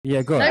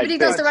Yeah, go on. Nobody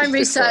does their own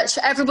research.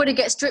 Everybody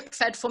gets drip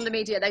fed from the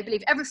media. They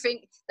believe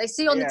everything they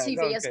see on the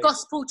TV as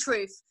gospel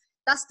truth.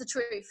 That's the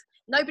truth.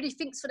 Nobody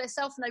thinks for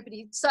themselves.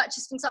 Nobody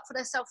searches things up for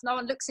themselves. No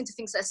one looks into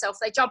things for themselves.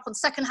 They jump on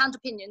second-hand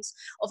opinions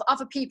of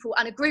other people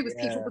and agree with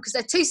people because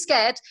they're too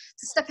scared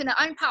to step in their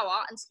own power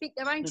and speak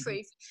their own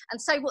truth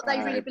and say what they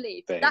really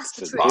believe. That's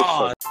the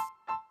truth.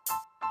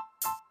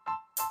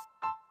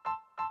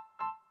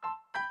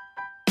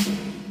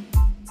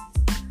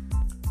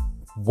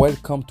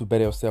 Welcome to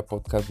Better Yourself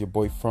Podcast, your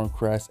boy Frank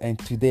Crass, and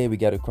today we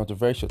got a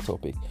controversial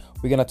topic.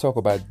 We're going to talk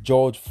about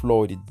George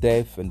Floyd's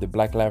death and the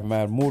Black Lives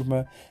Matter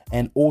movement,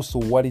 and also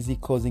what is it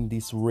causing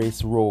this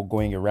race war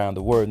going around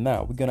the world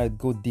now. We're going to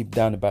go deep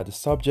down about the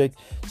subject.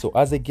 So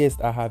as a guest,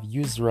 I have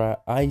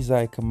Yusra,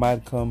 Isaac,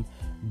 Malcolm,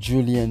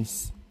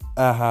 Julians,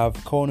 I have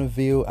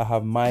Cornerville, I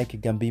have Mike,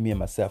 Gambimi, and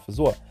myself as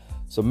well.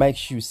 So make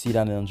sure you sit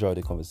down and enjoy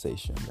the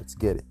conversation. Let's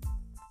get it.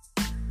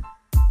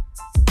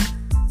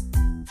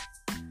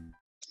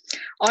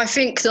 I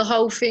think the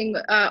whole thing,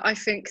 I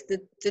think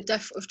the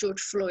death of George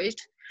Floyd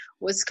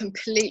was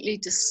completely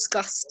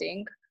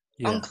disgusting,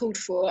 uncalled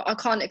for. I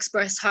can't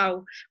express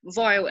how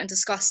vile and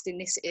disgusting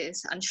this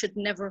is and should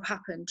never have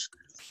happened,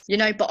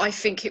 but I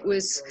think it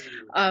was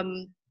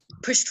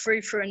pushed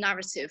through a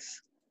narrative.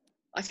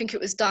 I think it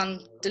was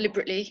done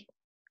deliberately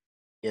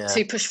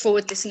to push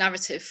forward this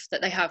narrative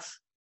that they have,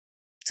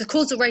 to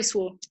cause a race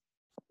war.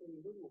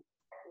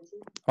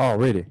 Oh,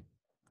 really?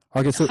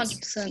 Okay, so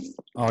 100%.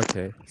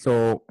 Okay,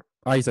 so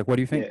Isaac, what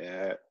do you think?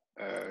 Julian.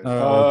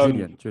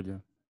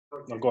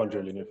 No, go on,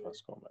 Julian, you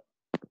first. Go on, man.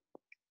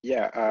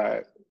 Yeah,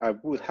 I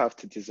would have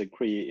to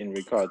disagree in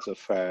regards of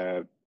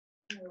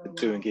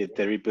doing it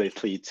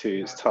deliberately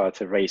to start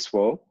a race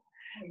war.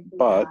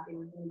 But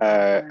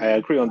I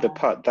agree on the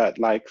part that,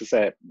 like I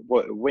said,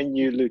 when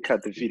you look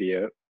at the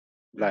video,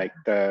 like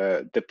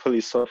the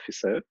police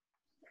officer,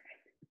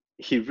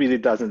 he really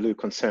doesn't look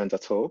concerned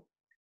at all.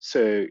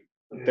 So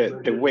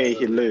the way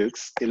he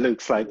looks, it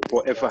looks like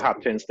whatever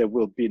happens, there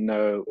will be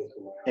no,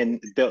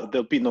 and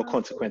there'll be no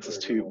consequences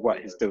to what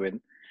he's doing.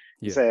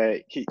 Yeah. So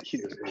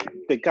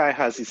the guy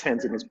has his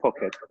hands in his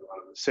pocket,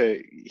 so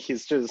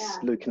he's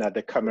just looking at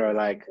the camera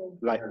like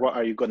what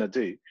are you gonna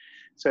do?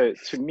 So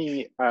to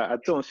me, I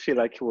don't feel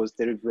like it was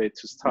deliberate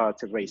to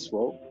start a race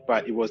war,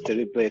 but it was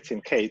deliberate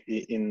in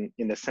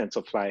the sense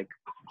of like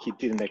he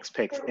didn't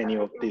expect any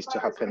of this to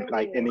happen,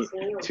 like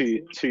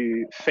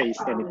to face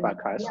any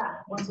backlash.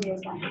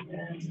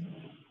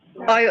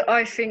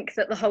 I think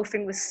that the whole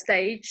thing was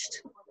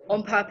staged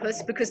on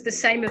purpose because the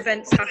same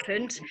events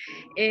happened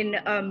in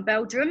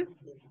Belgium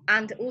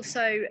and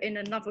also in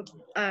another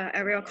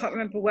area. I can't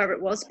remember where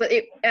it was, but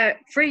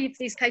three of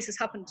these cases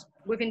happened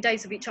within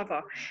days of each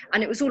other,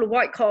 and it was all a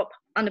white cop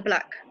and a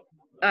black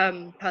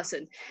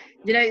person,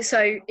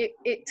 so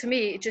it to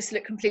me it just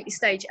looked completely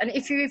staged. And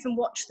if you even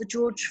watch the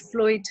George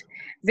Floyd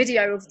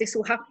video of this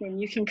all happening,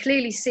 you can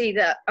clearly see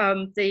that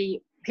the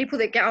people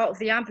that get out of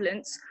the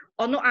ambulance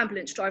are not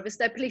ambulance drivers,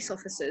 they're police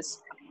officers.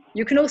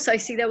 You can also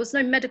see there was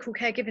no medical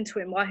care given to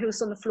him while he was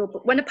on the floor,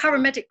 but when a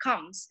paramedic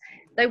comes,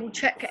 they will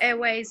check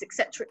airways,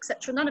 etc.,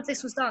 etc. None of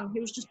this was done. He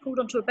was just pulled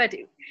onto a bed,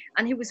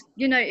 and he was,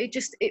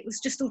 it was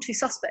just all too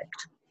suspect.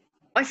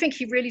 I think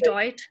he really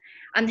died,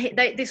 and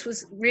this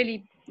was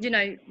really,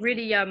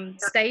 really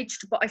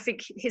staged, but I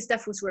think his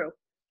death was real.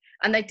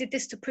 And they did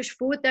this to push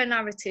forward their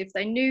narrative.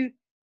 They knew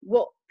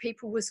what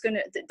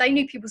they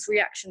knew people's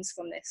reactions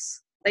from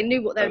this. They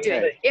knew what they were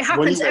doing. It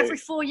happens every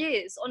 4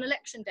 years on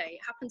election day.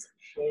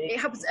 It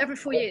happens every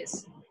 4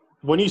 years.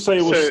 When you say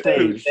it was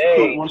staged,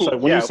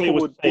 when you say it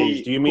was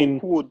staged, do you mean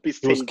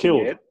he was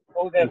killed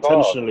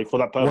intentionally for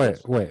that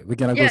purpose? Wait, we're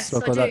gonna go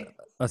circle that.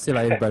 I see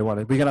like everybody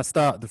wanted. We're gonna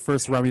start the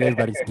first round with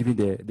everybody's giving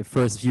the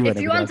first view. If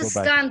you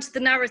understand the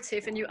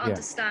narrative and you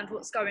understand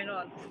what's going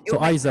on, it will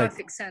make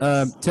perfect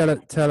sense.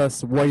 Tell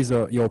us what is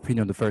your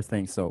opinion on the first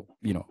thing. So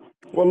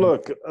Well,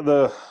 look,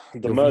 the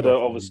murder,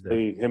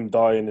 obviously, him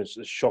dying is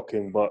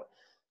shocking. But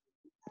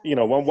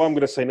what I'm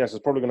going to say next is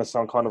probably going to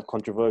sound kind of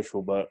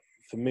controversial. But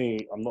for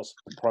me, I'm not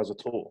surprised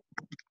at all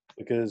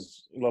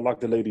because, like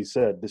the lady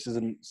said, this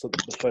isn't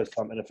the first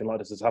time anything like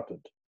this has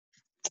happened.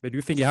 But do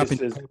you think it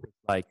happened?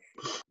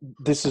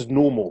 This is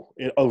normal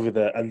over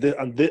there, and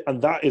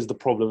that is the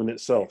problem in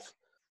itself.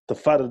 The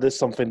fact that there's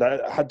something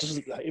that had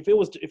just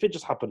if it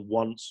just happened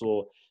once,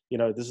 or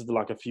this is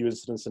like a few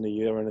incidents in a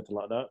year or anything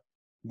like that.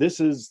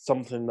 This is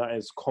something that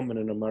is common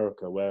in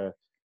America, where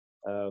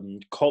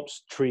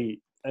cops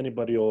treat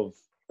anybody of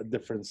a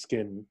different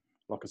skin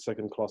like a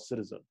second-class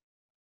citizen,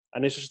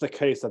 and it's just the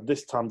case that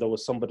this time there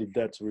was somebody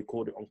there to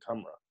record it on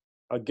camera.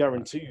 I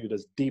guarantee you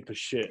there's deeper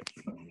shit.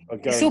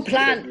 It's all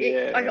planned.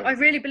 I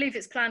really believe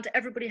it's planned.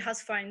 Everybody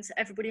has phones.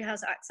 Everybody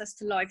has access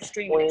to live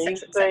streaming,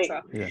 etc.,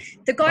 etc.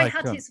 The guy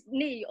had his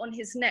knee on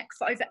his neck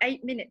for over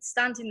 8 minutes,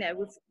 standing there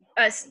with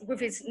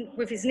his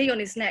knee on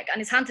his neck and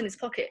his hand in his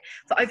pocket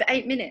for over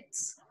 8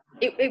 minutes.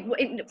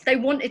 They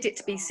wanted it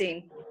to be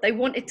seen. They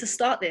wanted to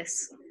start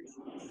this.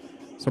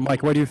 So,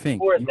 Mike, what do you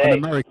think? You're in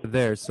America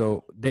there,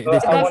 so the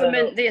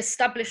government, the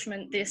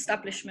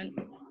establishment.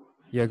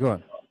 Yeah, go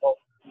on.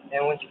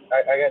 And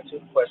I got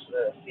two questions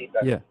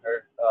feedback. Yeah.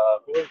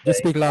 Who is Just they?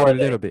 speak Who loud are a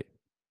little they? bit.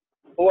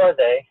 Who are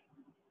they?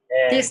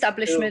 And The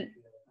establishment.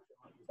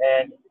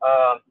 And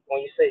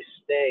when you say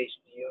stage,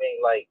 do you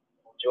mean like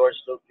George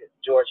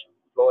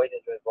Floyd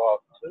is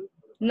involved too?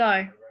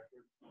 No,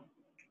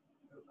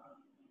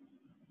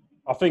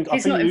 I think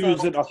he's you're not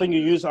involved. using. I think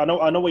you use. I know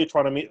what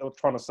you're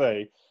trying to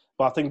say,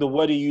 but I think the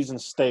word you're using,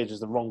 stage, is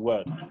the wrong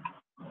word,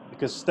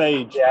 because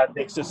stage Yeah, I think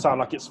makes it sound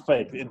like it's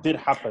fake. It did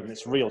happen.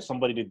 It's real.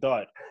 Somebody did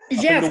die.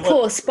 Yeah, think the of word-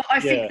 course, but I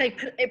yeah.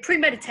 think it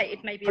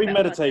premeditated maybe a better word then.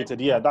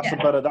 Premeditated. Yeah, that's Yeah.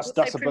 a better. That's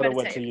We'll say a better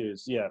word to premeditated.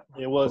 use. Yeah,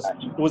 it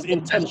was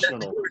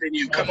intentional.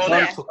 You It come was on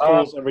done now. to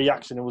cause a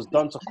reaction. It was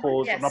done to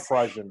cause an Yes.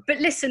 uprising. But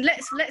listen,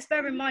 let's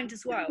bear in mind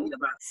as well,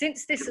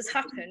 since this has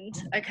happened,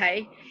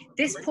 okay,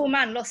 this poor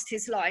man lost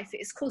his life.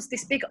 It's caused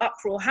this big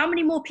uproar. How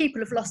many more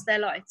people have lost their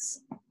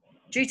lives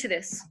due to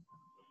this?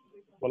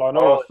 Well, I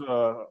know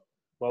of.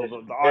 Well,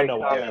 I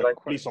know of Yeah, a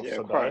police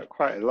officer died.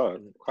 quite a lot.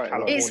 Quite a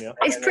lot. California.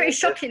 It's pretty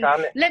shocking.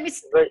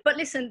 But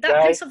listen, that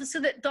Guys. police officer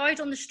that died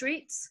on the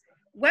streets,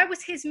 where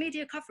was his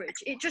media coverage?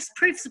 It just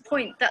proves the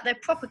point that their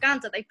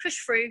propaganda, they push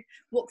through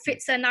what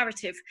fits their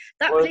narrative.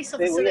 That Well, police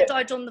officer we- that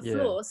died on the Yeah.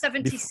 floor,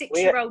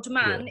 76-year-old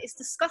man, Yeah. is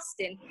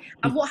disgusting.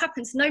 And what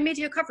happens? No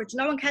media coverage.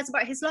 No one cares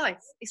about his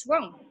life. It's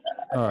wrong.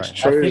 All right.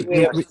 True. I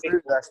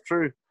think That's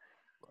true.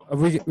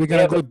 we're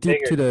gonna have go a deep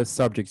bigger- to the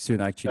subject soon.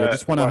 Actually, I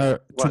just want to one- hear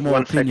two one- more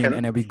one opinion, second.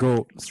 and then we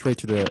go straight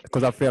to the,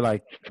 because I feel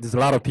like there's a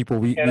lot of people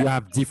we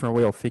have different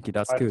way of thinking.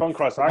 That's good. Phone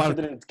Christ, I Mal-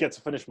 actually didn't get to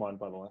finish mine,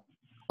 by the way.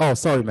 Oh,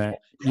 sorry, man.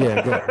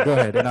 Yeah, go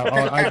ahead, and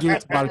I'll give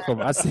it to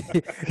Malcolm. I see.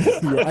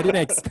 Yeah, I didn't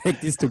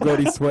expect this to go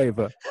this way,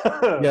 but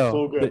It's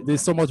all good.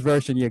 there's so much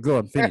version. Yeah, go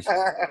on, finish.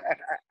 Yeah,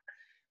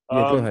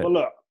 go ahead. But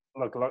look,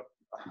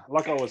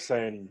 like I was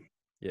saying,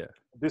 Yeah.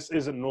 this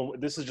isn't normal.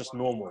 This is just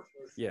normal.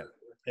 Yeah.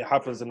 It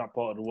happens in that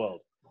part of the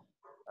world,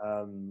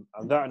 and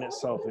that in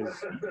itself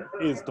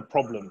is the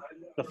problem.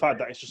 The fact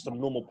that it's just a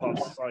normal part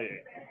of society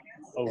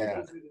over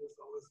there.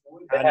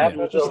 And, it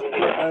was just,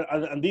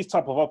 and these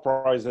type of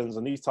uprisings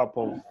and these type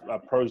of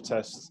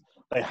protests,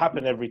 they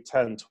happen every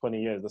 10, 20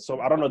 years.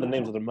 So I don't know the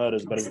names of the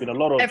murders, but there's been a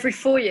lot of. Every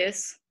 4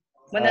 years,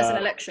 when there's an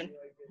election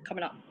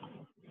coming up.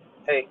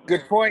 Hey,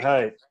 Good point.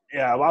 Hey,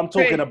 yeah, well, I'm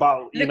talking True.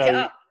 about, you Look it know.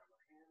 up.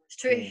 It's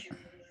true.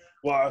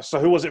 Well, so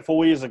who was it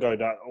 4 years ago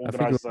that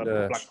organized it the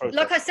was, black protest?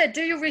 Like I said,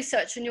 do your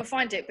research and you'll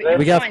find it. But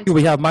We you'll have find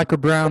we have Michael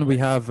Brown. We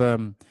have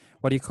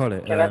what do you call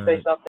it? can I say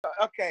something?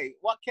 Okay,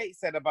 what Kate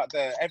said about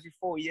the every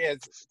 4 years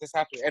this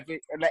happens, every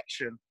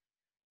election,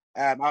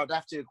 I would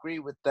have to agree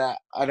with that,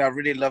 and I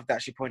really love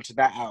that she pointed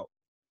that out.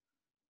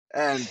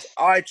 And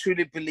I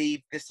truly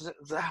believe this has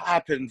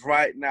happened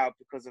right now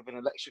because of an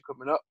election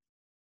coming up.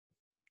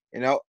 You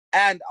know,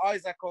 and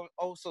Isaac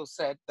also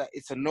said that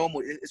it's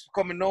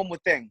become a normal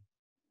thing,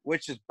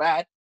 which is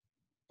bad,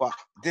 but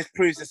this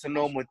proves it's a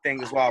normal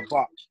thing as well.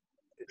 But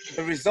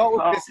the result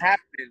of this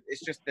happening is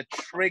just the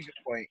trigger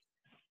point.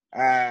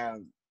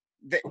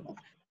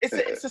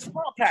 It's a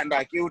smart plan.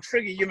 Like, it will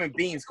trigger human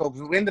beings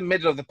because we're in the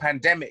middle of the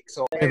pandemic.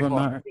 So Yeah, go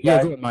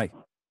ahead, Mike.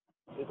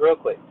 Real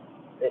quick,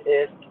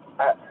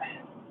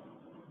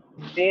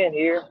 being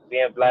here,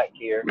 being black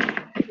here,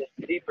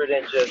 it's deeper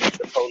than just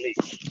the police.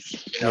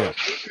 You know,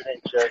 it's deeper than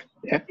just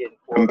getting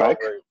pulled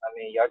over. I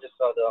mean, y'all just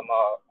saw the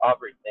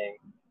Aubrey thing,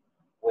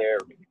 where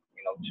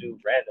two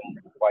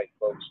random white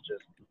folks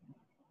just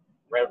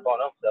ran upon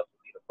themselves to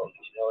be the police.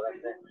 You know what I'm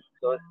saying?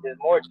 So it's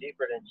more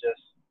deeper than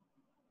just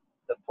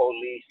the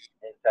police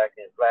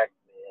attacking black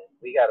men.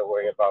 We got to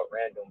worry about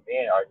random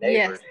men, our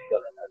neighbors,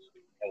 killing us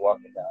and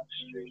walking down the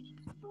street.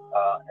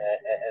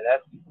 And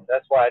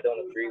that's why I don't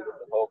agree with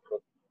the whole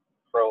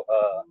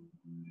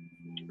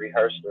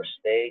rehearsed or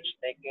stage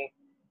thinking.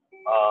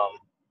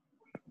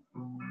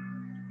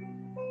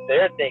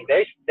 Their thing,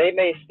 they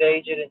may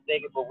stage it and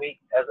think it, but we,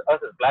 as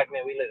black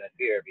men, we live in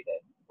fear every day.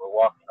 We're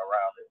walking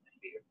around in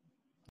fear.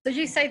 So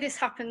you say this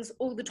happens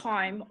all the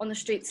time on the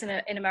streets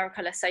in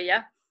America, let's say,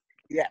 yeah?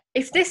 Yeah.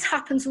 If this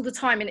happens all the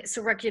time and it's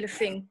a regular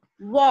thing,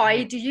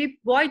 why do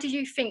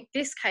you think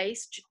this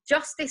case,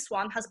 just this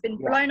one, has been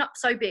blown up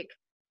so big?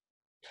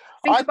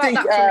 Think about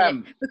that for a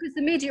minute, because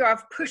the media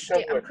have pushed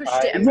it and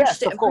pushed it and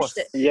pushed it and pushed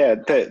it. Yeah,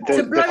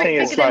 to blow the thing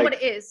it is bigger than what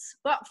like, it is.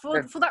 But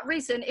for that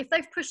reason, if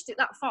they've pushed it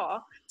that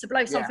far to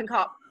blow something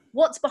up,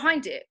 what's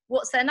behind it?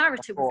 What's their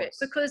narrative of it?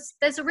 Because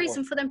there's a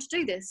reason for them to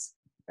do this.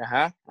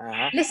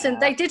 Listen,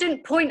 they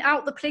didn't point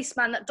out the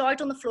policeman that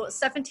died on the floor at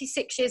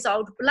 76 years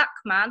old, black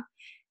man,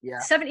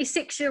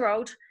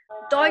 76-year-old,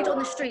 died on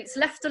the streets,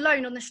 left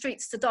alone on the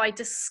streets to die.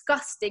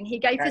 Disgusting. He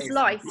gave his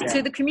life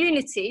to the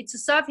community to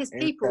serve his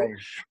people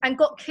and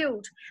got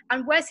killed.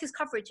 And where's his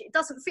coverage? It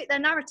doesn't fit their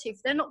narrative.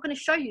 They're not going to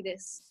show you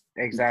this.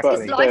 Exactly.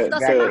 His life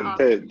doesn't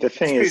matter. The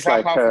thing It's is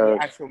like how powerful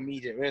the actual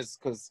media is,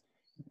 because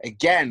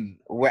again,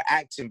 we're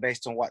acting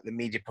based on what the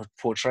media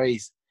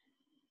portrays.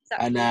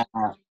 Exactly. And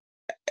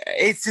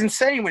it's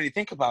insane when you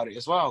think about it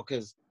as well,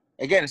 because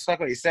again, it's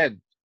like what you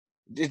said,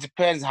 it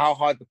depends how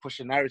hard they push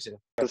the narrative.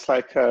 it's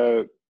like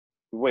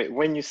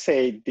when you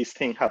say this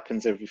thing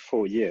happens every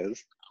 4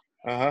 years,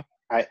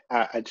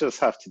 I just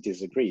have to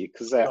disagree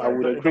because I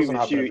would agree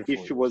with you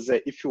if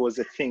it was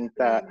a thing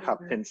that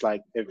happens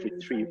like every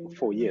 3 or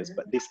 4 years,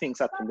 but these things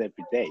happen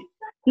every day.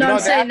 No, I'm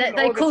saying that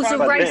they cause a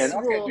race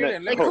war.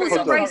 They cause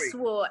a race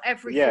on. war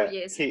every 4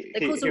 years. They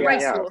cause a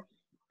race war.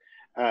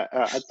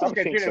 I don't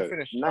think so.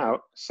 Now,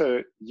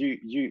 so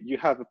you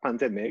have a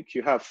pandemic.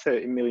 You have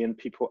 30 million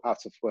people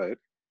out of work.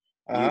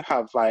 You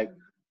have like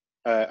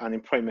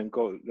unemployment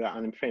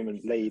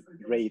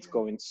rate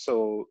going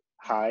so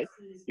high.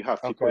 You have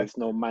people with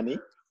no money,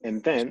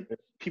 and then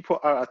people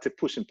are at a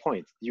pushing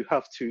point. You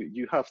have to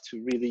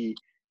really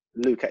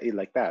look at it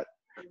like that,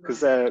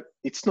 because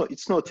it's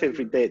not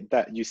every day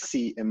that you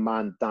see a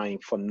man dying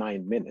for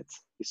 9 minutes.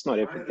 It's not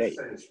every day.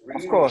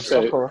 Of course.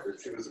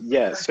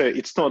 Yeah, so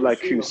it's not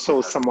like you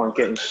saw someone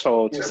getting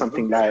shot or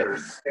something like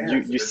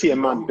you see a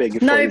man begging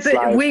for his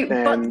life.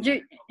 But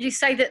you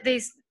say that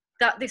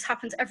this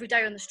happens every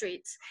day on the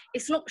streets.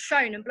 It's not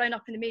shown and blown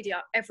up in the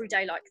media every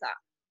day like that.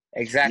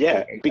 Exactly.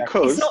 Yeah,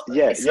 because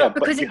it's not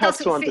because it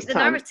doesn't fit the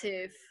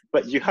narrative.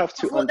 But you have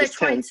to what understand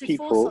they're trying to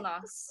people. Force on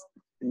us.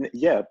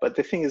 Yeah, but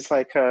the thing is,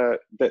 like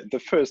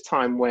the first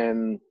time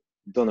when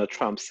Donald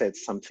Trump said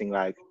something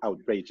like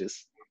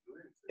outrageous,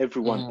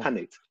 everyone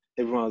panicked.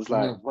 Everyone was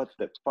like, "What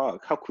the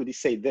fuck? How could he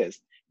say this?"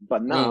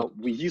 But now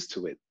we're used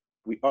to it.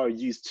 We are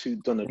used to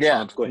Donald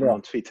Trump going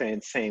on Twitter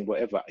and saying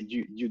whatever.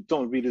 You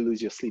don't really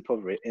lose your sleep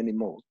over it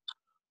anymore.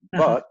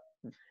 But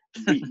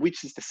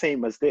which is the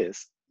same as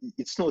this.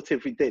 It's not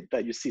every day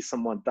that you see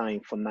someone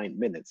dying for 9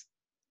 minutes.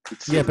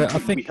 But I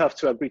think we have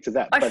to agree to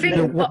that.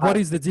 What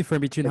is the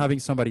difference between having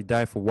somebody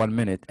die for 1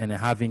 minute and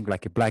having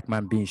like a black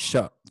man being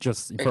shot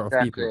just in front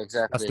of people?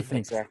 That's the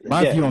thing.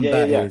 My view on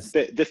that is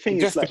the thing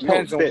is like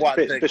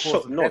the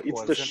shock. No,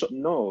 it's the shock.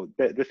 No,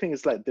 the thing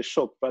is like the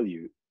shock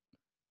value.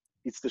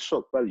 It's the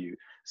shock value.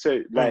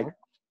 So like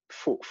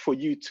for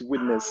you to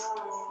witness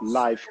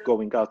life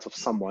going out of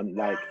someone,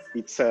 like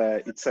it's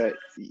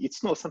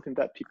not something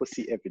that people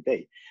see every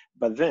day.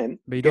 But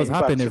it does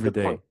happen every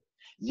day.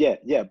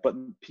 Yeah, but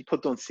people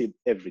don't see it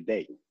every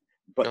day.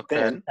 But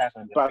then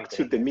back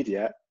to the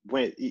media,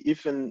 when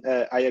even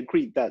I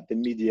agree that the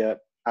media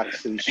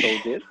actually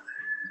showed it.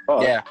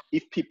 But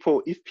if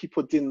people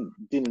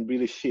didn't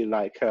really feel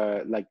like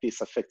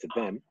this affected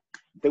them,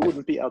 they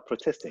wouldn't be out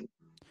protesting.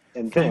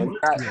 And then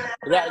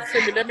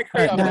let me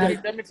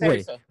tell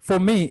you something. For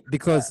me,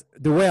 because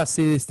the way I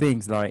see these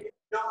things, like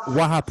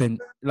what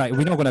happened, like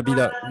we're not gonna be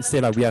that say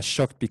like we are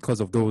shocked because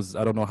of those.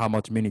 I don't know how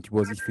much minute it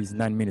was, if it's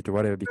 9 minutes or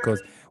whatever. Because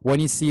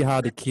when you see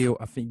how they kill,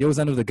 I think there was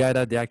another guy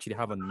that they actually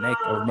have a neck,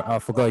 or I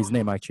forgot his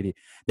name actually.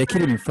 They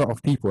killed him in front of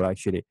people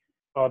actually.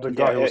 Oh, the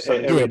guy who was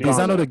there's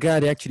another guy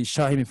they actually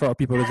shot him in front of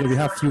people. So we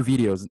have few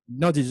videos.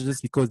 Not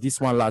just because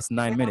this one lasts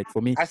 9 minutes.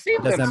 For me,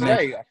 it doesn't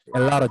make a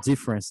lot of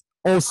difference.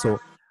 Also,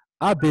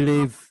 I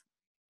believe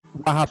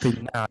what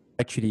happened now,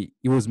 actually,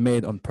 it was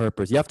made on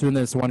purpose. You have to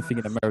understand one thing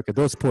in America.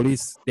 Those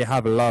police, they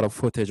have a lot of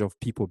footage of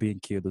people being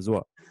killed as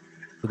well.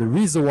 So the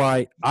reason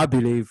why I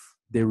believe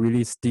they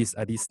released this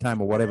at this time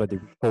or whatever, they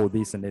record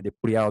this and then they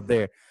put it out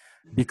there,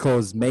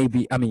 because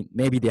maybe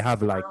they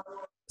have like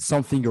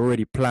something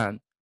already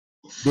planned.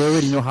 They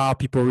already know how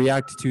people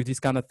react to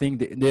this kind of thing.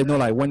 They know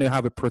like when they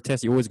have a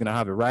protest, you're always going to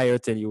have a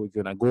riot and you're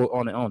going to go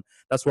on and on.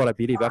 That's what I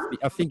believe.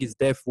 I think his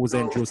death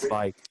wasn't just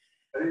like,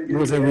 it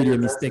wasn't really a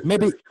mistake.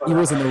 Maybe he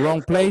was in the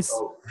wrong place,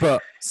 but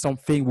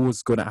something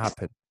was gonna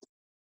happen.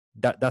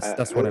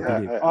 That's what I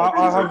believe.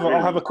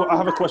 I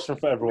have a question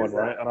for everyone,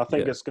 right? And I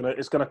think it's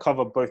gonna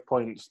cover both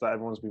points that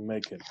everyone's been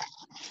making.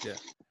 Yeah.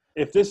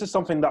 If this is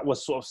something that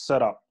was sort of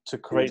set up to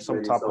create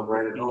some type of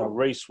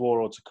race war,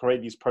 or to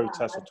create these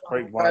protests, or to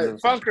create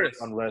violence, or to create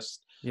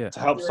unrest, to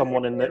help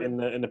someone in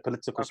the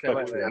political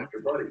spectrum,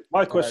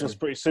 my question is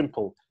pretty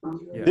simple.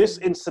 This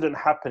incident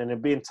happening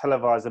and being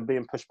televised and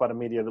being pushed by the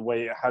media the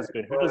way it has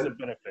been, who does it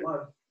benefit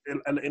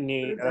in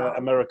the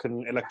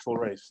American electoral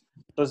race?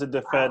 Does it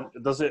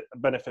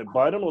benefit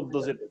Biden, or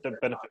does it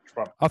benefit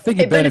Trump? I think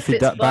it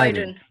benefits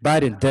Biden.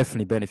 Biden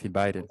definitely benefit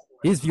Biden.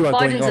 His view are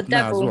going up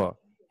now as well.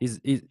 Biden's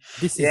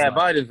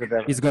the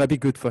devil. It's gonna be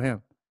good for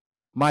him.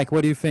 Mike,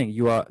 what do you think?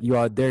 You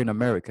are there in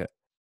America.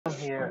 I'm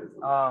here.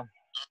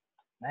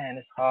 Man,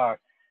 it's hard.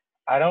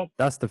 I don't.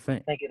 That's the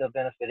thing. Think it'll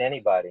benefit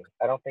anybody.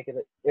 I don't think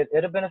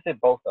it'll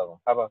benefit both of them.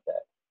 How about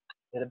that?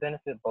 It'll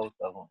benefit both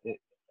of them.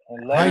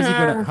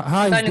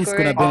 How is this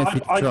gonna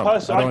benefit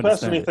Trump? I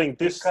personally think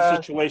this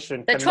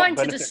situation. They're trying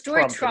to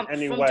destroy Trump from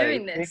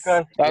doing this.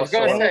 Because I was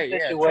going to say,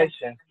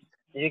 situation.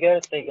 You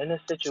got to think in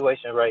this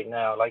situation right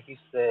now. Like you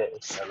said,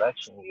 it's an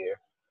election year.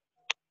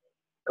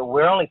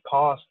 We're only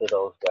pawns to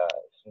those guys.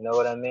 You know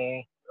what I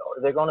mean?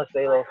 They're going to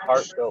say those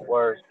heartfelt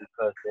words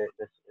because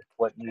it's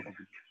what needs to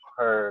be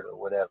heard or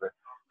whatever,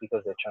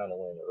 because they're trying to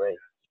win the race.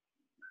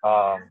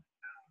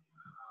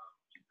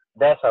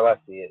 That's how I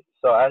see it.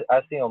 So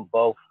I see them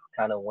both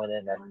kind of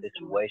winning that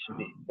situation,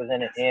 because in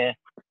the end,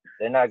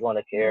 they're not going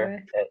to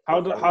care.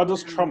 How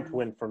does Trump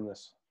win from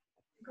this?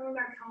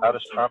 How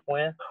does Trump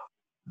win?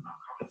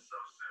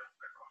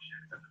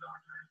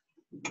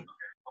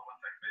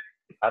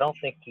 I don't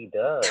think he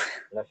does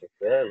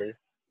necessarily.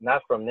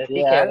 Not from this.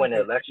 He can't win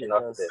an election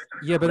off of this.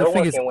 Yeah, but no the thing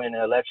one is, can win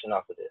an election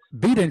off of this.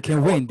 Biden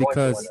can win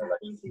because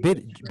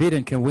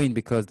Biden can win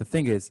because the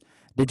thing is,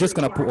 they're just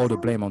gonna put all the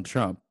blame on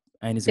Trump,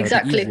 and it's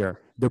gonna be easier.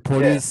 The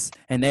police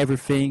and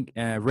everything,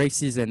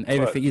 races and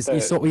everything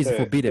is so easy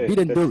for Biden.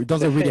 Biden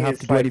doesn't really have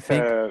to do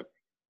anything.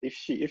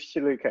 If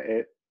you look at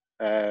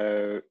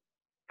it,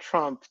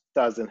 Trump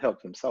doesn't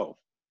help himself.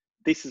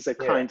 This is a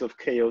kind of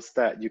chaos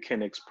that you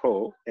can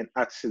explore and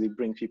actually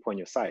bring people on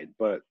your side,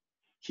 but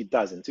he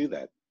doesn't do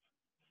that.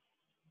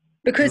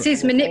 Because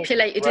he's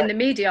manipulated in the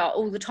media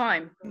all the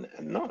time.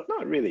 Not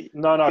really.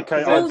 No,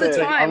 okay. All the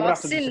time. I've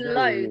seen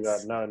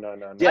loads. No.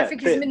 Yeah, I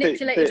think he's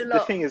manipulated a lot.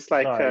 The thing is,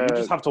 like, you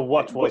just have to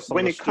watch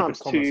when it comes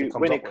to. Yeah,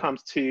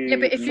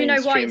 but if you know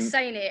why he's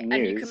saying it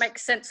and you can make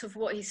sense of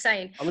what he's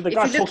saying, I mean, the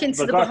guy talks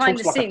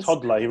like a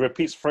toddler. He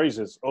repeats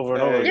phrases over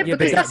and over. Yeah,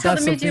 because that's how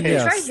the media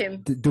portray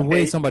him. The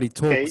way somebody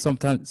talks,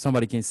 sometimes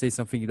somebody can say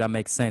something that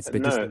makes sense,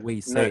 but just the way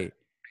you say it.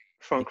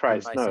 From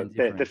Christ, no.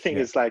 The thing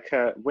is, like,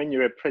 when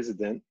you're a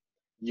president,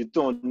 you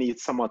don't need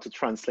someone to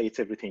translate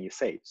everything you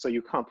say. So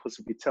you can't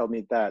possibly tell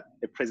me that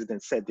a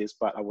president said this,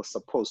 but I was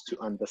supposed to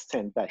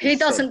understand that. He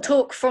doesn't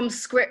talk from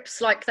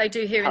scripts like they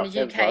do here in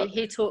the UK.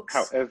 He talks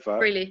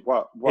freely. He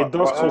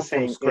does talk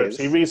from scripts.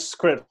 He reads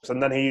scripts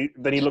and then he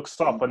looks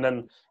up and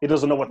then he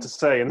doesn't know what to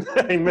say and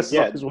he misses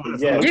up his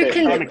words. Yeah,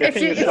 if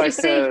you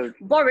see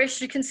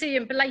Boris, you can see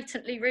him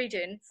blatantly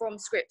reading from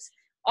scripts.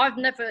 I've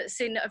never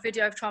seen a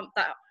video of Trump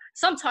that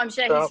sometimes,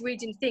 he's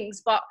reading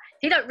things, but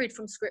he don't read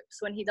from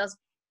scripts when he does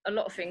a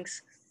lot of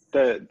things.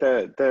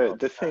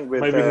 The thing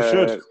with maybe he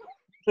should.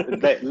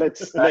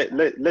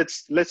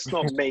 let's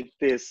not make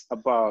this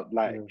about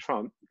like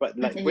Trump, but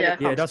like when it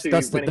comes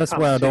that's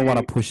why I don't want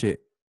to push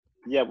it.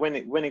 Yeah, when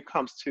it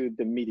comes to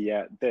the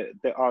media,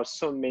 there are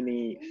so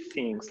many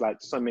things, like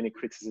so many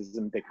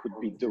criticism they could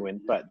be doing,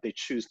 but they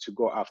choose to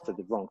go after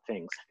the wrong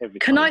things every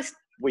time.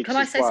 Which can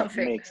I say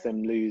something? Makes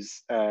them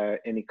lose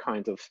any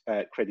kind of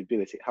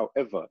credibility.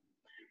 However,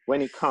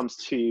 when it comes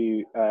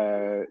to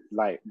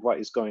like what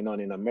is going on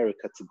in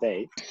America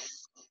today,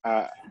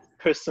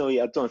 personally,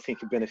 I don't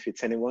think it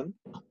benefits anyone.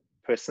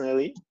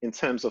 Personally, in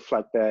terms of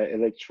like the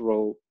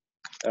electoral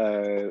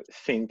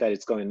thing that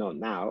is going on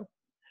now.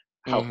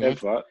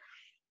 However,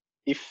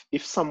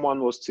 if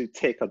someone was to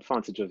take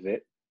advantage of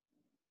it,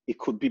 it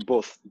could be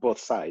both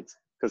sides.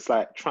 Because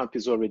like Trump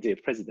is already a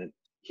president,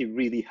 he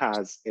really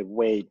has a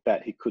way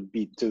that he could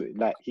be doing.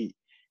 Like he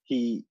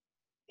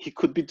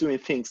could be doing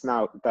things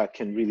now that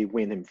can really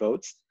win him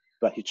votes,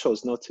 but he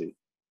chose not to.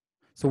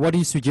 So what do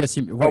you suggest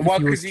him? What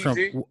if he was Trump?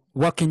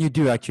 What can you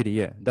do actually?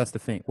 Yeah, that's the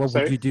thing. What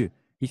would you do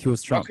if he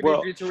was Trump?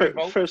 Well,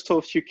 first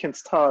off, you can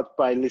start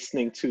by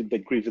listening to the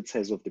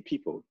grievances of the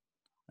people.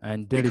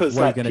 And because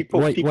what are you going to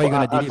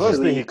deliver? The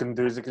first thing he can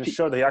do is he can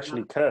show that he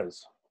actually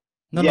cares.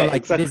 No, like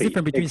exactly, there's a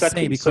difference between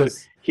saying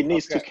because... So he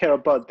needs to care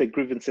about the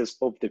grievances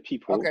of the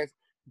people. Okay.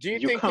 Do you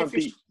think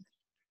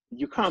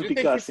you can't be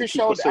if he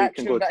showed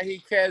action that he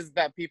cares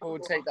that people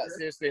would take that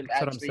seriously and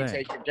actually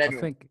take it genuinely?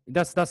 I think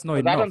that's not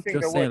enough.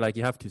 Just saying like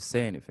you have to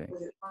say anything.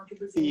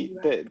 See,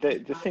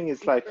 the thing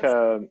is like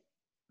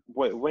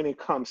when it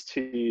comes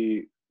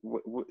to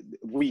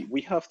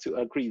we have to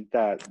agree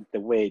that the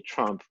way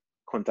Trump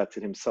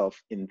conducted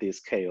himself in this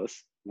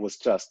chaos was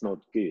just not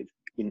good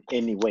in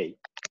any way.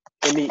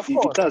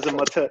 It doesn't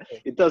matter.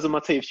 It doesn't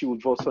matter if you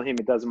would vote for him.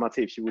 It doesn't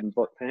matter if you wouldn't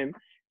vote for him.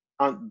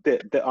 And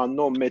there are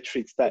no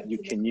metrics that you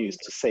can use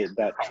to say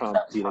that Trump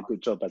did a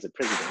good job as a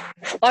president.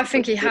 I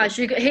think he has.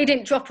 He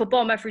didn't drop a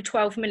bomb every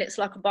 12 minutes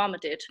like Obama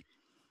did.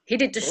 He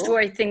did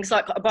destroy things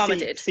like Obama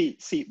did. See,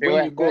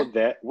 when you go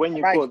there,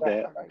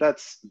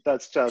 that's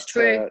just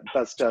a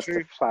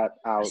flat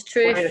out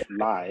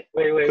lie.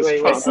 Wait.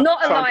 It's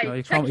not a lie. No,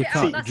 you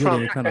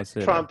cannot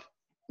say Trump.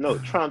 No,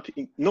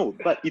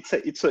 but it's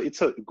a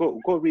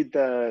go read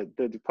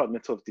the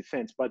Department of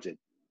Defense budget.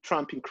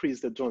 Trump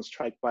increased the drone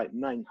strike by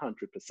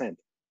 900%.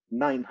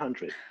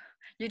 900.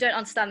 You don't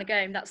understand the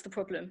game. That's the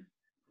problem.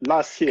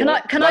 Last year,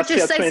 can I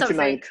just say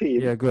something?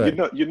 Yeah, go ahead.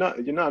 You know,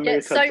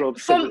 America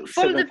dropped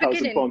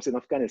 7,000 bombs in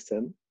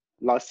Afghanistan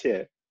last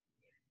year.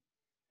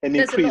 An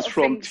increase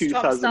from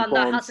 2,000 bombs.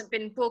 That hasn't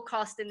been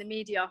broadcast in the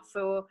media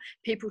for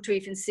people to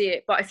even see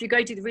it. But if you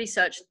go do the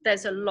research,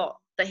 there's a lot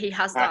that he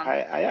has done.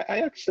 I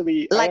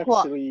actually read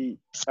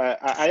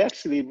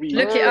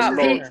look it up.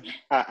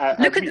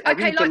 Look at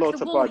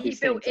the wall he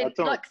built.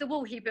 Like the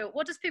wall he built.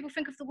 What does people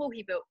think of the wall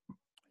he built?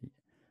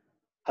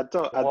 I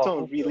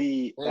don't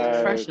really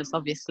precious,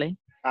 obviously.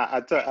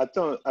 I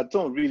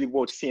don't really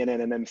watch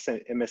CNN and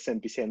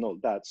MSNBC and all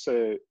that.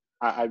 So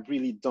I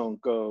really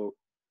don't go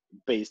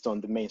based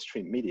on the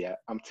mainstream media.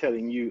 I'm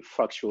telling you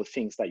factual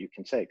things that you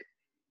can check.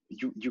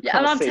 You can't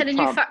and I'm say telling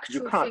Trump, you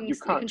factual things you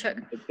can check.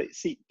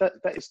 See,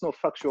 that is not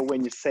factual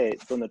when you say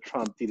Donald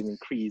Trump didn't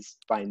increase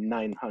by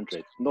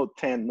 900, not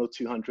 10, not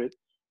 200,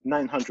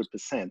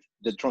 900%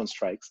 the drone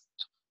strikes.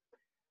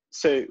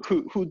 So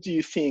who do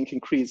you think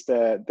increased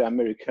the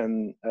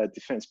American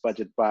defense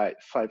budget by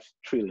 $5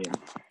 trillion?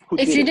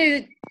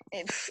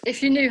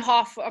 if you knew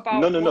half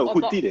about what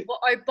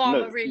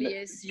Obama really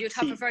is, you'd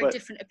have a very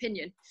different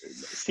opinion.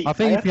 I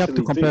think if you have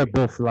to compare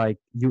both, like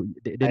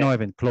they're not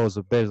even close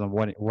based on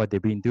what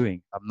they've been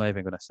doing. I'm not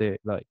even gonna say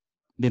it. Like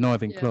they're not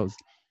even close.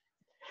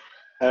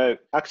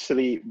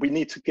 Actually, we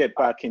need to get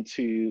back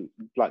into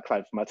Black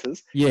Lives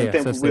Matters. Yeah,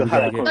 and then we'll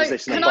have a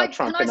conversation about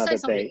Trump another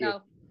day.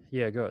 Now?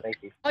 Yeah, good. Thank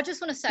you. I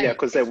just want to say,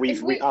 because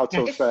we out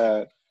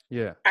of.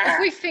 If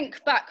we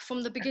think back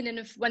from the beginning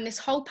of when this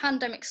whole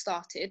pandemic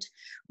started,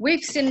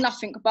 we've seen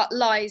nothing but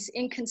lies,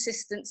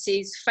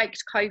 inconsistencies,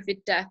 faked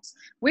COVID deaths.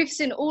 We've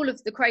seen all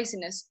of the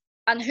craziness.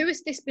 And who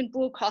has this been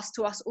broadcast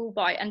to us all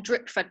by and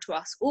drip fed to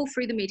us all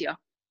through the media?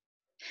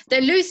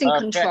 They're losing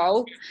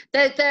control.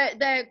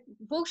 Their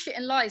bullshit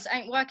and lies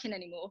ain't working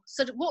anymore.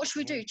 So what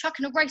should we do? Chuck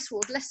in a race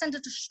war? Let's send a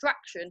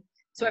distraction.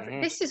 So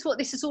this is what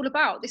this is all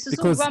about. This is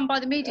all run by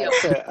the media.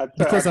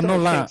 Because I'm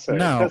not lying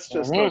now. That's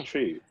just not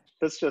true.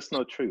 That's just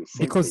not true.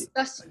 Because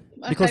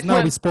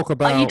now we spoke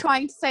about. Are you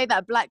trying to say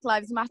that Black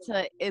Lives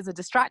Matter is a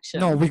distraction?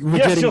 No, we're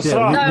getting there.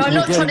 No, I'm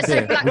not trying to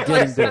say Black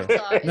Lives Matter.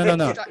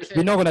 No.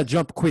 We're not gonna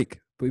jump quick,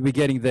 but we're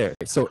getting there.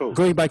 So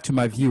going back to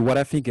my view, what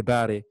I think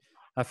about it,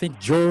 I think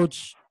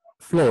George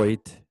Floyd,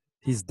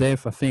 his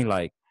death, I think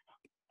like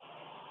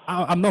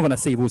I'm not gonna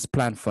say it was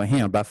planned for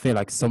him, but I feel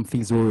like some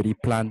things were already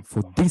planned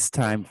for this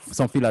time.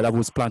 Something like that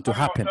was planned to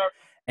happen,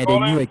 and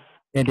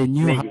they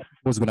knew how it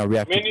was gonna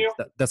react to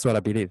this. That's what I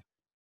believe.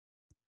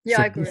 Yeah,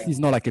 so I agree. This is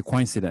not like a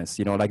coincidence,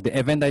 like the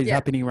event that is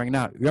happening right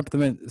now. We have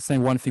to say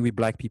one thing with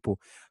Black people.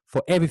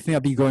 For everything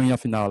that been going on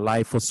in our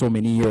life for so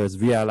many years,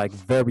 we are like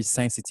very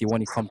sensitive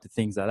when it comes to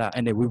things like that,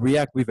 and then we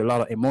react with a lot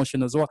of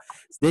emotion as well.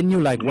 So they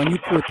knew like when you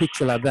put a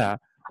picture like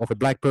that of a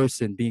Black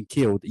person being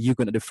killed,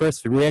 the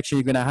first reaction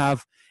you're gonna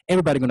have,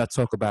 everybody gonna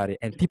talk about it,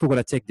 and people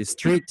gonna take the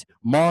street,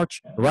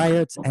 march,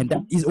 riots, and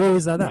that is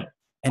always like that.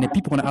 And then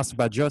people gonna ask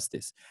about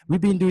justice. We've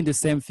been doing the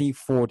same thing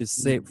for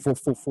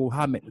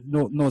how many,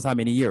 knows how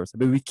many years,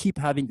 but we keep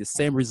having the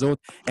same result,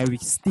 and we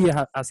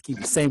still asking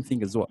the same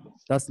thing as well.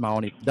 That's my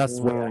only. That's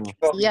what.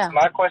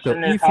 My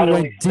question is, if we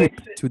went deep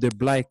to the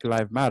Black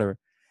Lives Matter,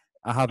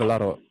 I have a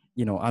lot of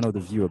I know the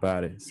view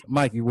about it. So,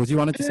 Mike, would you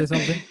wanted to say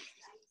something?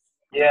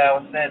 Yeah, I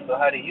was saying. So,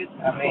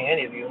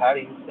 any of you, how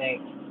do you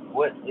think?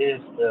 What is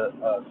the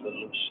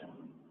solution?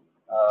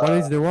 What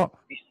is the what?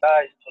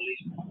 Besides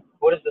police.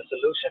 What is the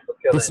solution for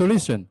killing? The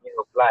solution.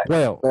 Black?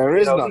 Well, there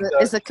is none.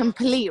 It's a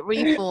complete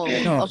reform.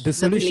 No, of the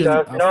solution.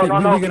 police.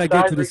 We're gonna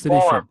get to the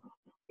solution.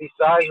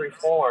 Besides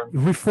reform.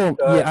 Reform.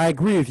 Yeah, I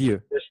agree with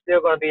you. There's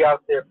still gonna be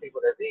out there people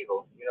that's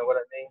evil. You know what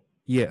I mean?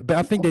 Yeah, but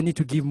I think they need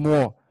to give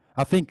more.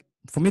 I think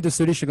for me, the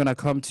solution gonna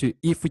come to,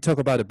 if we talk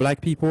about the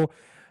Black people,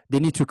 they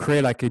need to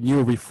create like a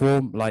new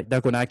reform, like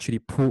they're gonna actually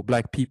put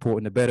Black people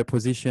in a better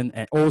position,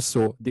 and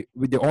also the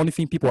only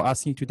thing people are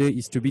asking today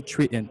is to be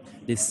treated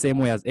the same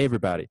way as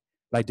everybody.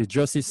 Like the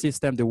justice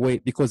system, the way,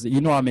 because the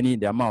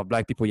amount of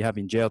Black people you have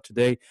in jail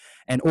today,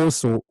 and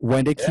also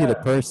when they kill a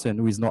person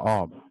who is not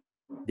armed,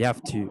 they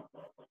have to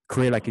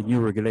create like a new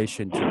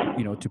regulation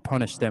to to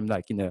punish them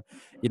like in a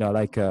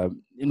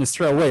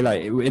straight way,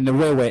 like in a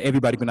way where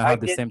everybody gonna have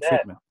the same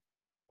treatment.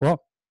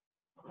 Well,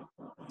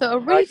 so a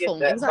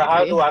reform, exactly. So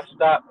how do I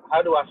stop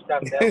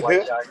that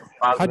white guy?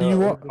 How do you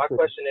what? My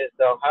question is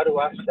though, how do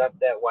I stop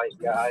that white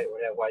guy or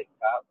that white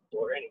cop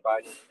or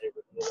anybody in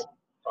the neighborhood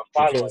from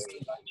following me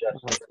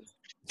unjustly?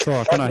 So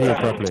I cannot hear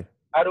properly.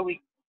 How do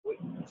we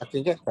I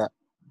can get that.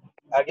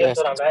 I guess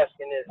what I'm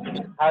asking is,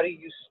 how do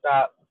you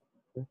stop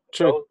those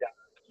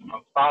guys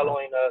from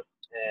following us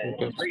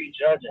and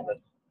prejudging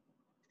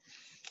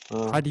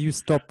us? How do you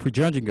stop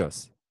prejudging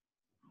us?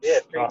 Yeah,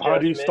 how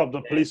do you stop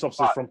the police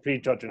officers from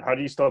prejudging? How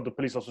do you stop the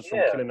police officers from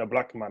killing a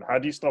Black man? How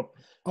do you stop?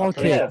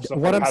 Okay,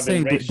 what I'm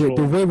saying,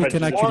 the way we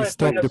can actually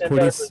stop the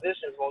police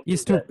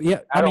is to,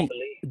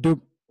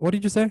 what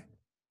did you say?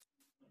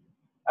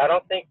 I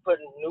don't think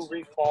putting new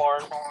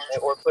reform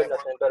or putting us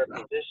in better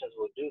positions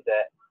will do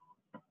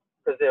that,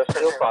 because they'll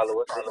still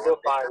follow us. They'll still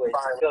find ways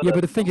to kill us. Yeah,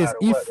 but the thing is,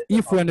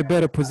 if we're in a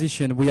better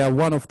position, we are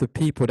one of the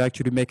people that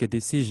actually make a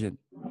decision.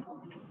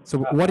 So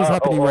what is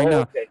happening right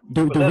now?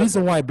 The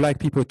reason why Black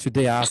people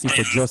today are asking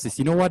for justice,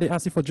 you know why they're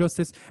asking for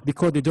justice?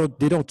 Because they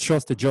don't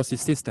trust the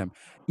justice system.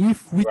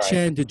 If we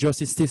change the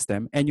justice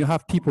system, and you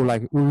have people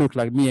who look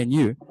like me and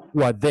you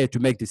who are there to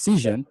make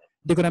decision,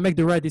 they're gonna make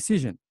the right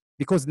decision,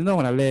 because they don't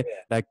want to let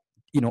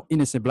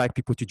innocent Black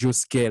people to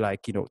just get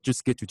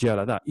just get to jail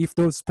like that. If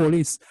those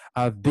police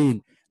have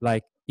been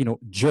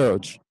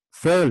judged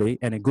fairly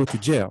and then go to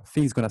jail,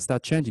 things gonna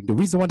start changing. The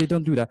reason why they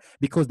don't do that,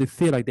 because they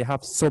feel like they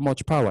have so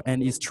much power,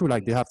 and it's true,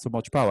 like they have so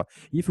much power.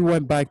 If we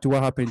went back to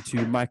what happened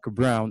to Michael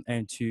Brown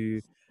and to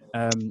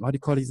what do you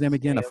call his name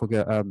again? I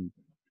forgot.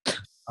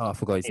 I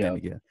forgot his name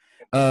again.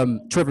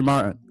 Trayvon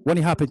Martin. When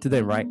it happened to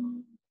them, right?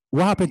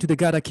 What happened to the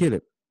guy that killed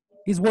him?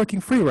 He's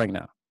working free right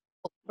now.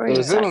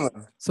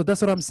 So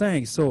that's what I'm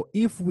saying. So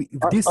if we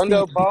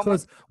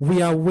because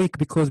we are weak,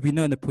 because we're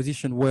not in a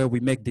position where we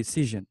make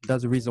decision.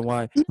 That's the reason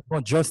why we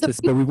want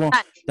justice, but we want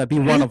to be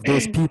one of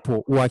those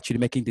people who are actually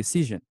making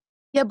decision.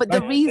 Yeah, but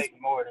the reason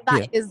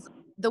that is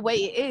the way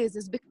it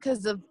is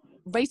because of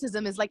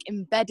racism is like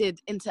embedded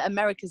into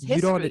America's You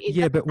history. don't,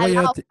 yeah, but what you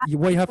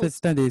have to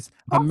understand is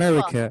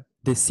America,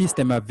 the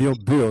system have been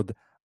built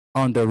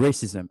under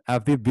racism,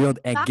 have been built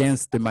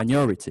against the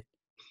minority.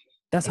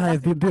 That's how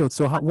it's been built.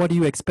 So what do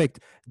you expect?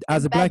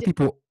 As a black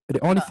people, the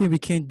only thing we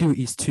can do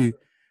is to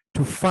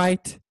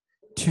fight,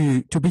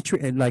 to be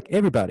treated like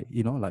everybody,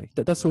 you know, like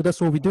that's what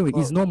we're doing.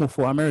 It's normal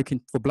for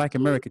black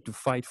America to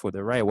fight for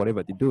the right,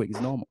 whatever they're doing. It's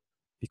normal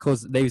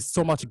because there is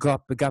so much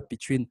gap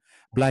between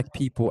black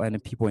people and the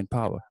people in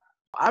power.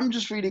 I'm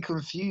just really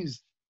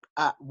confused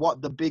at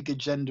what the big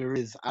agenda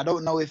is. I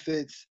don't know if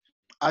it's,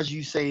 as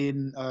you say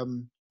in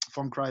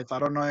From Christ, I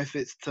don't know if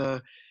it's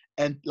to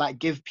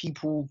give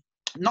people,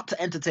 not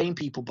to entertain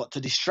people, but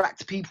to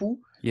distract people.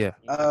 Yeah.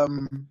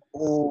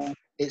 Or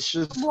it's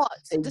just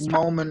a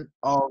moment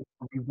of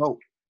revolt,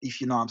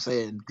 if you know what I'm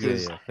saying.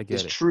 Because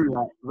it's true,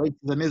 like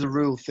racism is a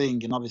real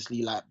thing, and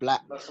obviously like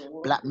black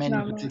men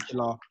in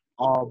particular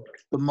are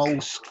the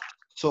most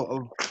sort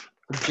of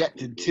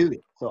projected to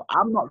it. So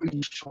I'm not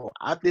really sure.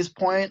 At this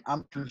point,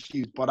 I'm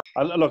confused. But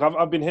look,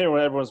 I've been hearing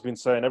what everyone's been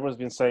saying. Everyone's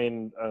been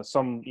saying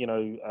some, you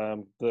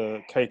know,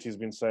 Katie's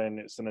been saying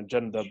it's an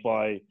agenda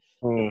by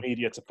the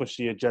media to push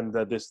the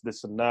agenda,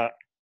 this and that.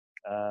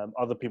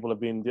 Other people have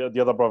been, the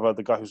other brother,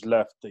 the guy who's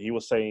left, he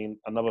was saying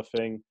another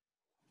thing.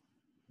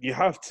 You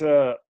have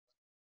to,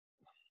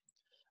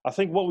 I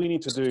think what we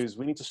need to do is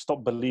we need to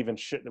stop believing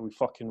shit that we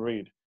fucking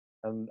read.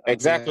 And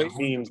exactly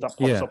memes that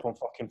pops up on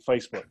fucking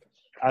Facebook.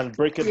 And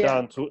break it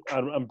down to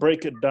and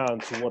break it down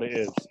to what it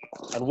is.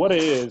 And what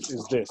it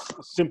is this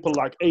simple,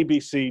 like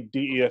ABC,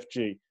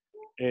 DEFG,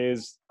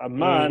 is a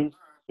man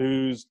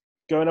who's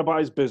going about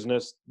his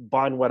business,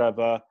 buying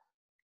whatever,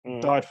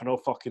 died for no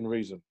fucking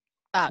reason.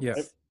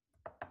 Yes.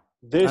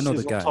 This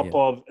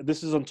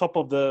is on top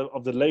of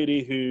the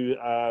lady who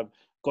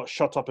got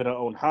shot up in her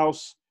own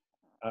house.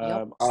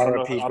 I don't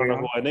know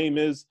who her name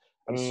is,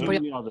 and so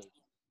many others.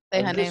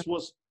 This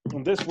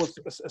was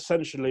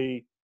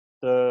essentially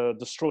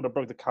the straw that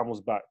broke the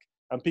camel's back,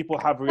 and people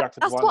have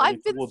reacted. That's what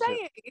I've been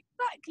saying.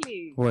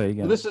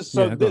 Exactly. This is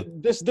so.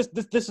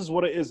 This is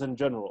what it is in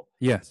general.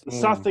 Yes. The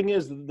sad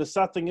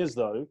thing is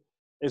though,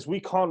 is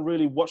we can't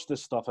really watch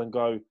this stuff and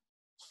go,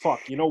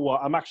 "Fuck," you know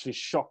what? I'm actually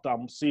shocked that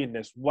I'm seeing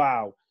this.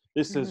 Wow,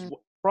 this is,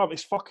 bro.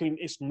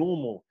 It's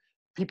normal.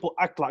 People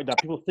act like that.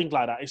 People think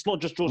like that. It's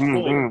not just George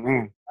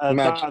Floyd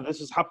that this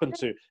has happened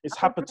to. It's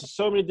happened to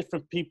so many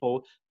different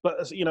people.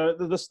 But you know,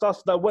 the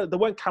stuff there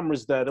weren't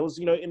cameras there. There was,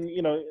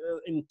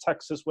 in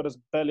Texas where there's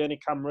barely any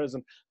cameras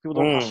and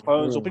people don't have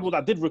phones, or people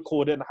that did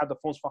record it and had the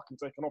phones fucking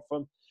taken off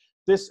them.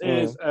 This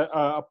is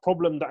a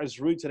problem that is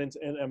rooted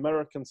in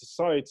American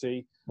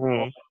society.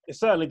 It's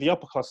certainly the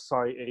upper class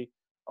society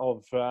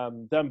of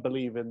them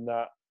believing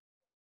that,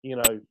 you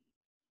know,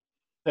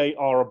 they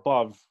are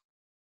above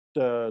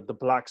the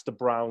blacks, the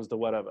browns, the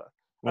whatever.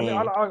 And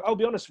I'll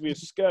be honest with you,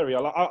 it's scary.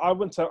 I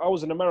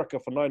was in America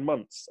for 9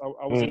 months.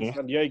 I was in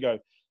San Diego,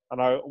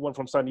 and I went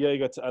from San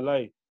Diego to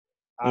LA.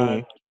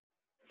 And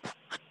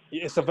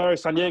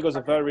San Diego's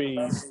a very,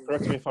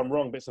 correct me if I'm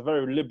wrong, but it's a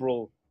very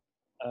liberal,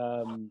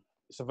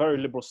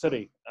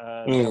 city.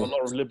 And they have a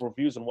lot of liberal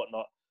views and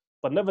whatnot.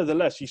 But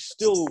nevertheless, you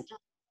still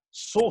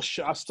saw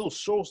shit. I still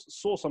saw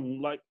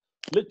some, like,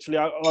 literally,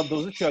 there was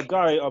literally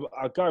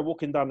a guy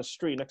walking down the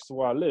street next to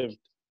where I lived.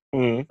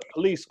 The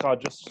police car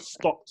just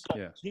stopped.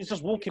 Yeah. He's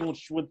just walking with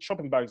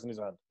shopping bags in his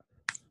hand,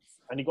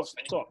 and he got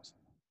stopped.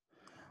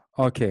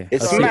 Okay,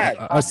 it's mad.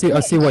 I see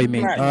what you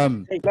mean.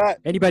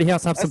 Anybody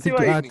else have something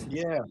to add?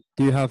 Yeah.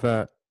 Do you have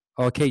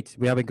Kate?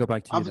 We haven't go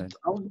back to you then.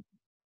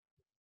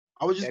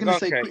 I was just gonna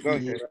say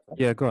quickly.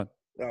 Yeah, go on.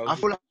 I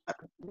feel like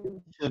the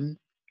solution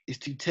is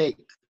to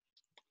take,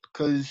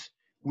 because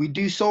we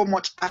do so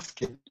much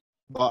asking,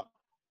 but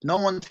no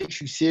one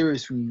takes you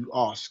serious when you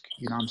ask.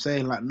 You know what I'm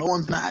saying? Like, no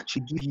one's gonna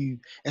actually give you,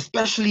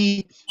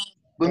 especially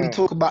when we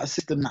talk about a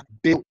system that's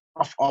built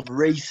off of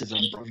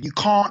racism, bro. You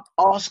can't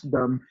ask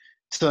them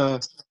to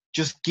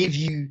just give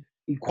you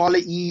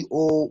equality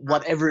or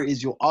whatever it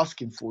is you're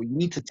asking for. You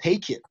need to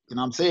take it. You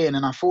know what I'm saying?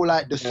 And I feel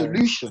like the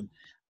solution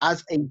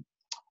as a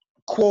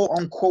quote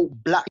unquote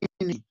black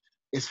community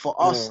is for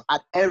us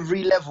at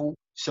every level.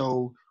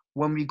 So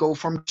when we go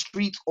from the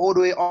streets all the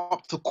way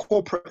up to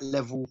corporate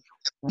level,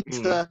 we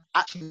need to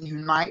actually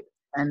unite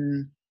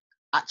and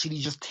actually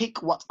just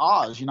take what's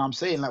ours. You know what I'm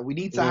saying? Like, we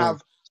need to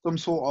have some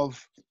sort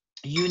of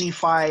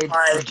unified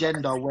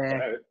agenda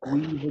where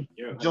we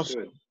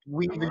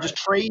either just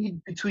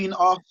trade between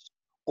us,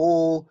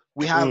 or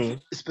we have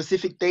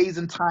specific days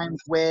and times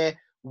where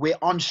we're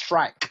on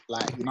strike.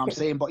 Like, you know what I'm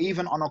saying? But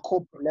even on a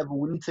corporate level,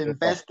 we need to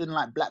invest in,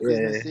 like, black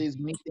businesses.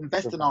 We need to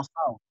invest in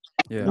ourselves.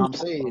 Yeah. You know what I'm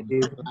saying?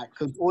 Like,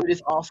 because all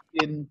this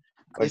asking,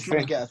 it's not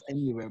gonna get us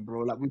anywhere,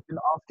 bro. Like, we've been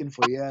asking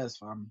for years,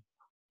 fam.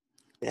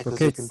 Yeah,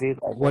 okay,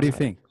 what do you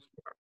think?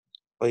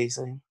 What are you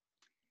saying?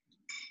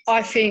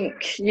 I think,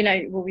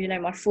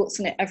 my thoughts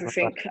on it,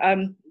 everything.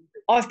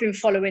 I've been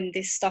following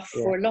this stuff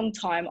for a long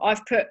time.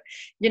 I've put,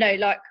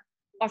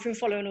 I've been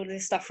following all of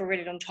this stuff for a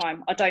really long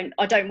time. I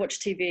don't watch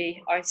TV.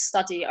 I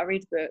study, I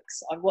read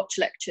books, I watch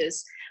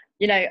lectures.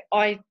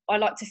 I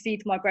like to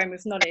feed my brain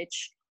with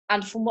knowledge.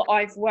 And from what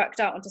I've worked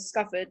out and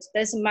discovered,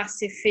 there's a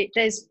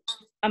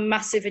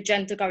massive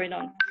agenda going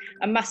on,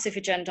 a massive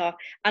agenda,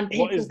 and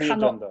people What is the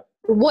cannot. agenda?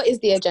 What is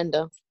the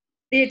agenda?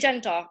 The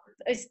agenda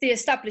is the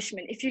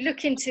establishment. If you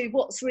look into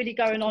what's really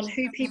going on,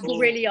 who people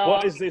really are.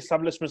 What is the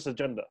establishment's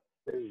agenda?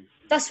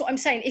 That's what I'm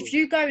saying. If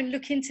you go and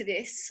look into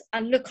this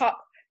and look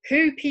up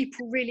who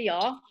people really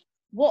are,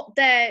 what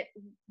their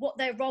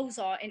roles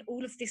are in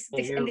all of this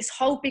in this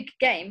whole big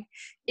game,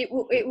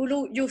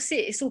 you'll see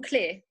it. It's all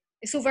clear.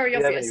 It's all very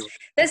obvious.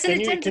 There's an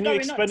agenda Can you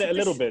explain it a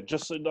little bit?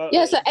 Just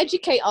yeah, so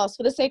educate us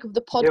for the sake of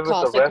the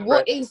podcast. Like,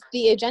 what is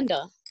the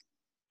agenda?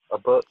 A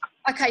book.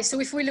 Okay, so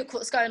if we look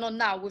what's going on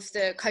now with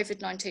the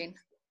COVID-19,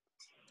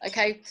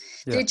 okay,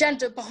 the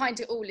agenda behind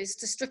it all is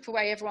to strip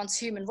away everyone's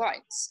human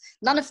rights.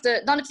 None of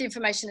the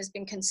information has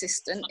been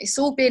consistent. It's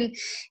all been,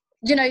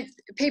 you know,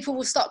 people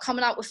will start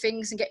coming out with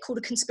things and get called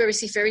a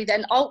conspiracy theory.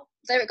 Then, oh,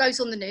 there it goes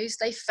on the news.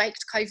 They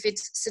faked COVID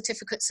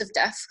certificates of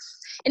death.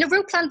 In a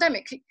real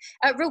pandemic,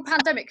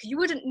 you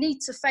wouldn't need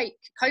to fake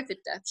COVID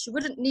deaths. You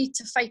wouldn't need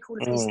to fake all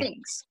of these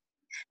things.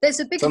 There's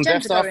a big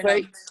agenda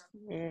going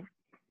on.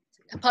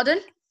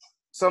 Pardon?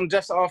 Some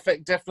deaths are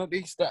fake,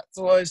 definitely,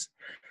 stats-wise.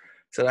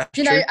 So that's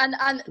you know, true.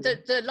 and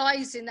the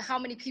lies in how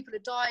many people are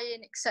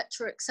dying,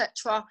 etc.,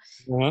 etc.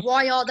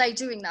 Why are they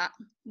doing that?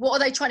 What are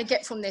they trying to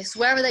get from this?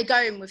 Where are they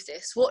going with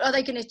this? What are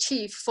they going to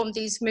achieve from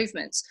these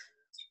movements?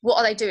 What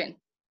are they doing?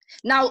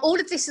 Now, all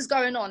of this is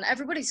going on.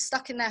 Everybody's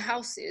stuck in their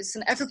houses,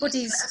 and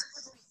everybody's,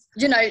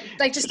 you know,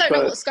 they just don't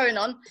know what's going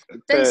on.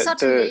 Then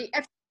suddenly,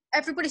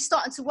 everybody's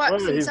starting to work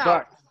things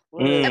out.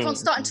 Everyone's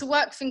starting to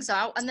work things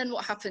out, and then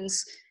what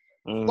happens?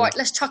 Right,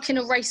 let's chuck in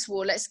a race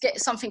war. Let's get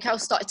something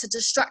else started to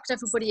distract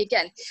everybody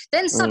again.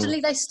 Then suddenly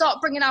they start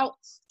bringing out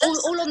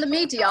all on the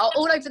media,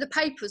 all over the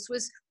papers,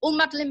 was all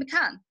Madeleine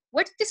McCann.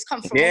 Where did this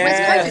come from?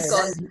 Where's COVID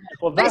gone?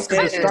 Well, that's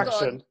the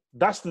distraction.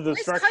 That's the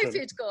distraction. Where's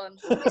COVID gone?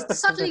 It's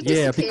suddenly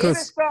yeah,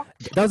 because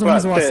that's the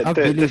reason why I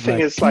believe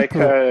like,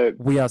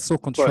 we are so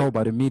controlled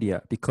by the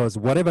media, because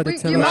whatever they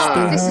tell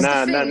us,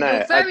 I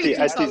disagree.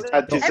 I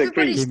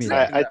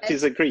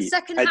disagree.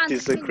 I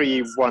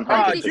disagree 100%.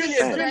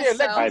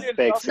 I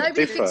beg to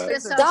differ.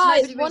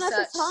 Guys, one at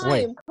a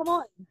time. Come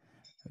on.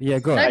 Yeah,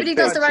 go on. Nobody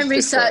does their own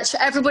research.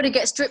 Everybody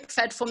gets drip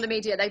fed from the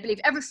media. They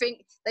believe everything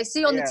they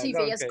see on the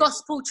TV as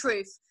gospel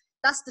truth.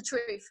 That's the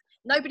truth.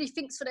 Nobody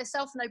thinks for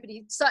themselves.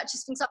 Nobody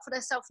searches things up for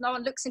themselves. No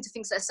one looks into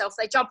things for themselves.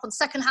 They jump on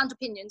second-hand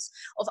opinions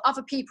of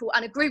other people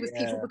and agree with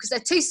people because they're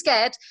too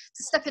scared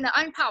to step in their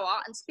own power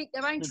and speak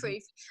their own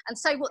truth and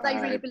say what they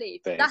really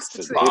believe. That's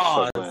the truth.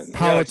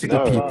 Power to the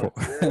people.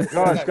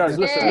 Guys,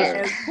 listen.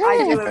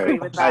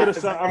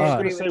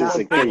 I'm just going to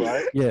say one thing,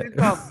 right? Yeah.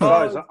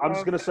 Guys, I'm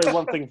just going to say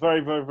one thing very,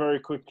 very, very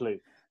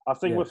quickly. I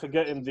think we're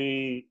forgetting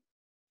the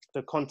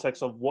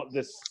context of what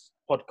this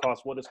podcast,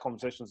 what this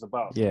conversation is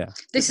about. Yeah.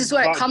 This is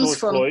where it comes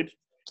from.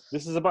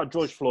 This is about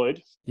George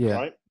Floyd. Yeah.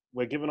 Right?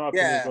 We're giving our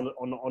opinions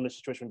on the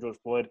situation with George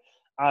Floyd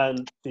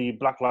and the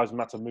Black Lives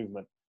Matter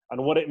movement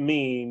and what it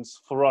means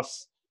for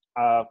us,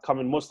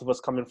 most of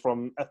us coming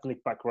from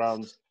ethnic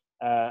backgrounds,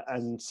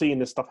 and seeing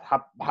this stuff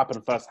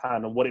happen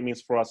firsthand and what it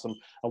means for us and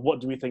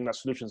what do we think that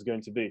solution is going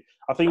to be.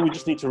 I think we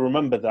just need to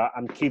remember that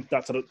and keep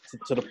that to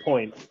the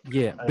point.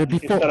 Yeah, but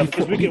before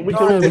we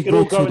can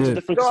all go into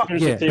different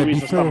conspiracy theories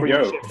and stuff.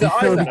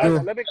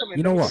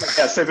 You know what?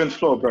 Yeah, 7th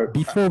floor, bro.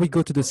 Before we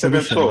go to the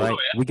solution, right?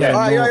 We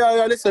gotta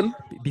know, listen.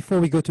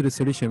 Before we go to the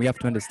solution, we have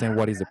to understand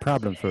what is the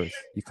problem first.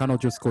 You cannot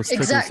just go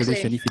straight to the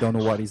solution if you don't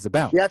know what it's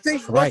about. Yeah, I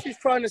think what she's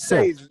trying to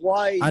say is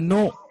why. I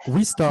know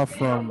we start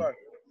from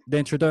the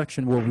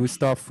introduction where we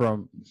start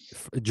from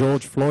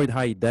George Floyd,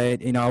 how he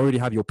died, and I already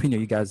have your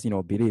opinion. You guys,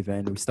 believe,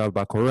 and we start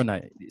about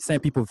Corona. Some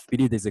people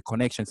believe there's a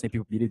connection. Some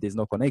people believe there's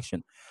no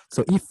connection.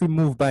 So if we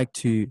move back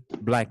to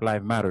Black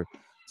Lives Matter,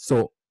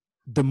 so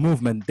the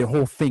movement, the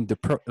whole thing, the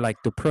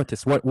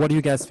protest. What do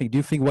you guys think? Do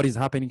you think what is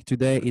happening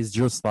today is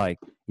just like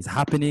is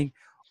happening?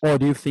 Or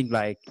do you think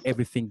like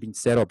everything being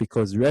set up?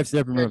 Because you have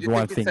to remember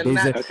one thing. Let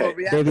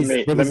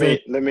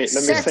me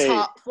set say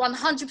up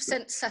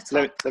 100% set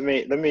up. Let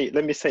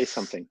me say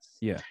something.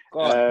 Yeah.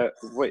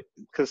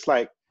 Because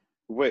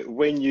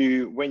when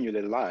you're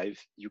alive,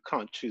 you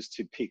can't choose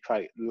to pick.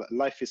 Like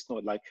life is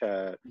not like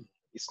a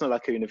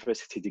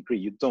university degree.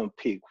 You don't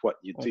pick what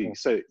you do.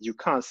 So you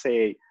can't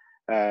say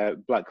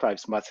Black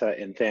Lives Matter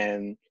and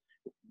then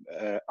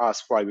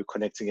ask why we're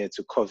connecting it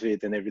to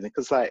COVID and everything,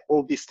 because like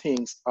all these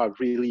things are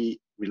really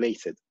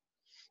related.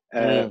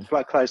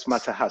 Black Lives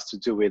Matter has to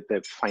do with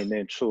the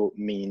financial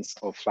means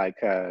of like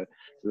the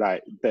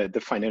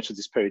financial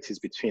disparities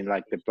between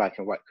like the Black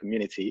and white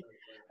community.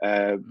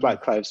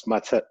 Black Lives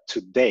Matter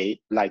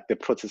today, like the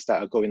protests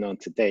that are going on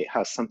today,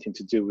 has something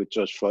to do with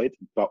George Floyd,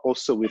 but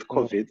also with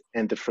COVID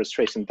and the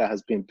frustration that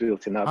has been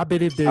built up. I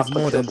believe there's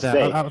more than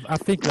that. I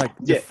think like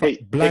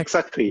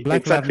exactly.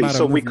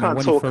 So we can't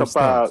talk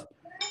about.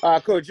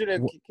 Cool.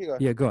 Julian,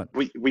 yeah, go on.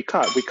 We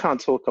can't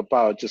talk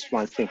about just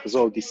one thing because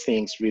all these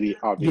things really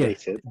are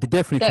related. They're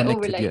definitely They're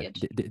all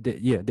connected.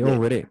 related. They're all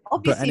related.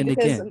 Obviously,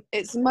 because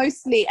it's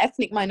mostly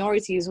ethnic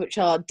minorities which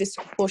are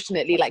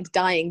disproportionately like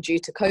dying due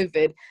to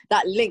COVID.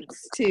 That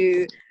links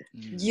to,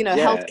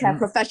 healthcare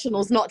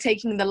professionals not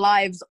taking the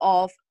lives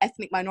of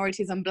ethnic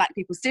minorities and Black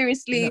people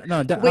seriously,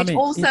 which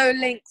also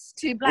links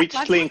to Black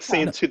Lives links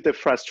Matter. into the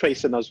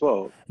frustration as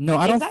well. No,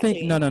 I don't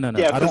think. No.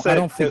 Yeah, I don't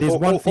think. There's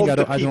one thing I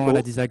don't want to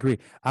people. disagree.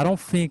 I don't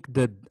think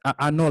that.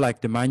 I know,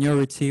 like the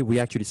minority, we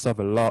actually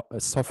suffer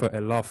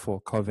a lot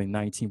for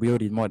COVID-19. We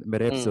already made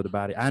an episode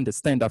about it. I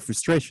understand that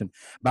frustration,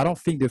 but I don't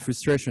think the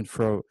frustration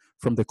from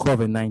the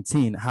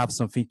COVID-19 have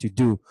something to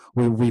do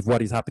with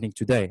what is happening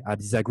today. I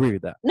disagree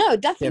with that. No,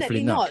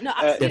 definitely not. No,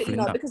 absolutely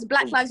not. Because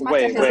Black Lives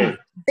Matter has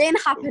been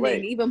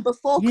happening even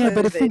before COVID. Yeah,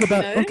 but the thing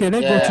about let's go to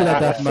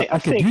that.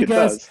 Okay, do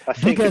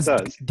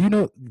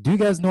you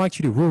guys know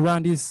actually who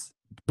ran this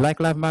Black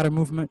Lives Matter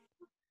movement?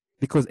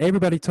 Because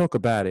everybody talk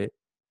about it,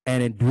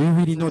 and do we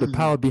really know the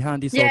power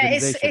behind this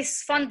organization?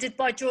 It's funded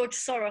by George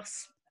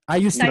Soros. I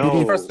used to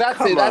believe.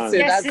 That's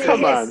it.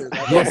 Come on.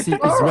 Yes, he's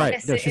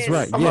right. Yes, she's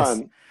right.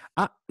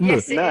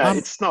 Yes.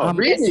 It's not.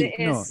 Really?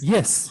 No.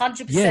 Yes.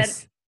 100%.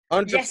 Yes.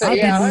 100%. I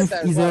believe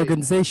it's an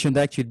organization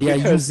that actually they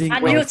are using.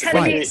 And you're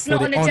telling me it's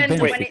not an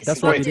agenda when it's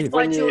funded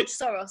by George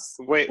Soros.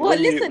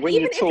 Listen,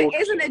 even if it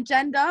is an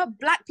agenda,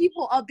 Black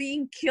people are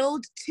being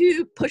killed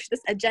to push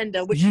this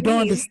agenda. Which you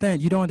don't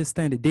understand. You don't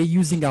understand it. They're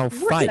using our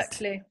fight.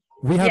 Exactly.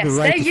 We have the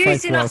right to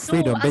fight for our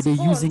freedom, but they're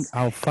using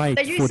our fight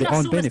for their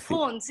own benefit. They're using us all as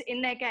pawns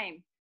in their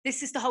game.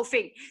 This is the whole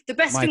thing. The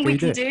best thing we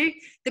can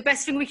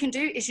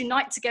do is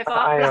unite together,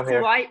 black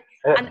and white,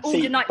 and all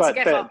unite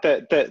together.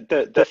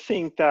 The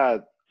thing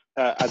that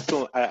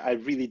I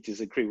really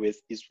disagree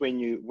with is when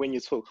you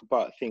talk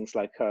about things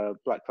like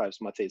Black Lives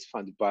Matter is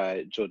funded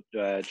by George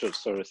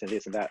Soros and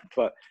this and that.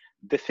 But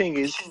the thing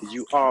is,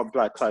 you are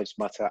Black Lives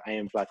Matter. I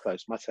am Black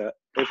Lives Matter.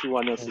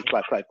 Everyone else is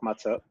Black Lives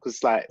Matter because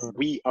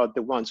we are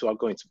the ones who are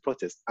going to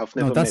protest. I've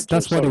never met that's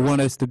George what they Soros.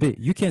 want us to be.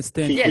 You can't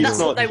stand. That's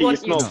what they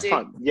want you to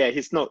do. Yeah,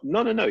 he's not.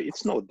 No,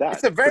 it's not that.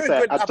 It's a very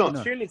good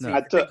opportunity.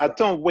 I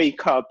don't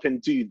wake up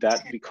and do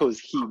that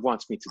because he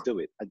wants me to do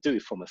it. I do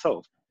it for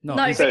myself. No,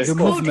 the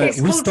movement.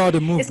 We started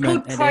a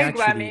movement,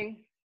 and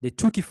they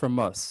took it from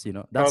us.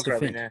 That's the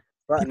thing.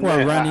 People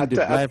are running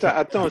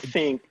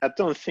I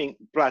don't think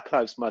Black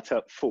Lives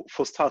Matter, for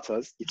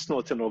starters, it's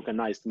not an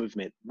organized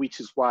movement, which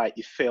is why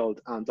it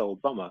failed under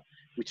Obama,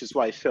 which is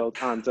why it failed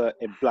under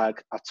a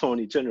Black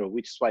Attorney General,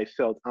 which is why it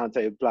failed under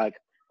a Black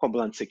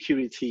Homeland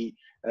Security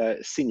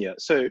senior.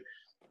 So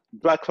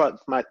Black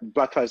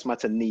Lives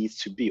Matter needs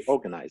to be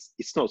organized.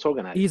 It's not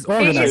organized. It's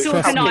organized.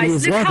 Look how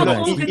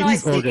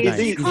organized it is.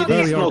 It's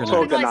not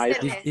organized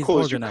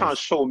because you can't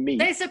show me.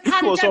 There's a if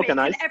it was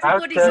organized,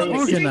 everybody's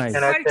organized.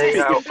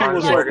 If it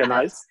was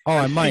organized,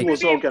 Mike. It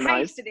was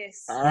organized.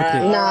 Nah,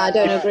 I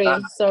don't agree.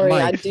 Sorry,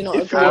 Mike. I do not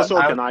agree. If it was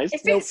organized,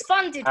 if it's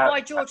funded by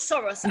George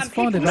Soros and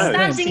people were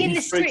standing in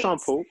the streets,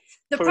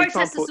 the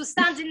protesters were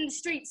standing in the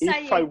streets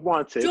saying,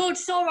 George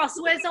Soros,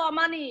 where's our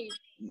money?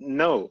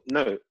 No.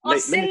 I've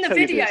seen the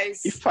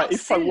videos. I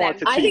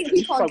think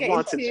people are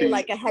getting too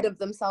ahead of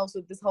themselves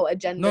with this whole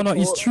agenda. No,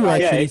 it's true.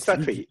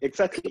 Actually,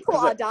 exactly. People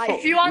are dying.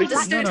 If you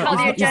understood how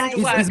the agenda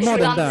works, it's more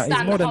than that.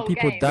 It's more than whole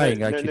people game.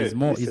 dying. Actually, it's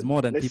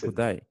more than people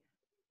dying.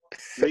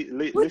 Listen to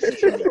me.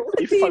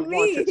 If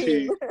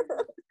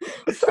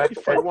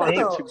I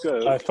wanted to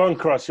go, Phone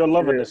Crush, you're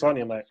loving this, aren't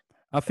you, mate?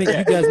 I think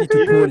you guys need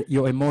to put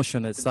your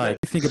emotion aside.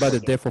 Think about the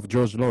death of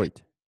George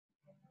Floyd.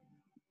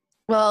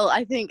 Well,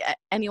 I think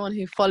anyone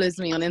who follows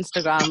me on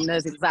Instagram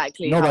knows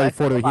exactly. Nobody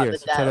follow here.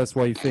 So tell us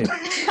what you think.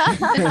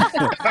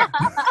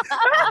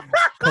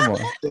 Come on.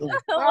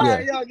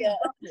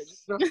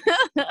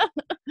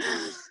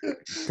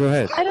 Go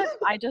ahead. I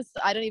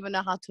don't even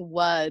know how to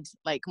word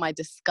my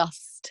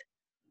disgust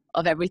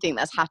of everything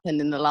that's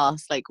happened in the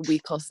last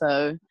week or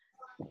so.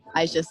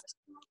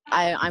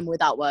 I'm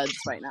without words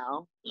right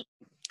now.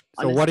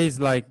 So what is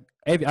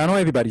I know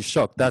everybody's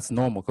shocked. That's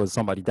normal because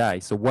somebody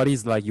died. So what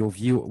is your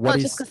view?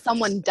 Just because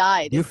someone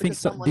died. Do you think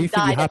it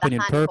happened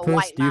in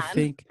purpose? Do you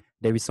think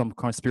there is some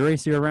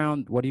conspiracy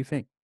around? What do you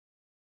think?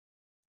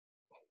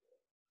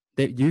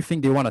 Do you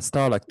think they want to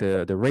start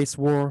the race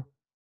war,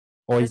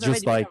 or it's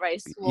just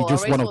it's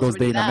just one of those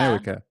days in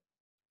America?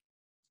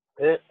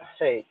 There's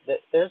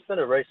been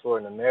a race war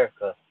in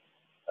America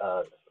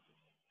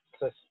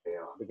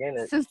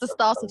since the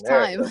start of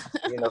time.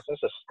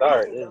 Since the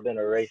start, there's been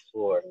a race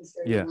war.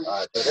 Yeah.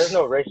 So there's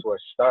no race war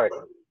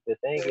starting. The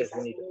thing is,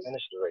 we need to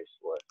finish the race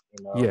war.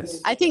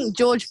 Yes. I think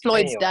George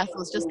Floyd's death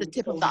was just the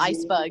tip of the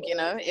iceberg.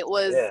 It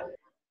was. Yeah.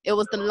 It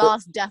was the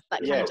last death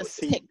that kind of just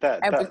ticked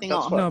everything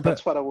off.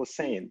 That's what I was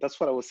saying. Because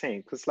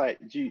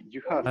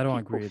you have. I don't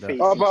agree with that.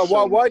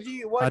 But why do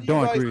you? I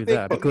don't agree with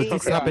that because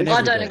this happened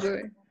every day. I don't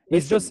agree.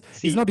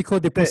 It's not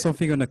because they put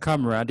something on the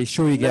camera and they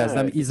show you guys.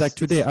 I mean, it's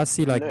today I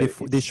see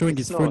they're showing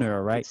his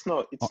funeral, right? It's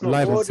not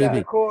live on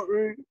TV.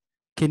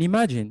 Can you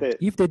imagine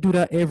if they do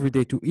that every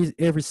day to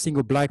every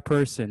single black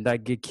person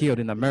that get killed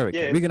in America?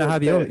 Yeah, We're gonna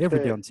have it every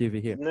day the on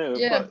TV here. no,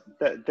 Yeah.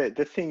 but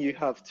the thing you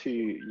have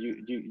to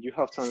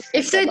understand.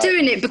 If they're that,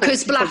 doing like, it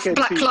because people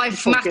Black Lives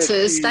people get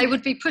Matters, to- they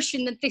would be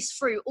pushing this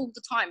through all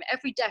the time.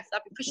 Every death, they'd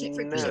be pushing it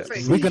through, pushing it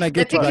through. We're gonna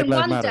get to They're Black picking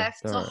Lives one Matter. death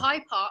to Don't worry.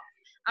 hype up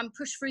and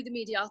push through the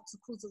media to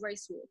cause a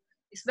race war.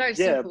 It's very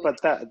Yeah, simple. but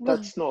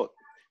that's not.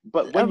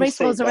 But when A you race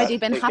say war's that, already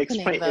been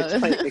happening,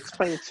 though.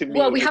 explain to me.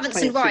 Well, we haven't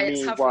explain seen to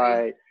riots, me have we?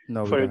 why.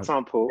 No, we For don't.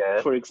 example,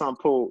 Yeah. for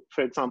example,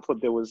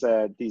 there was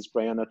this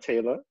Breonna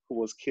Taylor who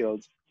was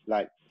killed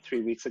like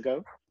 3 weeks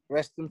ago.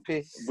 Rest in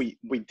peace.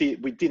 We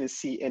didn't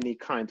see any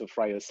kind of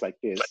riots like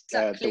this.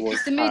 Exactly, There was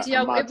because the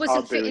media, Ahmaud it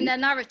wasn't fitting Arbery. their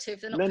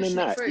narrative. They're not No, pushing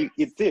it through.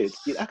 it did.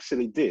 It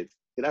actually did.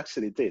 It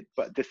actually did.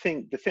 But the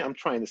thing I'm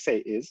trying to say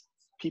is,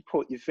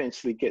 people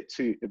eventually get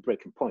to a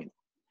breaking point.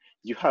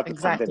 You have the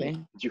pandemic.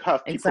 You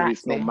have people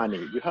with no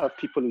money. You have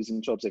people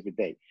losing jobs every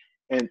day.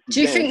 And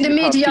do you think the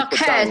media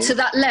care dying. to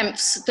that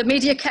lengths? The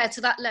media care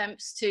to that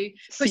lengths to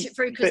push it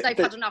through because they've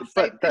had enough.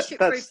 They push it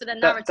through for the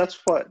narrative.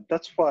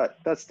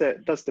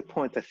 That's the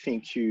point I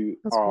think you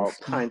are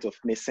kind of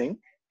missing,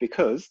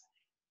 because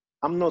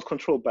I'm not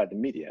controlled by the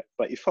media.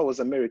 But if I was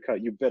America,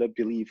 you better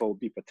believe I would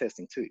be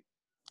protesting too.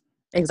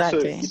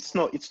 Exactly.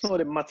 So it's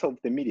not a matter of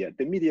the media.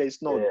 The media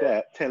is not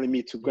there telling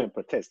me to go and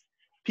protest.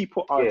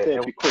 People are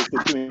there because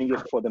they're doing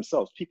it for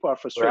themselves. People are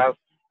frustrated,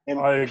 and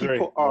I agree.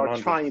 people are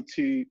 100. trying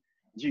to.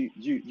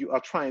 You are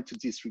trying to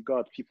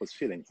disregard people's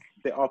feelings.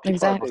 There are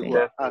people out there who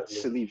are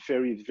actually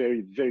very,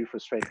 very, very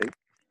frustrated,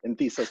 and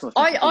this has nothing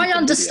to do with I the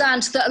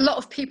understand that a lot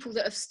of people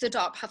that have stood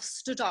up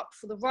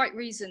for the right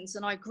reasons,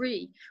 and I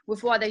agree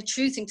with why they're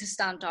choosing to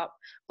stand up.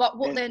 But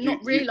what they're not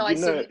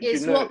realizing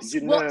is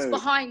what's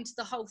behind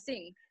the whole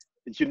thing.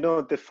 You know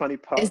the funny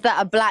part is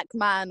that a black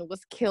man was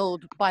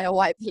killed by a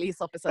white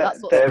police officer.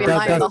 That's what's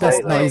behind the whole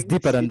thing. No, it's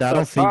deeper than that. I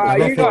don't think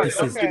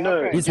this is.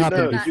 It's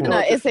happened before. No,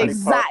 it's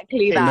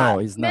exactly that. No,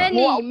 it's not.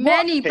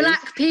 Many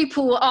black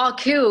people are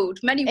killed.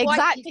 Many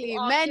white people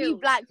are many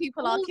killed. black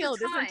people are All the killed.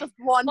 It's time. not just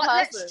one But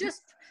person.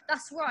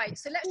 that's right.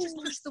 So let's just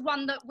push the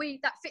one that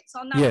fits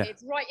our narrative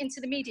right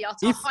into the media.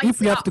 If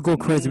we have to go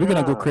crazy, we're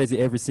gonna go crazy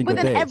every single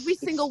But then day. every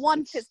single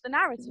one fits the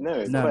narrative.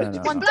 No.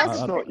 One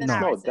doesn't fit the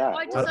narrative. that.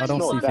 Why does I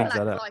don't see only things one like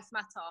black that. life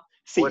matter?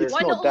 See, Why it's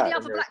not not all that. the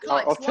other black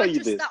lives? I'll tell you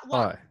just this. that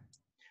one?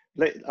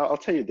 I'll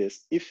tell you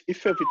this. If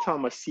every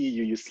time I see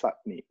you, you slap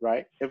me,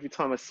 right? Every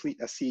time I see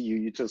you,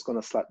 you're just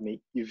gonna slap me.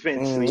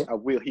 Eventually, I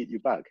will hit you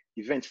back.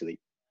 Eventually.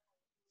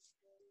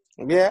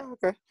 Yeah.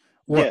 Okay.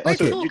 Well, yeah.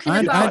 okay. So I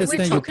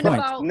understand your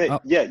point.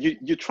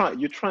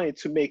 You're trying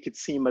to make it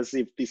seem as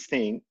if this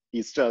thing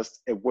is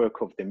just a work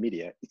of the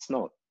media. It's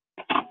not.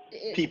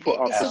 People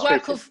are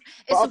frustrated.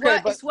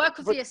 It's work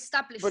of the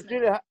establishment. But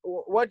Julia,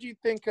 what do you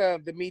think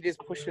the media is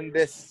pushing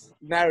this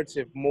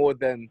narrative more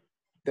than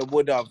they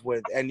would have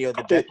with any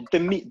other?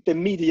 The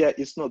media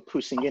is not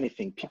pushing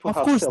anything. People Of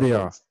have course they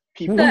are.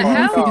 People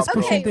Who is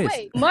pushing okay, this?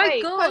 wait, My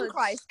God,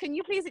 Christ, can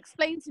you please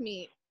explain to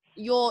me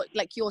your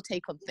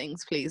take on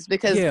things, please?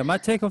 Because my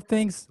take on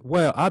things.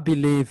 Well, I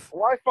believe.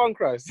 Why Fun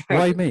Christ?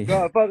 Why me?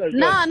 No.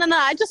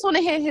 I just want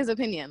to hear his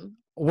opinion.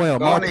 Well,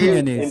 my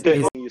opinion is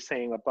you're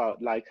saying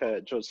about like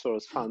George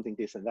Soros founding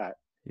this and that.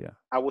 Yeah.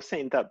 I was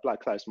saying that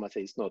Black Lives Matter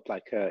is not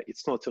like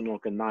it's not an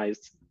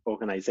organized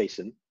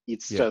organization.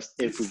 It's just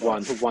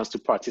everyone who wants to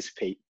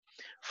participate.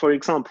 For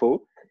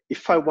example,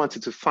 if I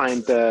wanted to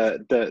find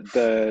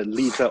the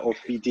leader of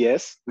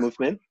BDS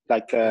movement,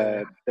 like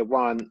the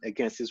one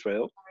against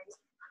Israel,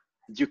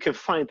 you can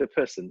find the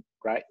person,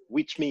 right?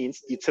 Which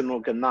means it's an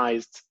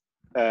organized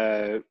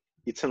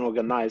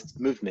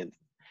movement.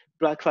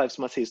 Black Lives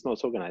Matter is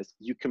not organized.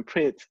 You can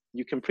print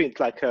you can take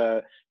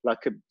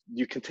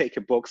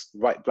a box,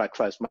 write Black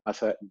Lives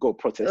Matter, go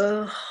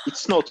protest.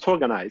 It's not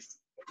organized.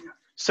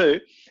 So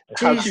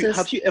have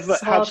you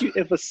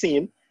ever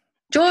seen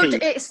George?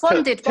 It's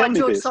funded by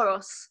George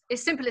Soros.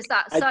 It's simple as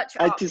that. Search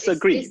it I up.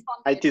 disagree.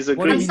 I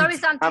disagree. And so is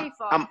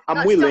Antifa.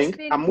 I'm willing.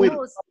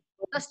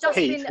 That's just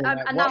been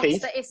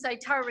announced that it's a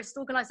terrorist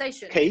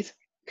organization. Kate,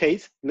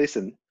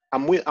 listen.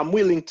 I'm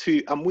willing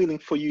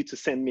for you to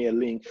send me a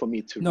link for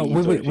me to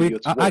read.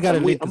 I got a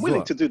link. I'm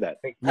willing to do that.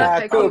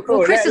 Okay, cool.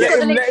 Well, Chris has got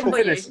the link for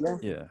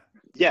you.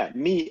 Yeah.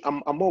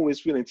 I'm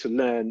always willing to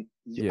learn.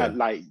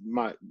 Like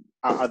my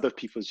other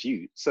people's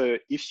view. So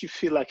if you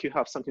feel like you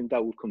have something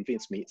that will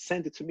convince me,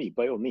 send it to me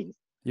by all means.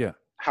 Yeah.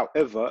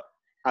 However,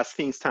 as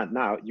things stand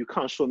now, you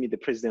can't show me the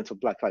president of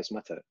Black Lives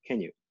Matter, can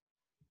you?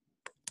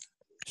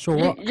 Sure.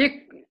 What?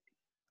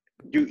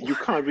 You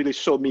can't really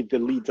show me the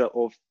leader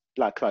of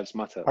Black Lives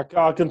Matter.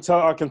 I can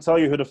tell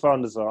you who the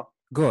founders are.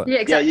 Good. Yeah,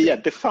 exactly. Yeah.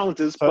 The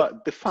founders,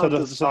 but the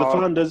founders. The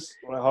founders.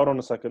 Hold on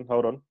a second.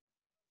 Hold on.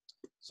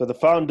 So the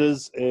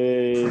founders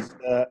is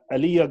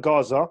Aliyah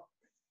Gaza,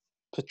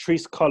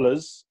 Patrice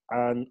Cullors,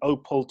 and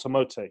Opal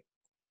Tomote.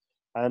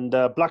 And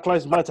Black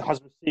Lives Matter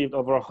has received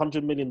over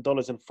 $100 million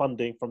in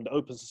funding from the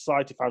Open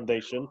Society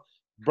Foundation,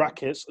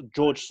 brackets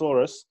George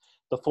Soros,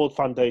 the Ford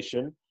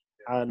Foundation,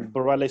 and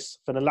Borealis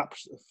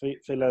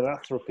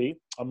Philanthropy,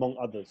 among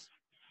others.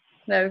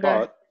 There we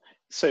go.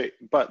 So,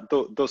 but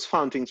those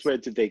foundings, where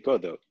did they go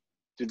though?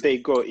 Did they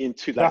go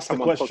into like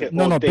someone's pocket?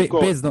 No, they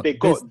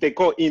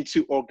go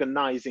into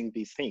organizing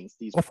these things.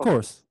 Of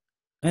course.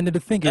 And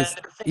the thing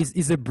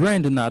is a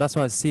brand now. That's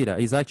why I say that.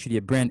 It's actually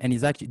a brand, and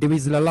there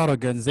is a lot of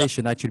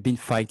organization actually been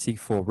fighting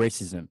for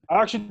racism.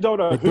 I actually don't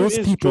know but those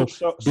people,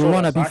 they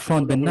want to be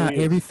front, but now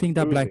everything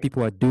that black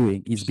people are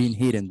doing is being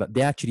hidden, but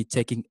they're actually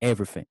taking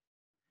everything.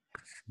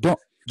 Don't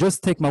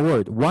just take my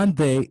word. One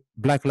day,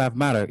 Black Lives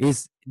Matter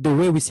is the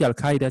way we see Al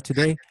Qaeda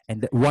today,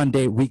 and one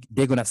day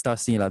they're gonna start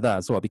seeing like that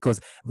as well.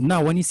 Because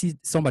now, when you see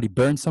somebody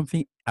burn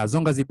something, as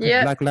long as they put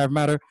Black Lives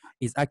Matter,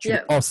 it's actually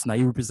us now.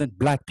 You represent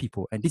black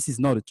people, and this is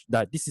not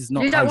that. This is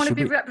not. You don't want to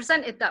be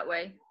represented that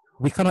way.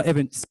 We cannot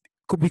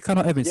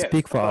even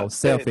speak for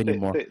ourselves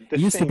anymore. It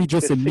used to be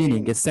just a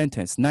meaning, a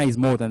sentence. Now it's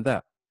more than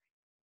that.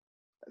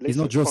 It's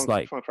not just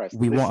like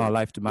we want our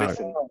life to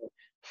matter.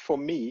 For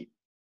me,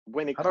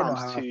 when it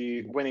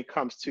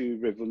comes to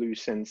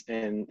revolutions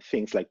and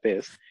things like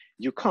this,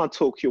 you can't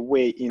talk your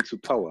way into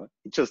power.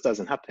 It just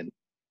doesn't happen.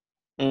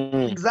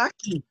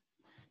 Exactly.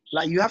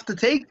 Like, you have to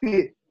take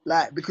it.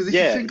 Like, because if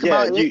you think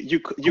about it, you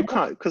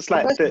can't, because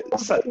like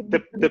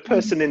the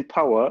person in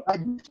power,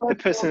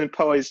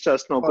 is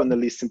just not going to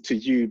listen to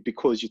you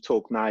because you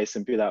talk nice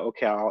and be like,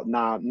 okay,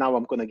 now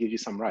I'm going to give you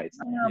some rights.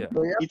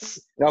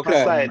 It's like,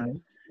 okay,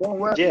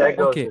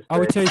 I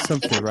will tell you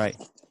something, right?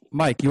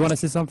 Mike, you want to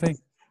say something?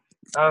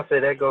 I'll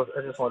say that goes.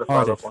 I just want to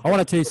follow up on. I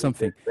want to tell you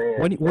something.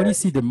 When you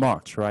see the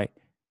march, right?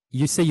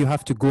 You say you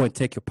have to go and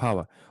take your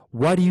power.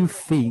 What do you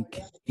think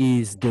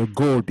is the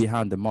goal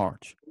behind the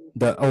march?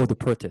 The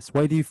protest.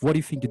 What do you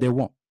think they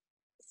want?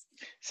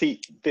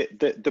 See,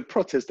 the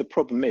protest, the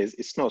problem is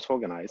it's not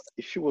organized.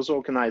 If it was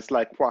organized,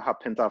 like what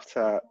happened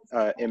after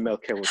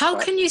MLK was How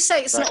can you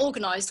say it's not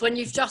organized when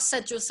you've just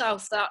said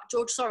yourself that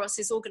George Soros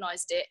has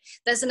organized it?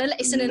 It's an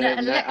election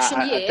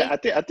year. I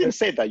didn't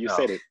say that. You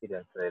said it. You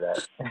didn't say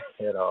that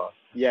at all.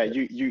 Yeah,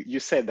 you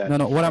said that.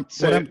 No. What I'm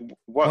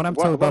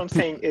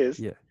saying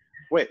is,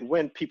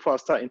 when people are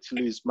starting to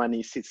lose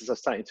money, cities are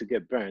starting to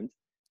get burned,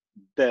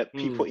 the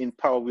people in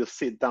power will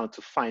sit down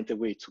to find a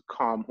way to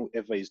calm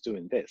whoever is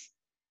doing this,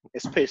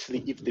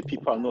 especially if the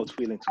people are not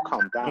willing to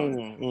calm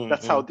down.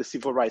 That's how the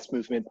civil rights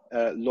movement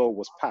law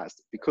was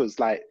passed, because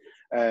like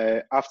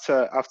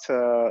after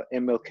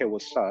MLK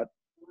was shot,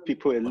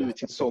 people were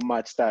looting so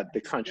much that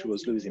the country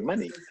was losing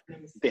money.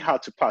 They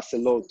had to pass a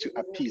law to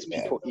appease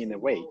people in a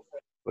way.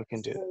 We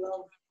can do it.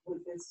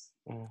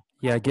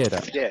 Yeah, I get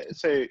that. Yeah,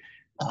 so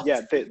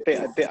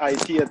the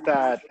idea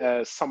that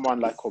someone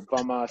like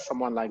Obama,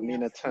 someone like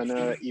Nina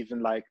Turner,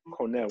 even like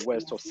Cornel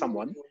West or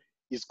someone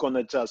is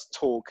gonna just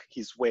talk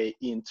his way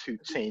into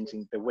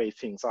changing the way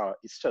things are,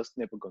 it's just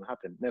never gonna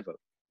happen. Never.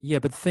 Yeah,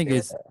 but the thing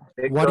is,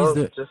 go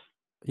on.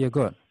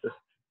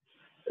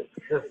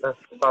 Just that's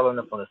following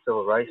up on the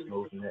civil rights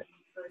movement.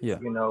 Yeah.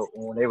 You know,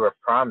 when they were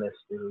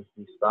promised it was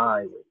be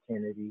signed with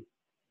Kennedy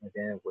and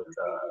then with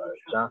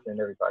Johnson and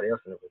everybody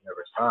else, and it was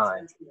never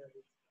signed.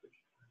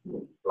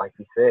 Like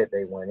you said,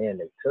 they went in,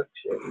 they took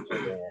shit, and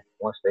then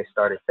once they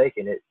started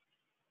taking it,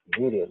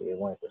 immediately it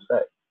went into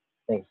effect.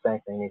 I think the same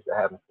thing needs to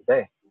happen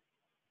today.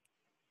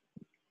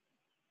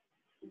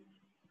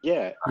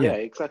 Yeah,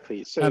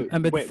 exactly. So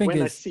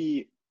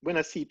when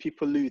I see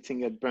people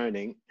looting and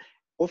burning,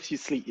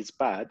 obviously it's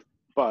bad,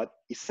 but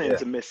it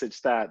sends a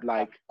message that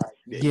like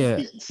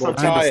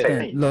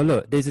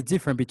look, there's a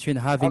difference between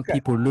having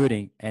people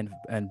looting and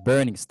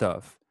burning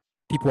stuff.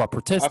 People are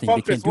protesting.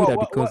 They can do that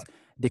because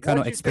they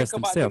cannot express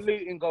themselves.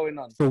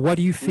 So what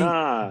do you think?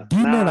 Do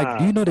you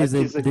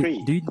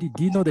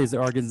know there's an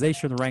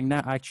organization right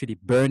now actually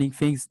burning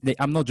things?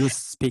 I'm not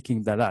just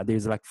speaking that.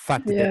 There's like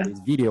fact that there's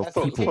video of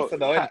people.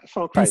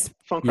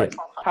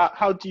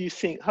 How do you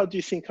think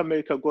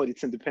America got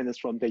its independence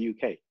from the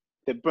UK?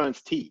 They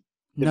burnt tea.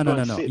 No.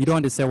 You don't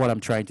understand what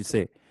I'm trying to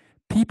say.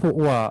 People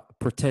who are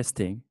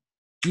protesting,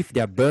 if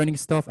they're burning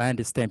stuff, I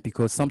understand,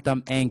 because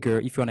sometimes anger,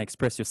 if you want to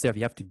express yourself,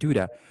 you have to do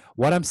that.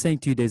 What I'm saying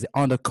to you, there's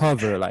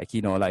undercover, like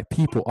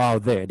people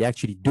out there, they're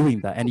actually doing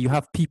that. And you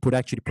have people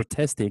actually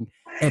protesting,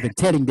 even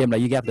telling them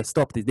you have to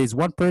stop this. There's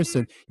one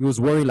person, he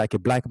was wearing like a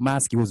black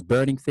mask, he was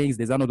burning things.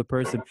 There's another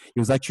person, he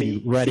was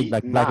actually writing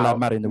Black Lives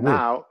Matter in the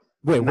world.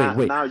 Wait.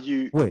 Now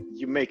you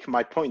make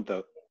my point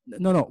though.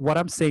 No. What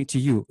I'm saying to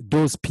you,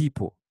 those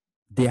people,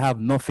 they have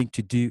nothing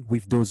to do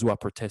with those who are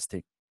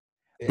protesting.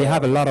 They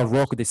have a lot of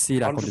work. They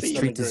see on the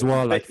street as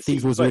well. Like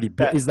things was already,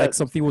 it's like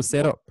something was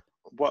set up.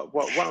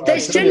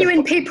 There's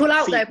genuine people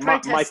out there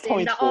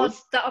protesting that are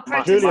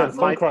protesting. Julian,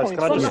 can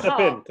I just step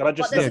in? Can I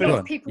just step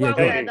in? People out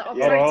there that are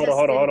protesting.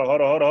 Hold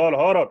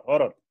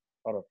on.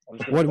 I'm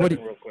just going to step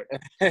in real quick.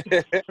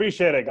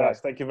 Appreciate it, guys.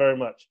 Thank you very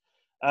much.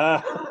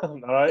 All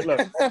right,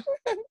 look.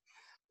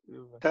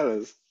 Tell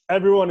us.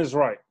 Everyone is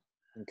right.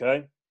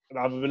 Okay, and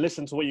I've been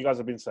listening to what you guys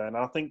have been saying.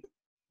 I think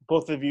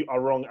both of you are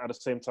wrong at the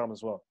same time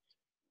as well.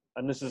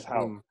 And this is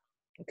how.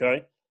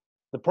 Okay,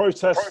 the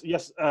protest.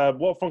 Yes,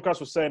 what Funkras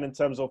was saying in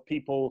terms of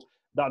people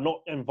that are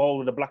not involved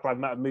with the Black Lives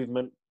Matter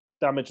movement,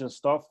 damaging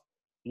stuff.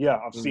 Yeah,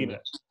 I've seen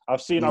it.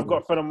 I've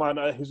got a friend of mine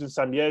who's in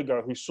San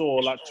Diego who saw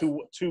like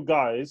two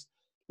guys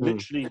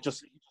literally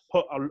just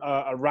put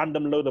a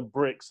random load of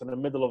bricks in the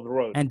middle of the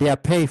road. And they are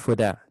paid for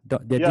that.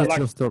 They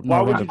just don't why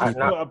know would you just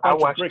put a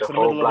bunch of bricks in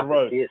the middle of the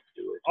road?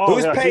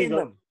 Who's paying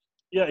them?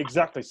 Yeah,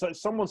 exactly. So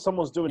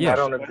someone's doing Yeah.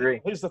 that. I don't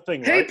agree. Here's the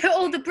thing, Who right? put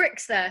all the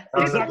bricks there?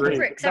 Who put all the Exactly.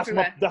 bricks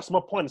everywhere? That's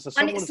my point. So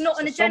And it's not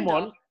an agenda.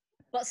 Someone,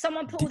 But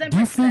someone put all them Do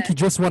you bricks think there. you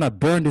just want to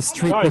burn the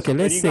street? Guys, Okay,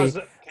 let's can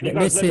say, you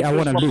guys let me I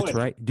want to finish my loot, point?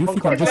 right? Do you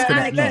think Come I'm just on,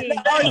 gonna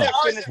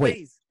anarchy.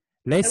 wait?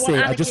 Let's They say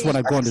want I just want to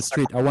anarchy. go on the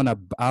street.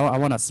 I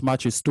wanna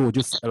smash a store,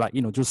 just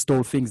just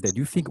stole things there. Do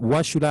you think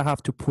why should I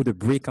have to put a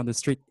brick on the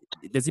street?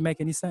 Does it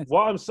make any sense?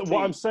 What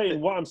I'm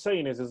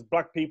saying is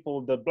black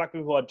people, the black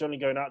people who are generally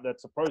going out there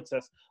to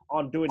protest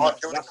aren't doing that.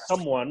 That's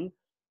someone,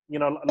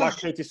 like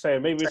Katie's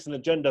saying, maybe it's an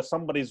agenda.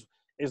 Somebody's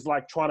is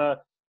like trying to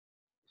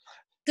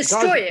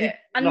Destroy it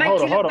and make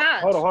you look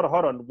bad. Hold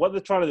on. What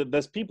they're trying to do,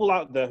 there's people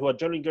out there who are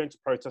generally going to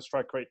protest,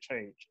 try to create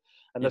change.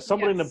 And there's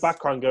somebody in the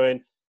background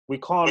going, we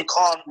can't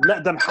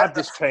let them have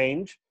this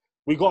change.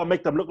 We got to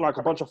make them look like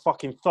a bunch of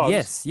fucking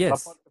thugs.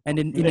 Yes. And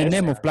in the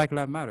name of Black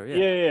Lives Matter,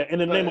 yeah. In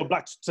the name of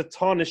black, to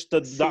tarnish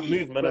that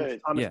movement and to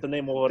tarnish the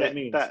name of what it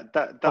means. But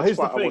here's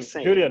the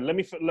thing, Julian.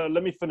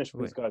 Let me finish,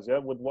 please, guys. Yeah,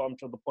 with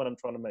the point I'm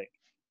trying to make.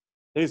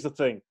 Here's the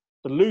thing: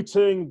 the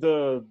looting,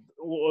 the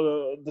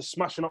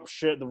smashing up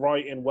shit, the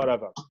rioting,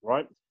 whatever.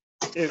 Right?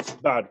 It's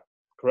bad,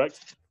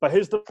 correct? But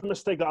here's the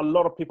mistake that a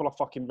lot of people are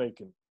fucking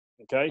making.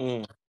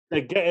 Okay,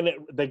 they're getting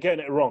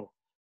it wrong.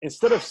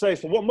 Instead of saying,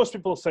 so what most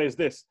people say is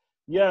this: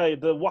 yeah,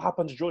 what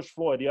happened to George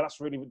Floyd? Yeah,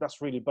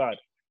 that's really bad.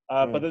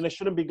 But then they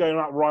shouldn't be going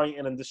out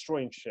rioting and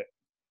destroying shit.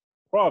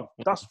 Bro,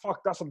 that's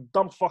a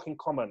dumb fucking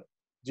comment.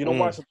 Do you know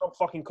why it's a dumb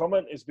fucking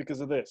comment? It's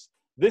because of this.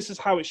 This is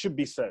how it should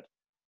be said.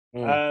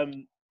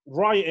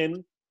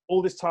 Rioting,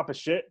 all this type of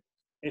shit,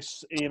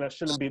 it's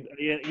shouldn't be.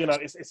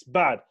 It's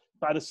bad.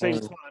 But at the same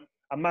time,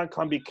 a man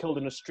can't be killed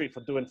in the street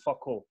for doing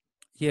fuck all.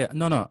 Yeah,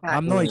 no.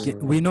 I'm not.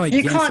 We're not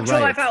against You can't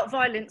drive riots. out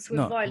violence with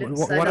violence.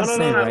 What I'm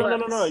saying, right?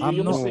 No.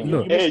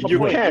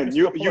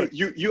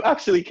 You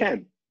actually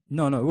can.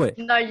 No, wait.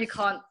 No, you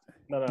can't.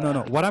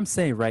 No. What I'm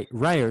saying, right?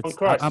 Riots.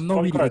 I'm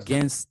not really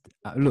against.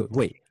 I'm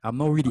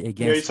not really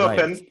against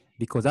riots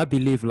because I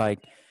believe like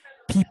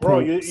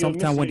people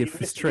sometimes when they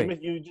frustrate.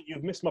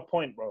 You've missed my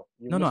point, bro.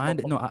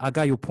 I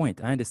got your point.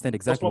 I understand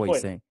exactly what you're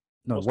saying.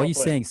 No, what you're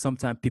saying,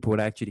 sometimes people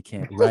actually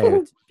can't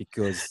riot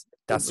because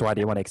that's why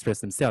they want to express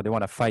themselves. They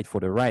want to fight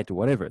for the right or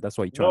whatever. That's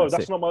what you're trying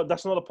to say. No,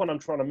 that's not the point I'm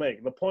trying to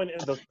make. The point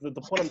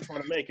I'm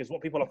trying to make is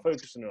what people are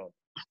focusing on.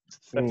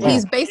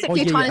 He's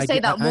basically trying to say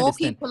that more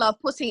people are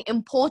putting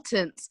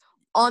importance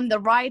on the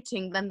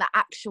rioting than the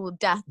actual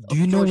death. Do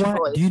you know why?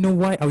 Do you know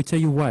why? I will tell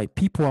you why.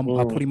 People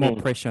are putting more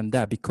pressure on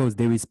that because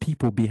there is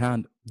people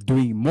behind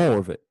doing more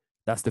of it.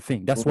 That's the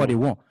thing. That's what they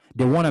want.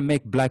 They want to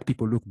make black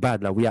people look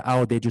bad. Like we are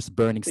out there just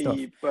burning stuff.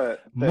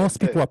 Most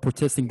people are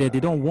protesting there.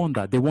 They don't want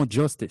that. They want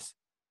justice.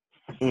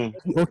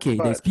 Okay,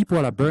 there's people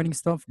that are burning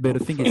stuff, but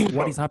the thing is,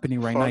 what is happening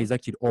right now is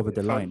actually over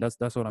the line. That's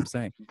what I'm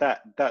saying.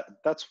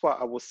 That's what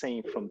I was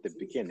saying from the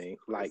beginning.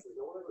 Like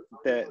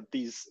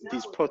these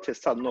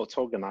protests are not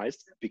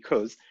organized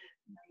because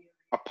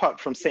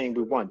apart from saying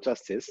we want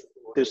justice,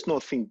 there's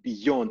nothing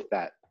beyond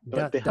that.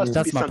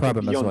 That's my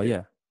problem as well.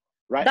 Yeah,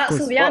 right. That's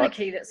all the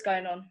anarchy that's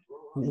going on.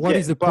 What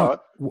is the point?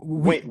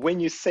 When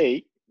you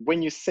say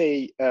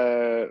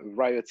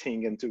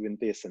rioting and doing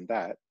this and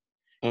that,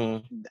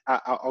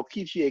 I'll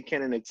give you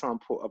again an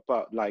example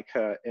about like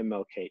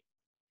MLK.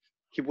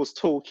 He was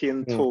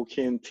talking,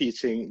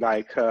 teaching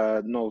like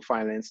no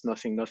violence,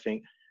 nothing.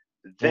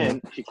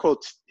 Then he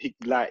got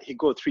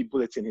 3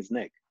 bullets in his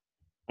neck.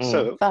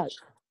 So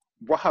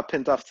what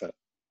happened after?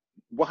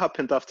 What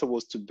happened after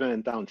was to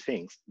burn down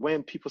things.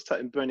 When people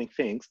started burning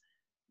things,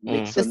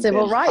 the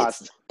civil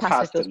rights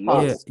passed the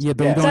law. Yeah,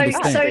 but you don't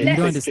understand. You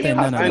don't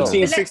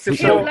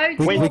understand.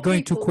 No. We're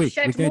going too quick.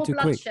 We're going too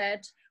quick.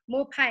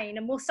 More pain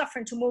and more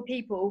suffering to more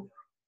people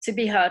to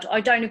be heard.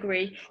 I don't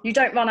agree. You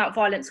don't run out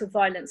violence with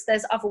violence.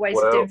 There's other ways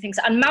of doing things.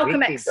 And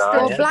Malcolm X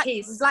stood for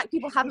peace. Black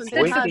people haven't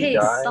been heard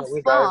thus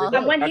far.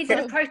 And when he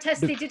didn't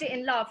protest, he did it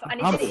in love and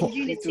he did it in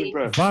unity.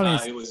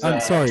 Violence. I'm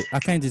sorry, I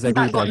can't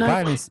disagree with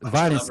that.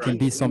 Violence can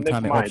be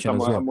sometimes an option as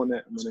well.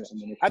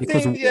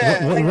 Because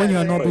when you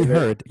are not being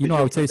heard,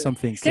 I'll tell you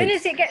something. As soon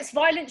as it gets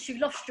violence, you've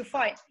lost your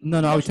fight.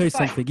 No, I'll tell you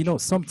something.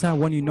 Sometimes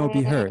when you not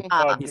be heard,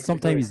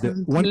 sometimes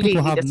when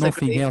people have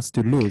nothing else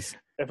to lose.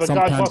 If a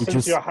guy busts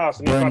into your house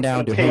and burn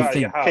down the whole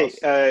thing.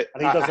 And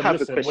he doesn't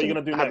listen, what are you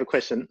going to do next? I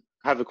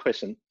have a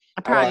question.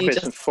 I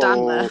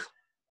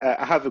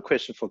have a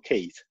question for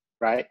Kate,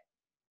 right?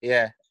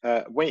 Yeah.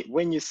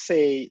 When you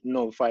say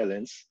no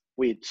violence,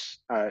 which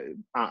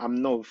I'm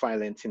not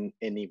violent in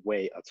any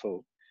way at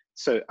all.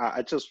 So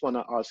I just want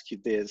to ask you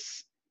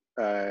this,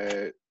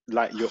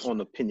 like your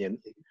own opinion.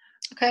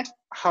 Okay.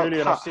 How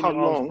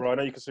long, bro? I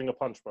know you can swing a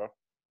punch, bro.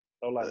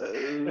 I'm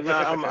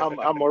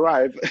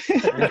alright.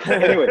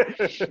 Anyway,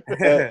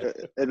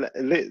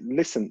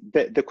 listen.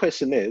 The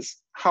question is,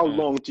 how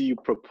long do you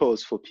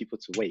propose for people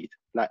to wait?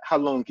 Like, how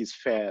long is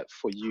fair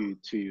for you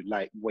to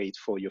wait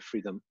for your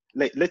freedom?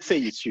 Let's say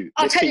it's you.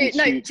 I'll tell you.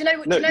 No, do you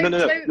know? No.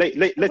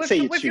 Let's say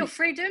it's you. With your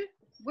freedom,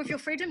 with your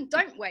freedom,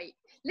 don't wait.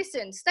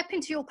 Listen, step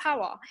into your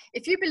power.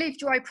 If you believe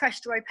you're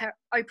oppressed, you're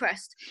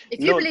oppressed.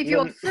 If you believe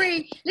you're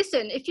free,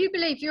 listen, if you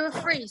believe you're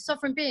a free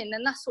sovereign being,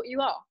 then that's what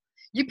you are.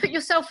 You put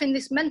yourself in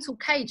this mental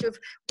cage of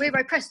we're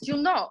oppressed. You're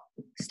not.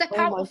 Step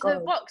out of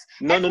the box.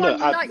 Everyone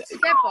unite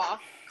together,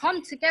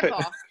 come together,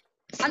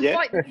 and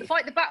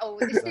fight the battle.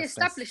 It's the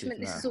establishment.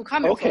 This is all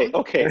coming from.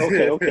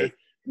 Okay.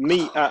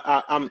 Me,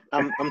 I'm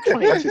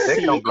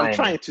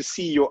trying to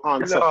see your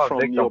answer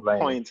from your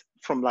point,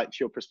 from like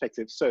your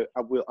perspective. So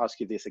I will ask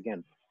you this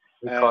again.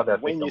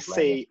 When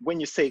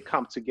you say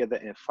come together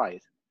and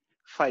fight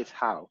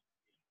how?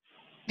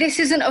 This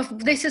isn't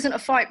a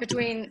fight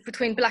between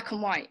black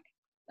and white.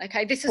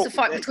 Okay, this is a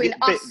fight between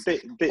us,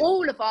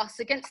 all of us,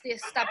 against the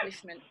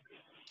establishment.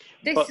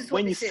 This is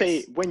what this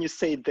is. When you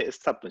say the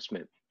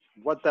establishment,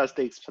 what does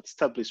the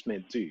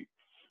establishment do?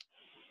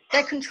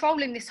 They're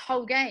controlling this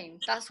whole game.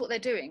 That's what they're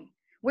doing.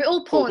 We're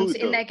all pawns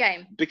in their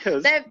game.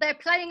 Because they're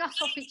playing us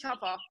off each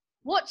other.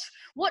 Watch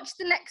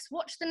the next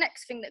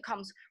thing that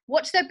comes.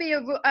 Watch there be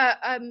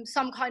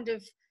some kind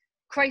of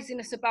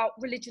craziness about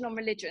religion on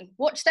religion.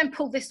 Watch them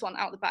pull this one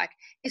out of the bag.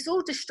 It's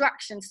all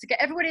distractions to get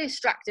everybody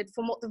distracted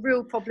from what the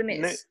real problem is.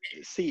 No,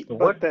 see,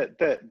 but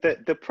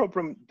the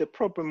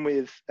problem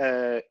with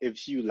a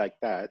view like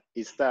that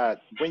is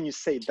that when you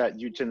say that,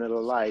 you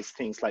generalize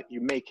things, like you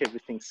make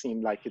everything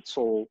seem like it's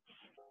all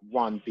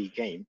one big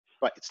game,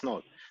 but it's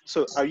not.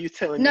 So are you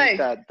telling me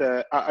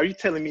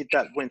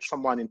that when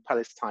someone in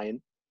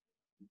Palestine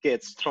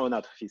gets thrown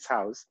out of his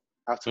house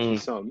after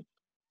his son,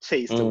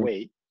 chased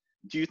away,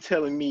 do you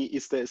telling me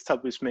it's the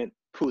establishment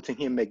putting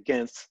him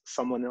against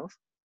someone else?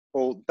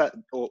 But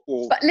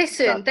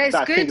listen, there's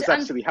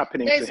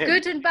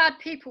good and bad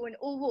people in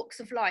all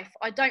walks of life.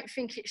 I don't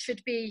think it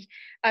should be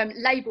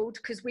labelled,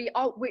 because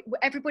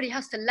everybody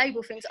has to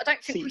label things. I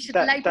don't think we should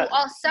label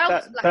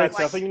ourselves black and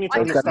white. I think you need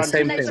to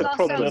understand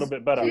a little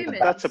bit better.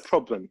 That's a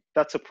problem.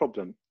 That's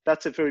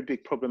a very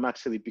big problem,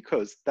 actually,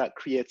 because that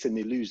creates an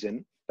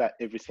illusion that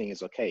everything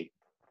is okay.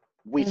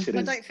 Which I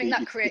don't think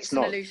that creates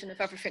an illusion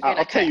of everything.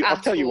 I'll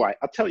tell you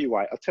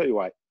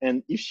why.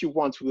 And if you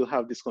want, we'll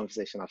have this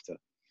conversation after.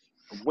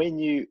 When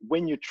you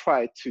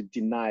try to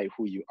deny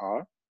who you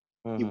are,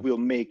 it will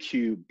make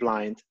you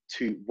blind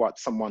to what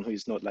someone who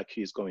is not like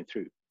you is going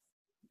through.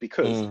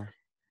 Because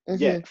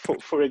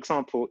for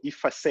example,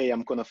 if I say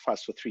I'm gonna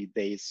fast for 3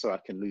 days so I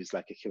can lose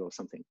like a kilo or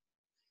something,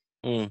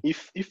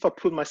 if I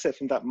put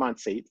myself in that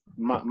mindset,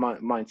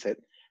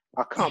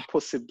 I can't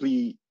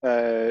possibly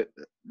I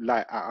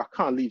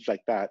can't live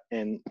like that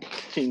and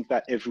think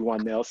that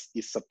everyone else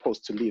is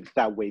supposed to live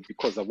that way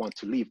because I want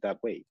to live that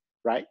way,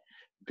 right?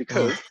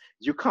 Because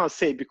you can't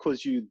say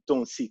because you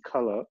don't see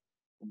color,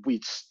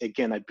 which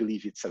again I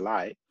believe it's a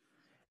lie,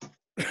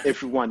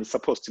 everyone is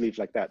supposed to live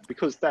like that,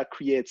 because that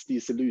creates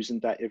this illusion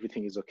that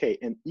everything is okay.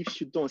 And if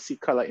you don't see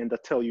color and I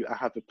tell you I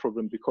have a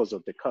problem because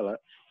of the color,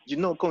 you're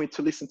not going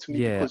to listen to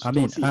me because you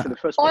don't see it in the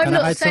first place. I'm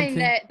not saying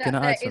that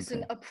there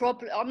isn't a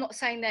problem. I'm not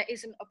saying there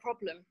isn't a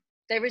problem.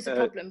 There is a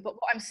problem, but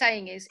what I'm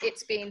saying is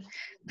it's being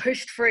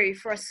pushed through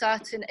for a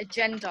certain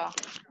agenda.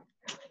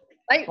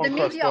 The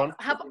media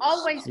have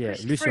always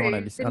pushed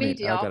through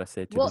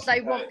what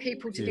they want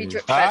people to be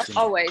drip-fed,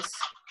 always.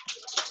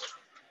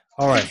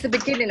 All right. It's the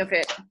beginning of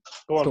it.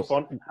 Go on,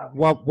 so,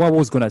 what I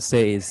was going to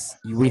say is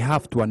we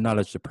have to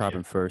acknowledge the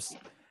problem first.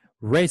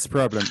 Race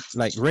problem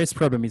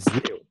is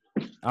real.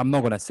 I'm not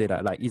going to say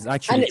that. Like, it's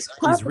actually and it's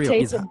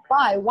perpetrated real.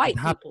 By white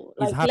people.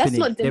 Like, let's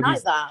not deny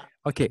that.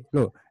 Okay,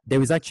 look,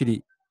 there is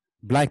actually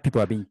black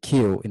people are being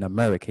killed in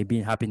America. It's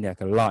been happening like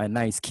a lot, and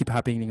now it's keep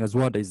happening as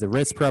well. There's the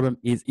race problem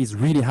is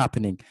really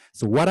happening.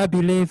 So what I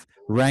believe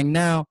right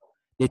now,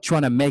 they're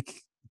trying to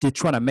make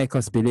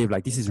us believe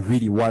like this is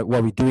really what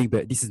we're doing,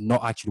 but this is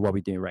not actually what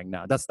we're doing right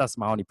now. That's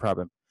my only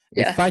problem.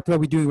 The fight what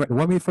we're doing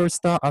when we first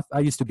start, I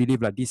used to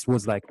believe like this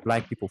was like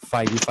black people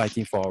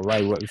fighting for our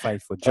right, we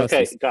fight for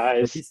justice.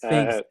 Okay,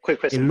 guys, quick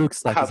question. It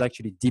looks like it's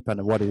actually deeper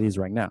than what it is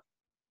right now.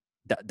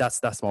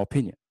 That's my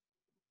opinion.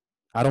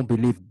 I don't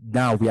believe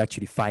now we're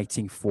actually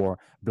fighting for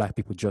black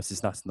people justice.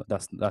 That's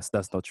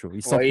not true.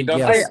 It's something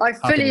else. I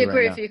fully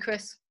agree with you,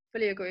 Chris.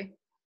 Fully agree.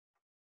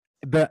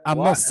 But I'm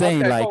not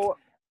saying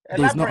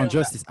there's no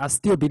injustice. I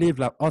still believe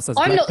like us as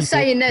I'm black not people,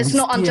 saying there's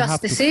not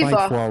injustice either.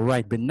 Fight for our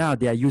right, but now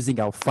they are using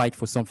our fight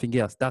for something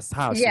else. That's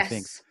how I see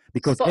things.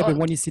 Because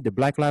when you see the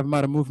Black Lives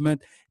Matter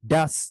movement,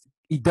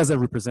 it doesn't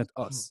represent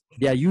us.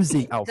 They are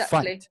using our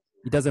fight.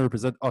 It doesn't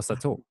represent us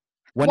at all.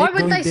 Why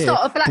would they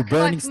start a Black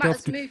Lives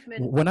Matter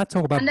movement? When I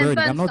talk about burning,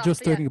 I'm not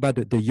just talking about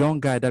the young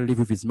guy that live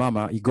with his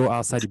mama. He go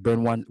outside, he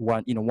burn one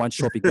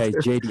shop. He guys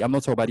JD. I'm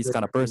not talking about this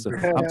kind of person.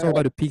 I'm talking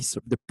about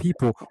the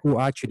people who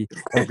are actually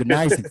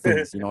organizing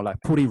things.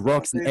 Like putting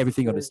rocks and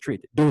everything on the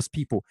street. Those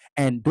people,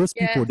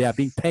 they are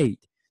being paid.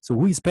 So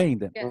who is paying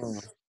them?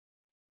 Yes.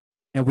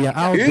 And we are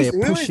out there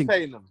pushing. Who is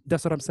paying them?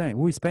 That's what I'm saying.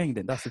 Who is paying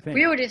them? That's the thing.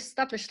 We already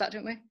established that,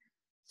 didn't we?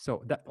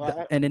 So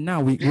and then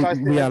now we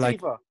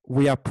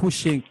are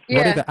pushing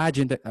whatever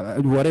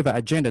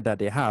agenda that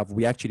they have.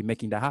 We're actually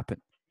making that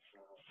happen.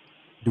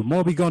 The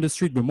more we go on the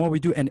street, the more we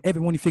do, and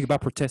everyone you think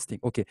about protesting.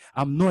 Okay,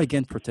 I'm not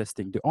against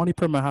protesting. The only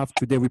problem I have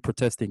today with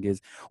protesting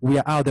is we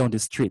are out there on the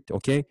street,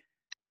 okay?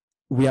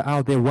 We are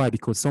out there, why?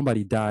 Because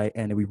somebody died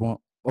and we want,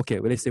 okay,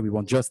 well, let's say we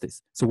want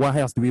justice. So what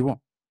else do we want?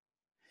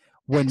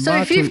 So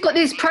if you've got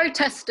these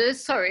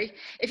protesters,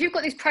 if you've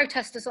got these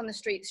protesters on the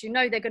streets, you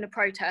know they're going to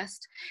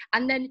protest,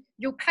 and then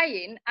you're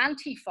paying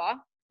Antifa,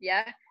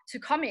 to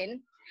come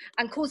in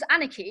and cause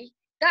anarchy,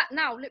 that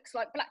now looks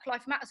like Black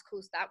Lives Matter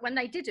caused that when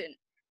they didn't.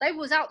 They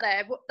was out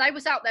there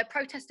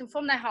protesting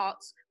from their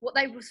hearts what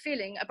they was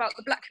feeling about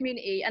the black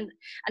community and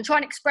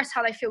trying to express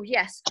how they feel.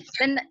 Yes,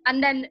 then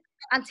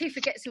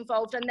Antifa gets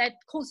involved and they're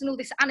causing all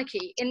this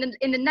anarchy in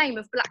the name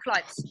of Black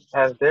lives.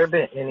 Has there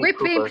been any? We're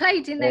being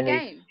played in their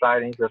game.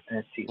 Sightings of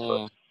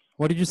Antifa.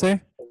 What did you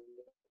say?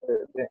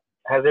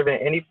 Has there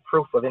been any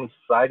proof of any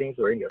sightings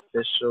or any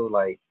official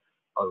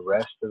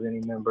arrest of any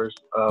members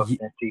of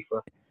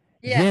Antifa?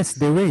 Yes,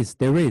 there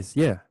is.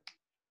 Yeah,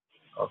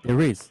 okay.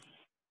 There is.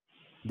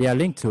 They are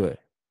linked to it.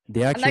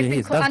 They actually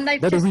is.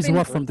 That's the reason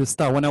why from the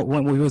start,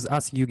 when we was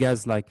asking you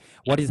guys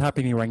what is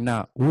happening right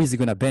now, who is it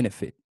gonna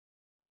benefit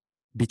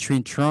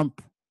between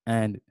Trump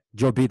and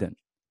Joe Biden?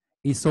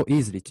 It's so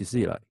easily to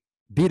see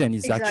Biden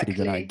is actually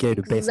gonna get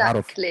the best out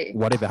of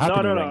whatever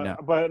happening right now.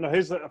 But no,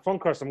 here's the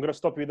Funkcrest. I'm gonna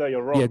stop you there.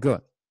 You're wrong. Yeah,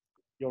 good.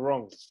 You're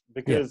wrong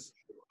because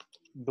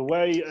the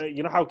way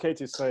you know how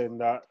Katie's saying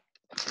that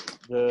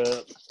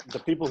the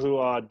people who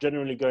are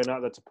genuinely going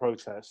out there to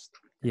protest.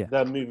 Yeah.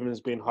 Their movement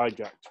is being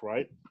hijacked,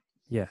 right?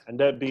 Yeah. And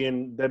they're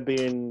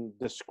being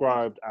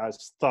described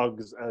as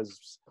thugs,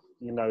 as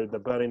they're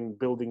burning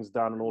buildings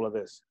down and all of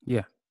this.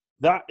 Yeah.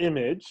 That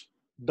image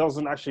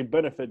doesn't actually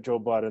benefit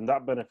Joe Biden.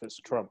 That benefits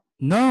Trump.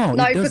 No,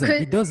 it doesn't.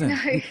 It doesn't.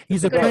 No.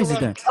 He's a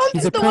president.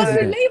 He's a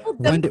president.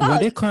 Hold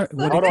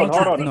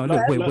on.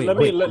 No, wait. Let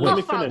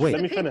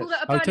me finish.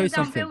 I'll tell you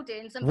something.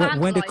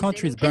 When the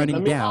country is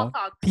burning down,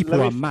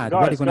 people are mad.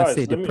 What are they going to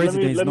say? The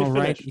president is not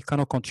right. He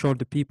cannot control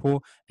the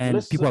people,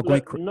 and people are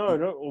going crazy.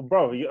 No,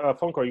 bro.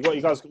 Funko,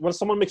 you guys. When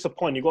someone makes a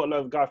point, you got to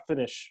let the guy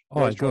finish.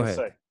 All right, go ahead.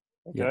 Okay.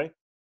 Yeah.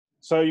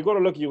 So you got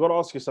to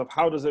ask yourself,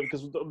 how does it?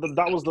 Because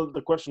that was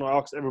the question I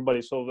asked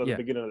everybody. So at the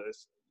beginning of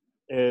this.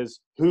 Is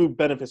who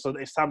benefits, so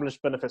the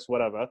established benefits,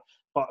 whatever,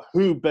 but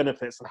who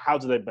benefits and how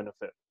do they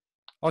benefit?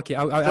 Okay,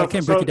 I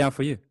can break it down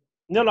for you.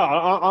 No,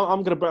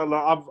 I'm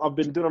gonna. I've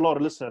been doing a lot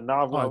of listening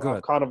now.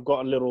 I've kind of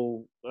got a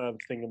little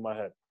thing in my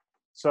head.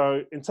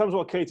 So in terms of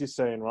what Katie's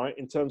saying, right?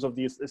 In terms of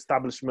the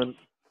establishment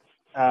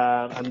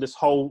and this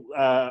whole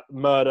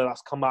murder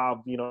that's come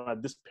out of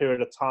at this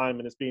period of time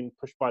and it's being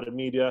pushed by the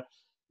media.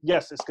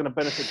 Yes, it's going to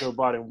benefit Joe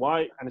Biden.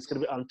 Why? And it's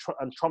going to be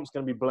and Trump's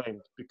going to be blamed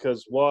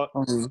because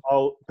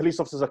police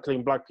officers are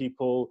killing black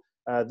people.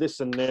 This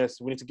and this.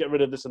 We need to get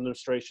rid of this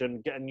administration.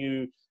 Get a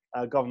new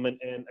government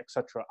in,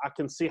 etc. I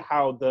can see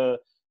how the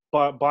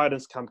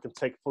Biden's camp can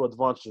take full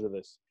advantage of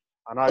this,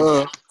 and I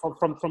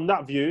from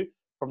that view,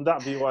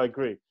 I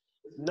agree.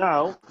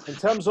 Now, in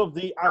terms of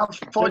the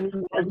actual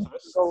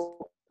protest,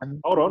 hold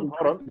on.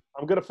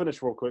 I'm going to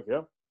finish real quick.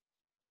 Yeah.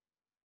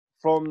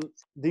 From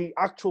the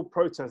actual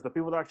protest, the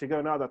people that are actually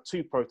going out there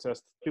to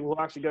protest, people who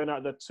are actually going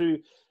out there to,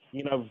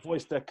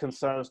 voice their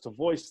concerns, to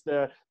voice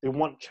they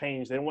want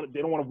change. They don't want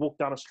to walk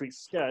down the street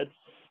scared.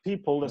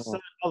 People, there's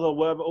certain other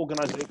whatever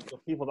organizations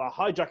of people that are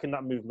hijacking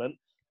that movement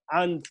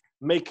and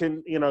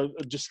making,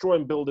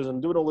 destroying buildings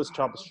and doing all this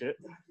type of shit.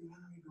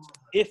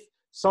 If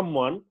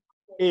someone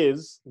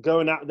is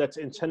going out there to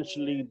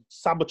intentionally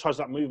sabotage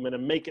that movement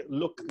and make it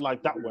look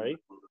like that way,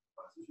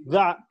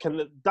 the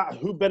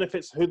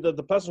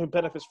person who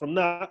benefits from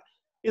that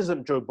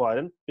isn't Joe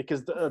Biden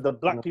because the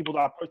black people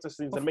that are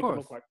protesting and making it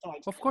look like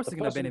thugs. Of course, it's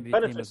going to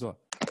benefit him as well.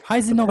 How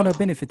is it not going to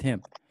benefit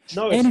him?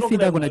 No, anything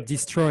that's going to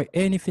destroy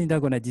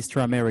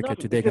America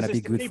today going to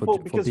be good for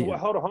Biden.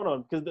 Hold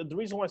on. Because the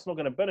reason why it's not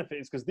going to benefit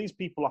is because these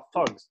people are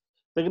thugs.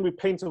 They're going to be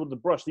painted with the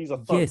brush. These are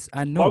thugs. Yes,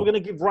 I know. Why are we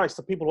going to give rights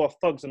to people who are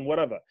thugs and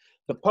whatever?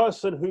 The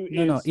person who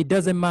is... No, it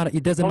doesn't matter.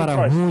 It doesn't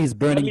matter who is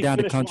burning down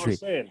the country.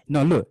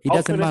 No, look, it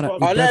doesn't matter.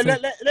 Let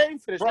him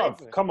finish. Bro,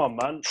 come on,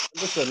 man.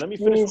 Listen, let me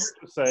finish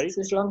what I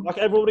say. Like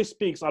everybody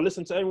speaks, I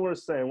listen to everyone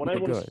is saying. When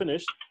everyone is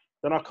finished,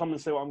 then I'll come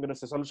and say what I'm going to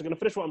say. So I'm just going to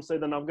finish what I'm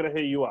saying, then I'm going to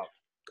hear you out.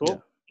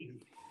 Cool? Yeah.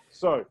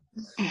 So...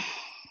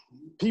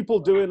 people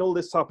doing all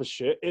this type of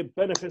shit, it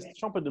benefits the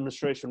Trump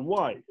administration.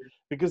 Why?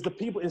 Because the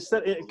people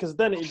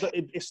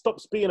it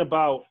stops being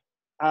about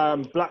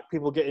black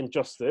people getting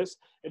justice.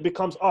 It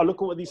becomes, look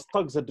at what these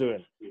thugs are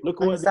doing.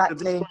 Look at what they're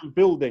destroying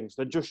buildings.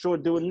 They're just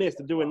doing this,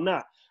 they're doing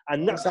that,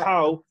 and that's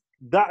how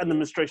that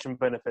administration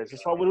benefits.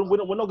 It's why we're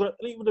not going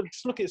to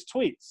just look at his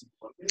tweets.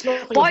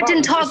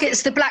 Biden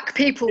targets the black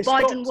people.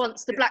 Biden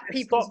wants the black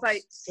people's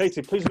votes.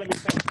 Katie, please let me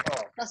finish.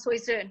 That's what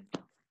he's doing.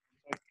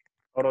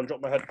 Hold on,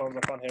 drop my headphones. I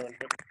can't hear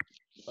anything.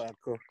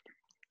 Cool.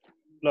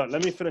 Look,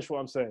 let me finish what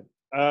I'm saying.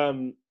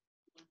 And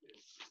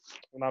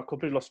I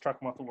completely lost track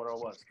of my thought where I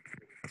was.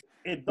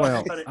 You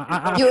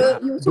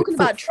were talking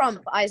about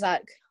Trump,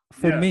 Isaac.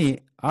 For me,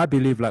 I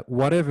believe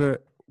whatever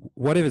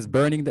is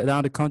burning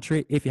down the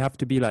country, if you have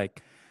to be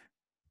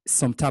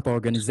some type of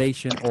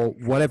organization or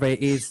whatever it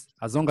is,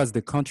 as long as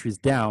the country is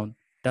down,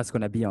 that's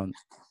going to be on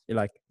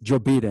like Joe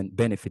Biden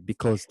benefit,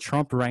 because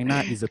Trump right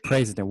now is a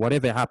president.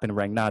 Whatever happened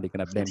right now, they're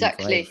going to blame him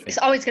for everything. It's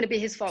always going to be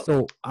his fault.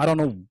 So I don't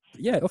know.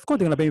 Yeah, of course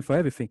they're going to blame him for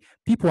everything.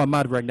 People are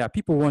mad right now.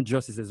 People want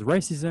justice. As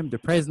racism. The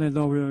president is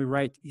not really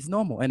right. It's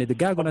normal. And the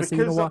guy going to say,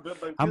 you know what?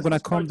 I'm going to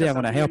come there. I'm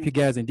going to help you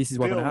guys. And this is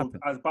what's going to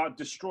happen. About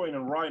destroying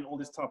and rioting, all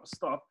this type of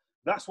stuff.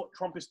 That's what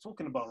Trump is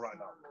talking about right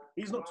now.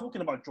 He's not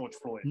talking about George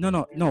Floyd.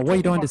 No. What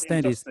you don't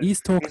understand is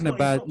he's talking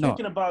about the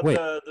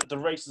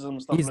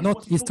racism stuff.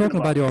 He's talking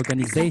about the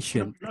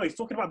organization. No, he's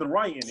talking about the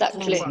rioting.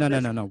 Exactly.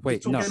 No.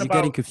 Wait, no, you're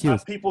getting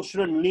confused. People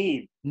shouldn't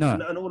leave. No.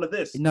 And all of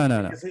this.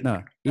 No.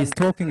 He's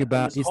talking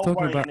about.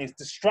 It's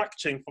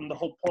distracting from the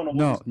whole point of.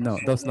 No,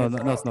 that's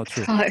not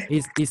true.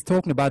 He's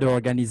talking about the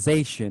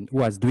organization who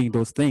was doing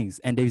those things,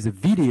 and there is a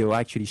video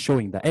actually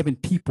showing that even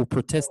people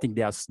protesting,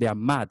 they are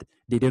mad.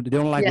 They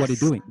don't like what they're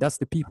doing. That's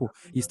the people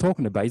he's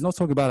talking about. He's not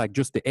talking about like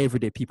just the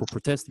everyday people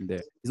protesting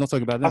there. He's not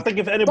talking about that. I think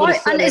if anybody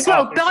and as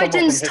well,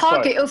 Biden's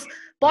target of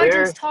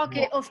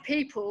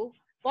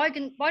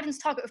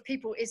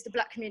people is the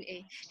black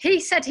community. He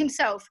said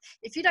himself,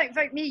 "If you don't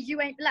vote me, you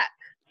ain't black."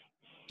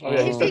 Oh,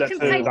 yeah,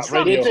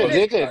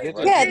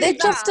 they're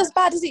just as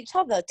bad as each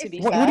other, to be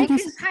fair.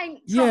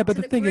 Yeah, but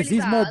the thing is,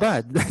 he's more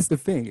bad. That's the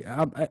thing.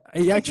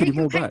 He actually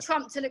more bad. If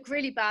Trump to look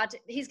really bad,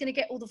 he's going to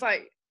get all the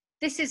vote.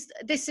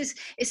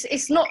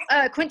 It's not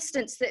a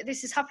coincidence that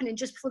this is happening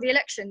just before the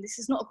election. This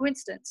is not a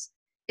coincidence.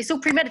 It's all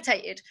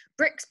premeditated.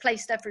 Bricks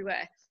placed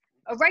everywhere.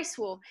 A race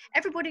war.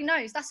 Everybody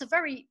knows that's a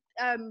very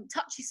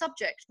touchy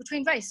subject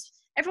between race.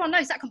 Everyone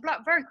knows that can blow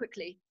up very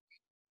quickly.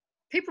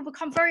 People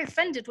become very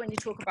offended when you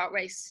talk about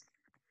race.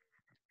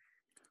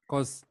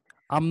 Because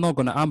I'm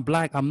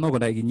black. I'm not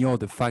gonna ignore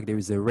the fact there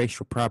is a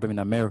racial problem in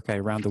America,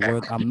 around the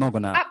world. I'm not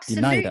gonna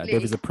deny that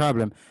there is a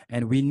problem,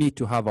 and we need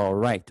to have our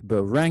right.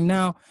 But right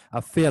now,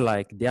 I feel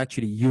like they're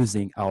actually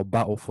using our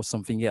battle for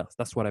something else.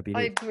 That's what I believe.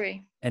 I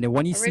agree. And then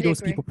when you see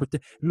those people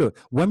protest, look,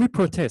 when we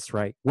protest,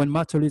 right? When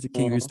Martin Luther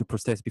King used to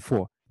protest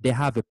before, they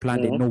have a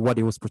plan. They know what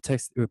they was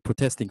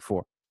protesting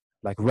for.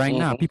 Like right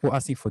now, people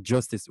asking for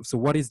justice. So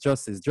what is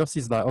justice?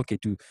 Justice is like, okay,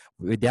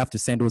 they have to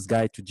send those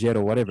guys to jail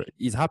or whatever.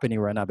 It's happening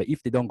right now. But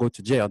if they don't go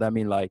to jail, that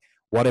means like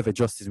whatever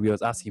justice we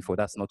was asking for,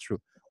 that's not true.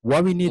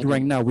 What we need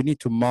right now, we need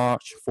to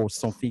march for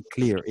something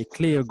clear, a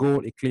clear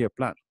goal, a clear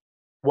plan.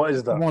 What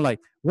is that? More like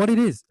what it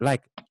is,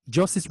 like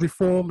justice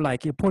reform,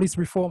 like police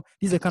reform.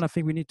 These are the kind of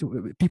thing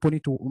people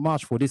need to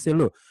march for. They say,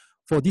 look,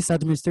 for this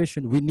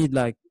administration, we need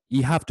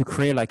you have to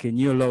create like a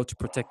new law to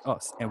protect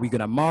us. And we're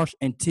going to march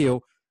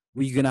until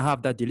we're going to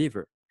have that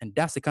delivered. And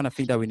that's the kind of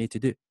thing that we need to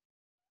do.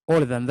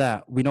 Other than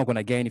that, we're not going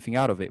to get anything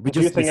out of it.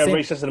 Do you think a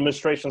racist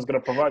administration is going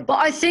to provide that? But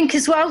I think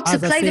as well, to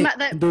play them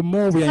at the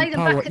more we are in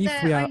power,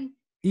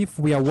 if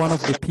we are one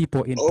of the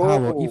people in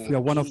power, if we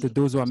are one of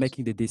those who are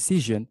making the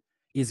decision,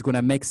 it's going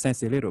to make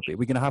sense a little bit.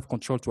 We're going to have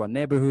control to our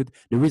neighborhood.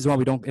 The reason why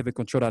we don't ever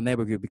control our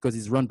neighborhood because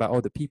it's run by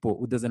other people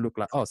who doesn't look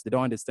like us. They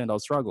don't understand our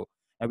struggle.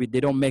 And they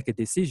don't make a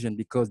decision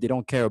because they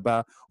don't care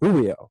about who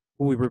we are,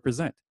 who we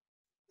represent.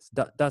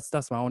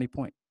 That's my only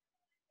point.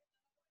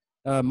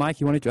 Mike,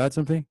 you wanted to add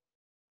something?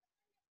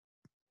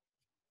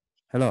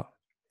 Hello.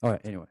 All right.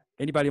 Anyway,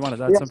 anybody want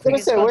to add something? I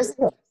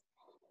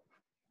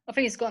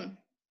think it's gone.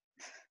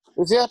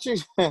 Is he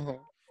actually?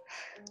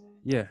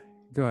 Yeah.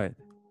 Go ahead.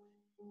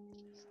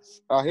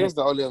 Oh, here's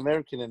the only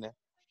American in there.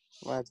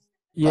 Right.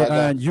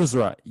 Yeah.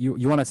 Yusra,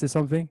 you want to say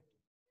something?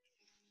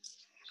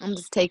 I'm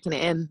just taking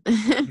it in.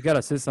 You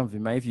gotta say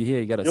something, man. If you're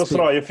here, you gotta speak.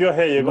 Yusra, if you're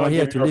here, you're going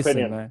to give your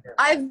opinion, man.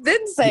 I've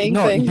been saying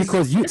things.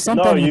 Because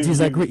sometimes you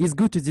disagree. It's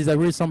good to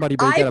disagree with somebody,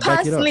 but you gotta back it up.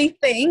 I personally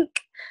think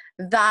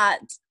that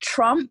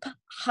Trump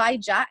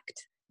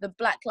hijacked the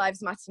Black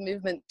Lives Matter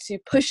movement to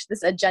push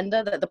this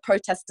agenda that the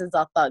protesters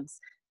are thugs.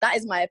 That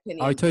is my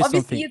opinion.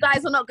 Obviously, you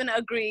guys are not going to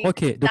agree.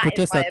 Okay, the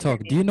protester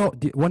talk. Do you know,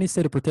 when he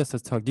said the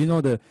protesters talk, do you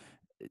know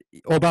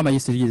Obama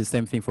used to use the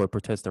same thing for a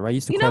protester,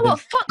 right? You know what?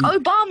 Fuck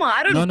Obama.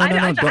 I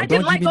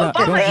didn't like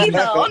Obama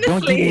either, honestly.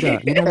 Don't give me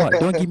that. You know what?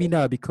 Don't give me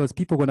that because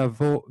people are going to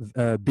vote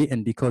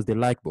Biden because they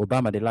like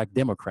Obama, they like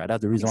Democrat.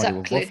 That's the reason why they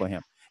will vote for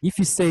him. If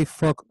you say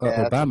fuck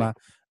Obama,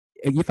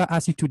 if I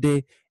ask you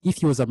today, if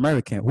he was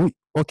American,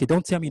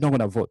 don't tell me you're not going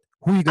to vote.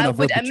 Who are you going to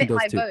vote between those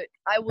two?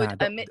 I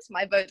would omit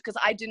my vote because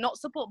I do not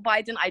support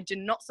Biden. I do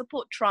not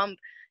support Trump.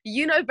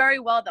 You know very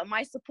well that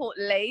my support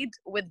laid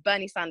with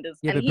Bernie Sanders.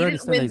 Yeah, and but Bernie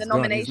Sanders is not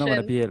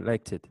going to be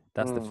elected.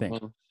 That's the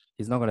thing.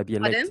 He's not going to be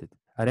elected.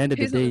 At the end of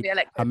the day,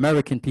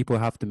 American people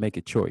have to make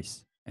a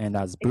choice. And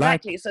as black...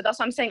 Exactly. So that's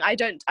what I'm saying. I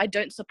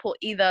don't support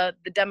either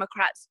the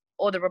Democrats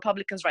or the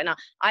Republicans right now.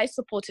 I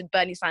supported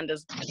Bernie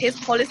Sanders. His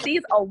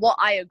policies are what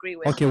I agree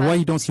with. Okay, why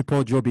you don't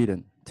support Joe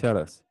Biden? Tell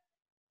us.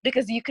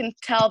 Because you can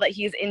tell that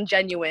he's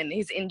ingenuine.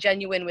 He's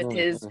ingenuine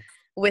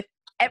with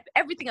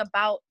everything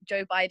about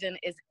Joe Biden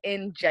is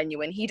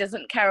ingenuine. He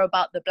doesn't care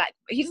about black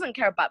people. He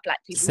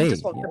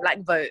just wants the black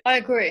vote. I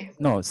agree.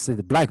 No, say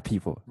the black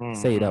people.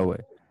 Say it that way.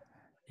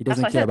 He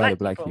doesn't care about the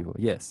black people.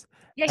 Yes.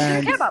 Yeah, he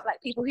doesn't care about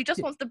black people. He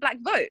just wants the black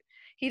vote.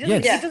 He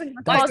doesn't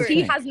because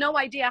he has no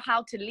idea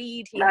how to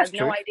lead. He has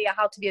no idea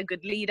how to be a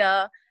good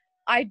leader.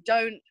 I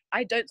don't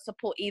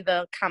support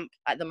either camp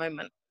at the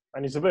moment.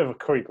 And he's a bit of a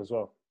creep as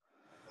well.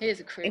 He is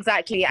a creep.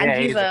 Exactly. And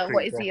he's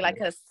what is he, like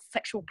a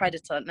sexual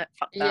predator? No,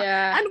 fuck that.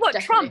 Yeah. And what,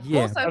 definitely. Trump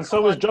Yeah. also, And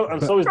so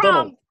is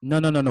Donald. No.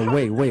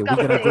 Wait. We're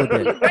gonna go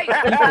there.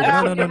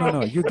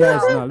 No. You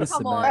guys, no,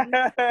 listen, man.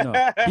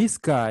 No, this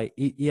guy,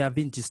 he have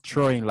been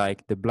destroying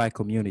like the black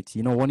community.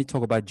 You know, when you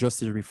talk about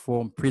justice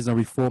reform, prison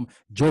reform,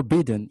 Joe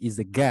Biden is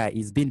the guy.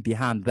 He's been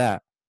behind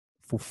that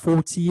for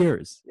 40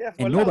 years,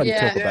 and nobody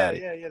talk about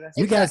it.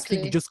 You guys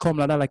think you just come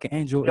like that like an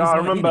angel? Yeah, I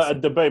remember a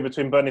debate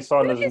between Bernie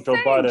Sanders and Joe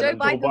Biden, and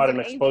Joe Biden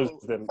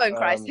exposed him. Phone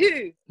Christ,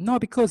 who? No,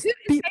 because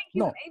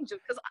no.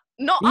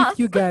 Not if us.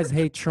 you guys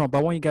hate Trump,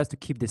 I want you guys to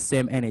keep the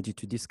same energy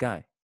to this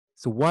guy.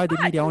 So why the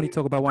media only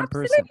talk about one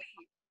person?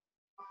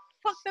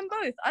 Fuck them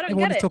both. I don't they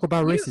get want it. to talk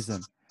about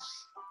racism.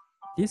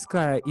 This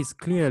guy is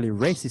clearly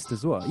racist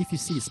as well. If you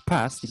see his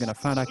past, you're gonna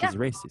find out he's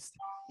racist.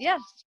 Yeah,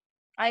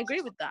 I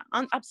agree with that.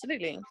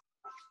 Absolutely.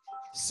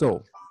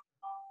 So,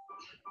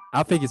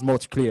 I think it's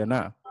much clearer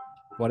now.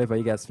 Whatever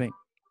you guys think.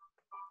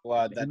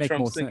 Wow, it that makes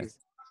Trump more singing. sense.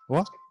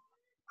 What?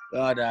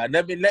 Oh, no,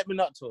 let me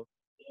not talk.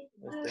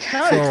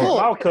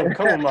 Malcolm,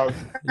 come on, man.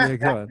 Yeah,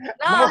 go on.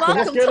 Malcolm,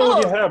 what's going on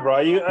with your hair, bro?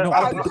 I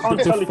can't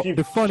tell if you've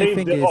the funny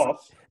thing is,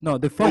 off. No,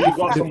 the funny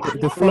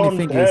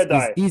thing is,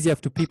 it's easier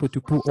to people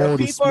to put all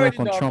this smoke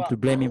on Trump to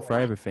blame him for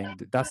everything.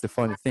 That's the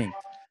funny thing.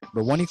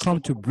 But when it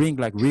comes to bring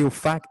like real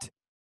fact,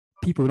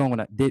 people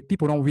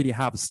don't really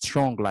have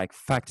strong like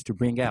fact to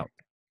bring out.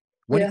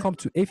 When it comes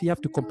to, if you have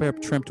to compare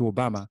Trump to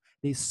Obama,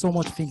 there's so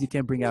much things you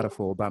can bring out of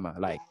Obama,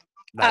 like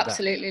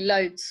absolutely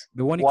loads.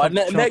 But when it comes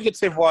to Trump,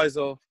 negative wise,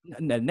 or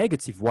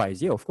negative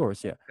wise, yeah, of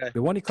course, yeah. Okay.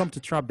 But when it comes to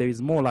Trump, there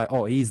is more like,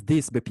 oh, he's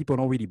this, but people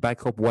don't really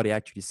back up what they're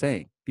actually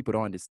saying. People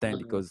don't understand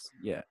because,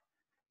 yeah.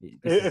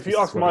 If you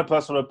ask my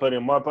personal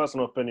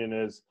opinion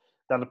is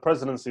that the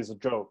presidency is a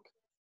joke.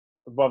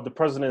 But the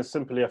president is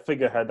simply a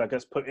figurehead that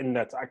gets put in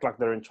there to act like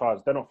they're in charge.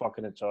 They're not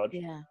fucking in charge.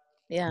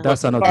 Yeah.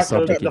 That's another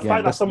subject the again.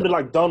 fact that somebody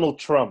like Donald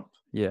Trump,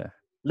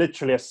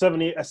 literally a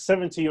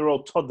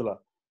 70-year-old toddler,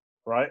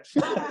 right?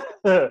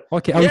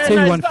 Okay, I'll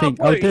tell you one thing.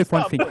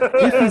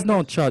 If he's not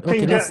in charge,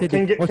 okay, let's say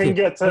can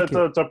get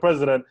to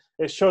president.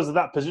 It shows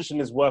that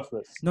position is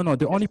worthless. No.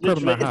 The only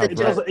problem I have, you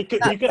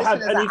could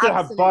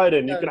have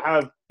Biden. You could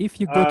have if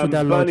you go to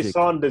that Bernie logic,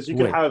 Sanders. You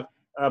could have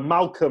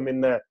Malcolm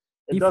in there.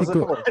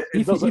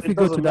 If we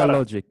go to that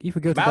logic,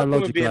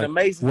 would be an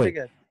amazing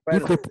figure.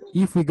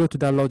 If we go to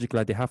that logic,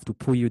 like they have to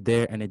put you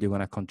there and then they're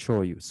gonna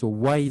control you. So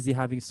why is he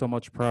having so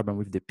much problem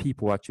with the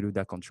people actually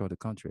that control the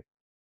country?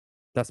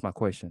 That's my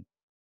question.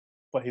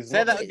 But he's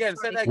Say that again.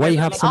 Why you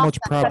have so much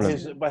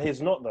problem? But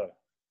he's not though.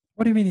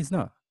 What do you mean he's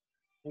not?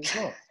 He's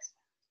not.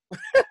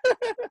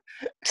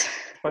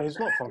 But he's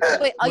not.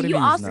 Wait, are you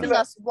asking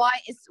us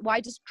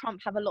why does Trump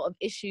have a lot of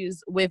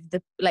issues with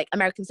the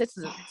American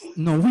citizens?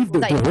 No, with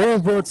the whole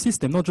world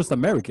system, not just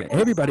America.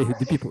 Everybody,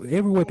 the people,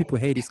 everywhere people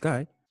hate this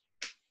guy.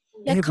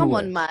 Yeah, come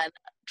on, man.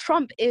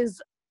 Trump is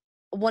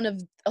one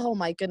of, oh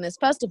my goodness.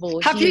 First of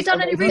all, have you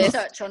done any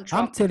research on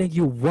Trump? I'm telling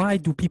you, why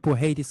do people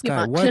hate this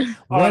guy?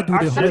 Why do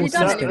the whole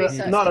system hate this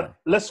guy?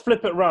 Let's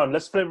flip it around.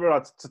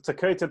 To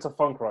cater to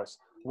Funk Rice.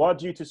 Why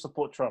do you two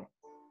support Trump?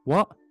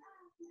 What?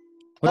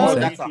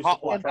 That's a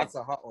hot one.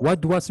 Why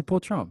do I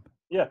support Trump?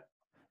 Yeah.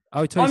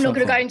 I'm not going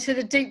to go into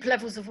the deep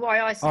levels of why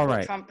I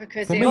support Trump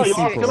because you're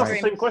asking us the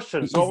same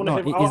question. So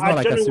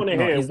I genuinely want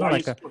to hear why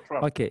you support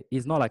Trump. Okay,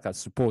 it's not like I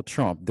support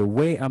Trump. The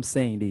way I'm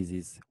saying this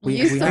is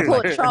you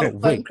support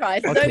Trump, Phone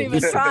Christ. Don't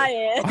even try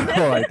it.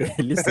 All right,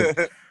 listen.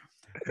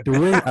 The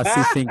way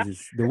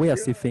I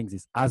see things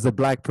is as a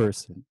black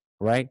person,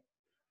 right?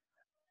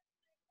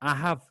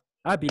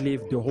 I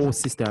believe the whole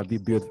system will be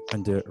built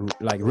under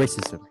like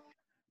racism.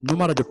 No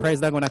matter the price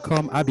that's gonna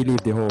come, I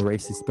believe the whole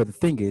racist. But the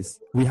thing is,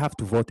 we have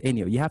to vote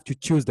anyway. You have to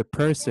choose the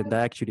person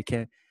that actually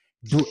can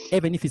do,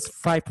 even if it's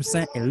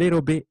 5%, a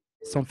little bit,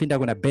 something that's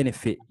gonna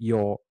benefit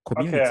your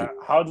community.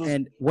 Okay,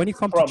 and when it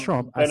comes to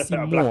Trump, I see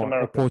more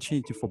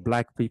opportunity for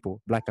black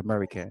people, black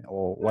American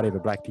or whatever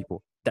black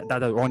people. That's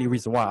the only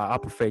reason why I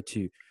prefer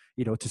to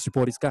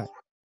support this guy.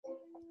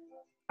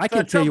 I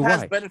can tell you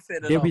why.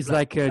 There is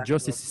like a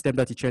justice system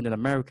that he changed in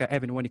America,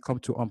 even when it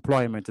comes to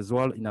employment as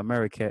well in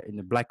America, in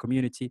the black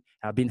community,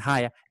 have been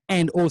higher.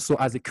 And also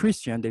as a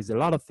Christian, there's a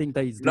lot of things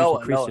that he's doing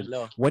for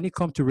Christians. When it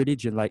comes to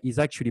religion, like he's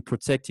actually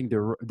protecting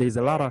there's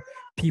a lot of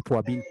people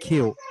are being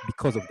killed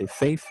because of their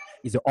faith.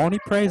 He's the only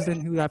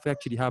president who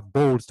have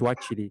balls to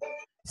actually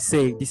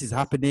say this is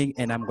happening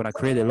and I'm going to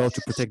create a law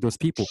to protect those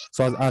people.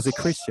 So as a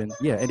Christian,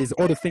 yeah, and there's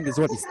other things is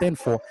what he stand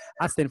for.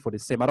 I stand for the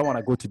same. I don't want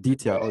to go to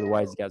detail,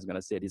 otherwise you guys are going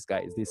to say this guy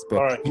is this,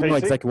 but you know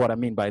exactly what I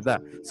mean by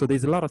that. So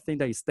there's a lot of things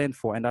that he stand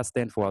for and I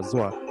stand for as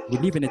well. We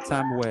live in a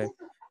time where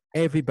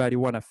everybody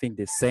want to think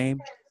the same,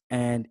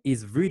 and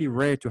it's really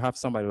rare to have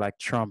somebody like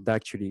Trump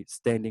actually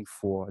standing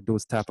for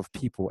those type of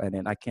people. And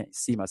then I can't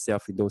see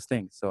myself in those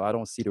things. So I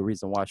don't see the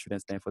reason why I shouldn't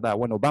stand for that.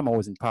 When Obama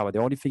was in power, the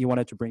only thing he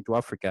wanted to bring to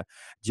Africa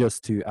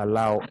just to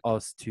allow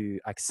us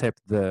to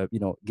accept the,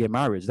 gay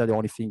marriage. That's the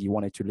only thing he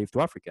wanted to leave to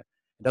Africa.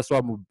 That's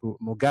why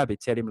Mugabe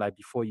tell him, like,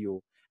 before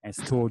you and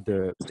stole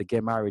the gay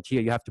marriage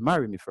here, you have to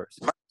marry me first.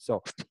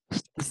 So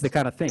it's the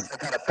kind of thing.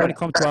 When it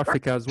comes to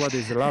Africa as well,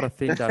 there's a lot of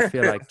things that I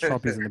feel like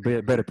Trump is in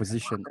a better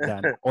position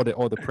than all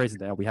the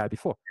president that we had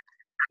before.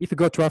 If you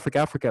go to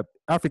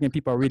African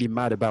people are really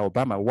mad about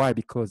Obama. Why?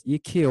 Because he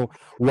killed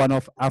one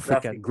of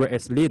Africa's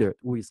greatest leader,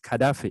 who is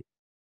Gaddafi.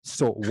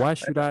 So why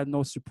should I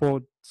not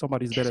support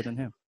somebody who's better than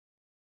him?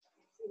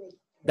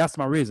 That's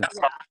my reason.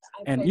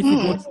 And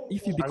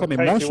if you become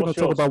emotional,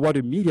 talk about what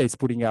the media is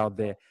putting out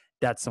there,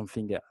 that's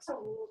something else.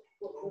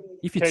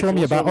 If you told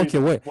me about, okay,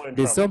 wait,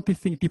 there's something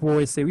people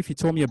always say, if you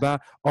told me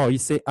about, oh, you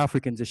say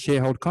Africans a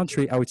sharehold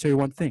country, I will tell you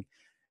one thing.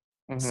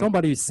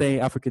 Somebody is saying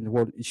African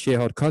world is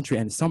sharehold country,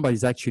 and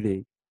somebody's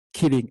actually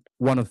killing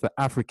one of the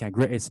African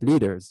greatest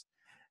leaders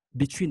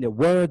between the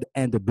word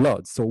and the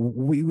blood. So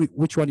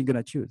which one are you going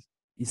to choose?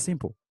 It's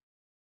simple.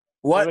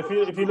 What?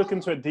 Well, if you look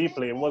into it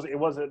deeply, it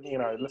wasn't, you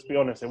know, let's be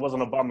honest, it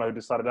wasn't Obama who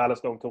decided, let's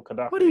go and kill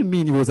Gaddafi. What do you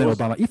mean it wasn't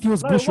Obama? If he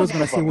was Bush, he was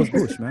going to say it was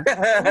Bush, man.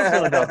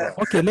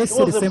 Okay, let's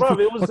say the same thing.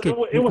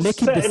 It was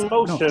set in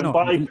motion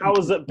by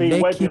powers that be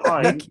way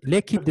behind.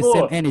 Let's keep the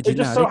same energy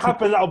now. It just so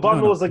happened that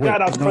Obama was the guy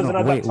that was president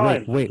at that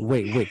time.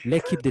 Wait.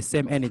 Let's keep the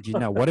same energy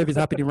now. Whatever is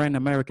happening right in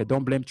America,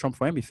 don't blame Trump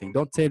for anything.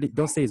 Don't say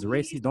he's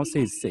racist. Don't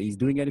say he's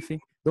doing anything.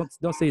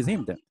 Don't say it's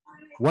him then.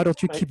 Why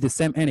don't you keep the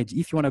same energy?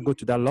 If you want to go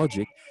to that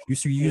logic, you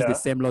should use the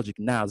same logic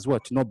now as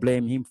well, to not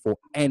blame him for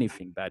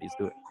anything that he's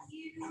doing.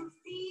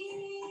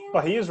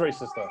 But he is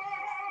racist, though.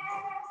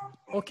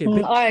 Okay,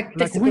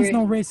 but who is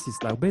not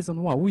racist? Like, based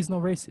on what? Who is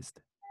not racist?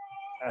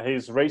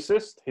 He's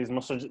racist. He's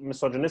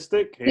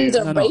misogynistic. He's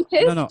a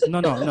rapist.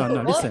 No.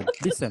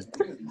 Listen.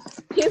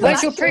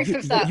 Where's your proof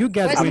of that? You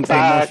guys go into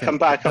emotion. Come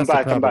back.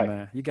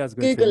 Man. You guys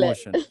go into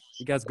emotion.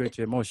 You guys go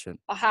into emotion.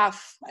 I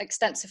have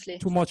extensively.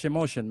 Too much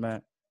emotion,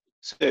 man.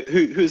 So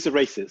who's the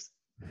racist?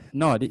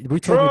 No, we're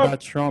talking about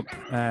Trump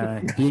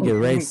being a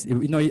racist.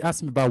 You know, he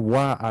asked me about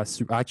why I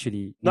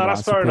actually. No,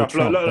 that's fair enough.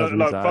 Look,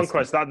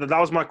 Funkreis, that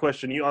was my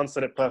question. You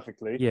answered it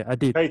perfectly. Yeah, I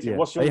did. Katie, yeah.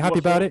 Are you happy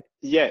about it?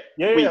 Yeah.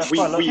 You're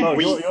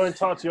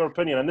entitled to your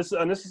opinion, and this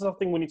is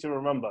something we need to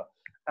remember.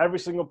 Every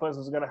single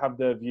person is going to have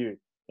their view,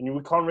 and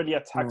we can't really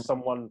attack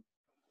someone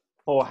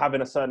for having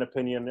a certain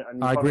opinion,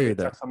 and I agree with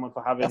that. Someone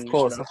for having a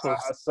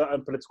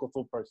certain political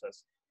thought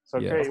process. So,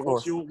 yeah, Katie,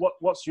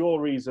 what's your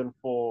reason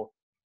for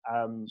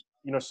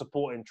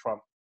supporting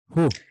Trump?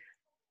 Who?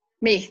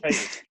 Me.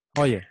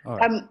 Oh yeah. All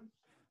right.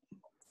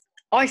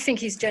 I think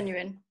he's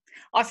genuine.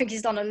 I think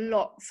he's done a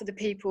lot for the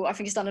people. I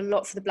think he's done a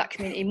lot for the black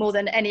community, more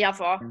than any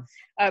other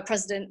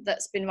president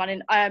that's been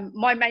running.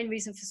 My main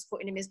reason for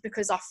supporting him is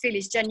because I feel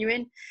he's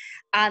genuine,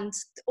 and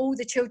all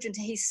the children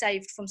he's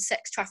saved from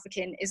sex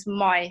trafficking is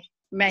my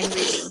main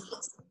reason.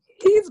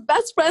 He's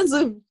best friends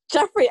with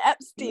Jeffrey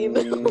Epstein.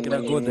 We're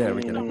gonna go there.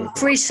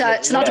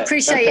 Research, and I'd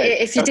appreciate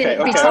it if you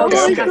didn't be told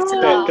you have to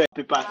laugh.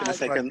 Be back in a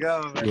second.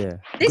 Yeah.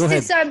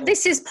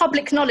 This is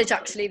public knowledge,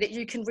 actually, that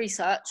you can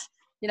research.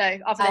 You know,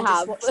 other than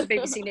just watch the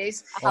BBC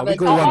News. I'll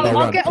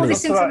get all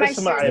this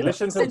information.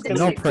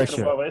 No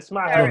pressure.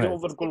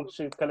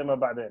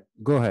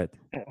 Go ahead.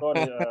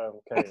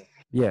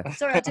 Yeah.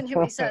 Sorry, I didn't hear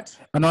what you said.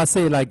 And I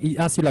say, like, he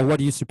asked you, like, what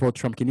do you support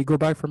Trump? Can you go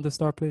back from the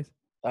start, please?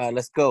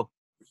 Let's go.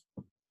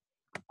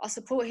 I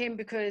support him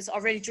because I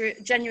really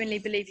genuinely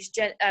believe he's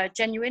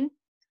genuine.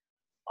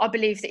 I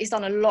believe that he's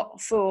done a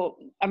lot for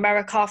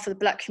America, for the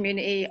black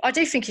community. I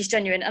do think he's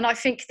genuine. And I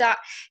think that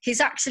he's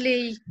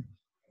actually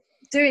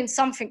doing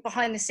something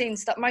behind the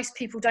scenes that most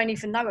people don't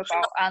even know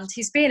about. And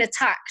he's being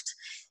attacked.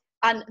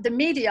 And the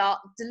media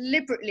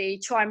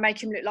deliberately try and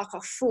make him look like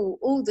a fool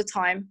all the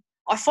time.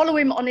 I follow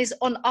him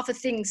on other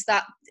things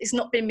that is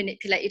not being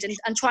manipulated,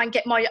 and try and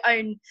get my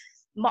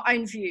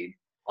own view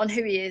on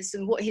who he is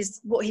and what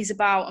he's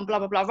about and blah,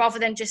 blah, blah, rather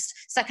than just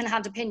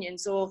secondhand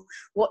opinions or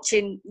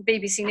watching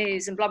BBC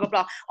News and blah, blah,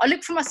 blah. I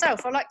look for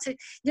myself. I like to,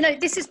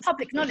 this is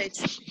public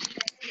knowledge.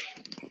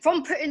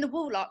 From putting the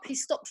wall up, he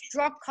stopped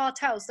drug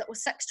cartels that were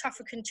sex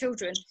trafficking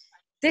children.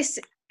 This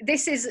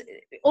is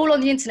all on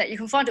the internet. You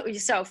can find it all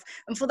yourself.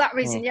 And for that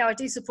reason, I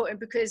do support him,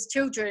 because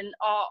children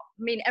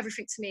mean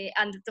everything to me.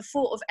 And the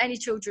thought of any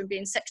children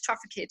being sex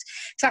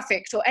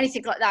trafficked or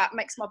anything like that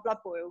makes my blood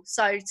boil.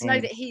 So to know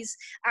that he's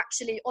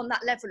actually on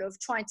that level of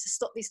trying to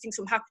stop these things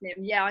from happening,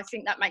 I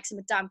think that makes him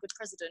a damn good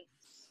president.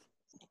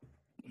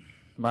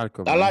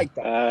 Malcolm. I like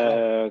that.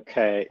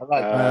 Okay.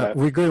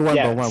 We're going one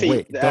by one.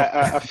 Wait.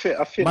 I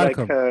feel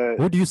Malcolm, like.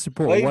 who do you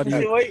support? What do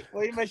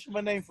you mention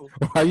my name for?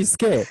 Are you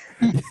scared?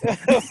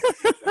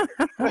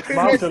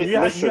 Malcolm, you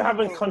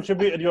haven't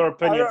contributed your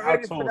opinion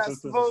at all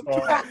since the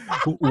start.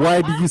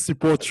 Why do you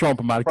support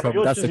Trump,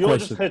 Malcolm? That's the question. You're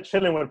just here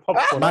chilling with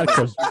popcorn.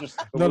 Malcolm.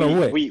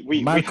 Wait.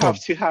 We have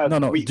to have.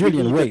 No.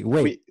 Julian,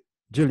 wait.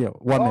 Julian,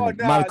 1 minute.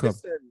 No, Malcolm,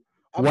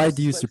 why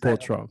do you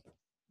support Trump?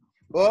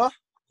 What?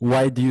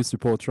 Why do you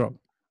support Trump?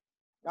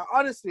 Now,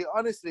 honestly,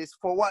 it's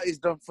for what he's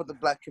done for the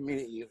black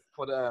community,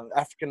 for the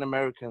African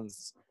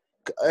Americans.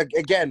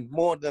 Again,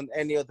 more than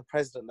any other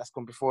president that's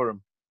gone before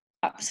him.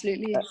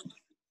 Absolutely.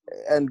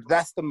 And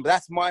that's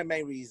my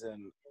main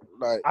reason.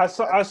 Like, as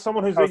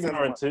someone who's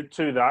ignorant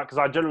to that, because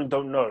I generally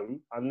don't know,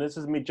 and this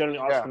is me generally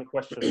asking a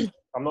question.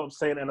 I'm not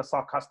saying in a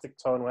sarcastic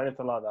tone or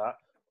anything like that.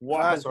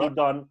 What has he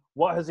done?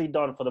 What has he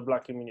done for the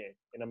black community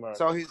in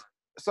America? He's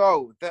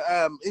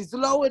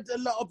lowered a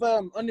lot of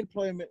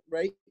unemployment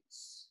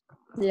rates.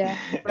 Yeah.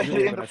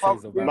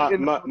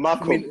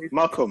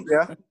 Malcolm.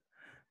 Yeah.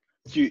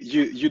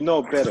 You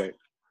know better.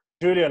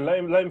 Julian,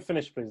 let him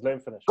finish, please. Let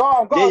him finish. Go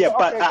on.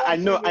 But I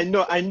know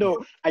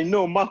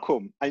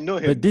Malcolm. I know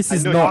him. But this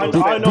is not.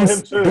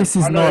 This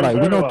is not like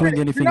we're not doing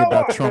anything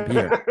about Trump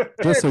here.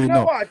 Just so you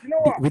know,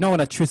 we don't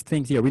want to twist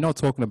things here. We're not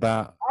talking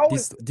about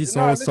this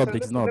whole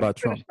subject is not about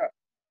Trump.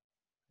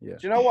 Yeah.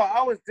 Do you know what?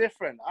 I was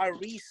different. I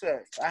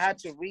researched. I had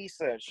to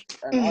research,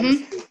 and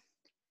honestly,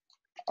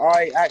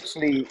 I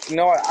actually,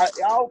 I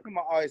opened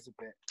my eyes a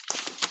bit,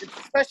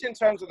 especially in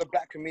terms of the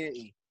black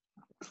community.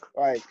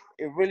 Like,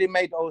 it really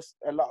made a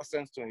lot of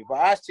sense to me. But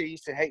I actually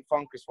used to hate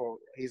Funkers for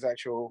his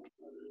actual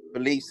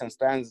beliefs and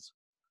stands.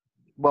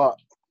 But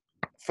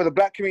for the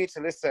black community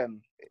to listen,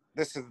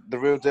 this is the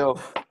real deal.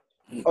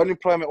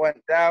 Unemployment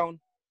went down,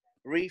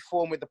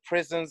 reform with the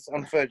prisons,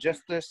 unfair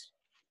justice.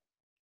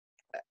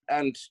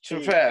 And to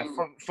be fair,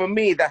 for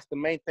me, that's the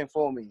main thing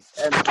for me.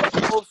 And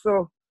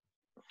also,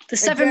 the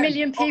 7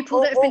 million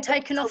people that have been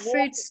taken off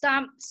food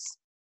stamps.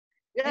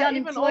 The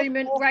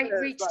unemployment rate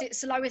reached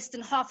its lowest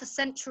in half a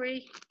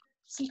century.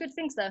 Some good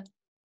things there.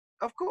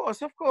 Of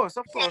course. I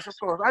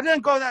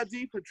didn't go that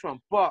deep with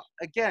Trump, but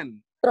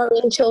again,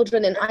 throwing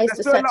children in ICE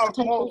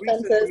detention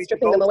centers,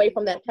 stripping them away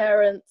from their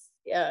parents.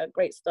 Yeah,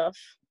 great stuff.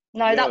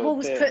 No, that wall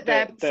was put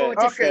there for a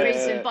different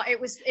reason, but it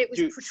was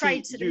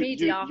portrayed to the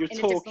media in a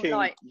different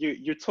light.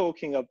 You're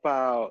talking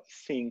about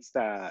things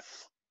that,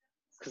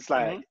 because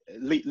like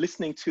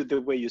listening to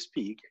the way you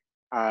speak,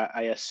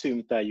 I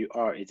assume that you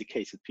are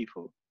educated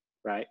people,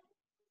 right?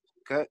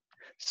 Okay.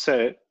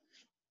 So,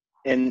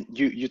 and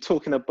you're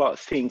talking about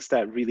things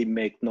that really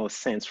make no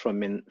sense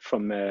from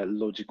a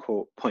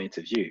logical point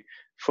of view.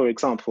 For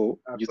example,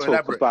 you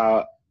talk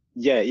about.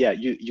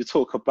 You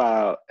talk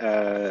about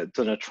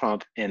Donald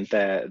Trump and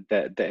the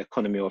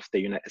economy of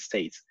the United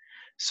States.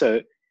 So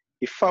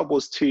if I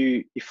was to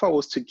give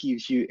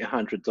you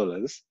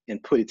 $100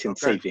 and put it in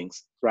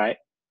savings, right?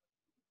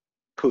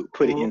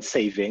 Put it in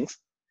savings,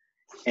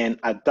 and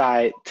I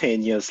die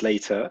 10 years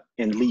later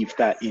and leave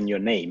that in your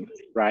name,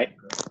 right?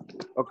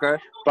 Okay.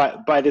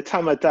 But by the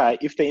time I die,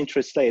 if the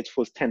interest rate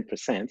was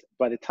 10%,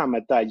 by the time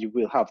I die, you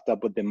will have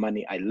double the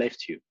money I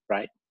left you,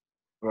 right?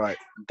 Right.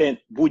 Then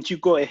would you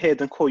go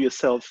ahead and call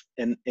yourself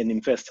an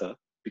investor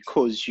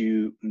because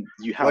you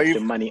have the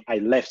money I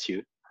left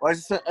you? Why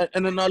is this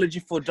an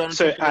analogy for Donald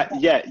Trump?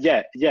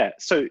 So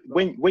So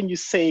when you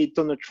say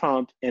Donald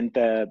Trump and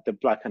the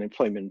black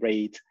unemployment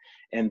rate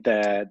and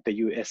the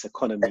US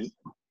economy,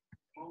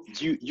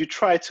 you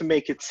try to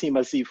make it seem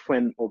as if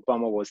when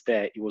Obama was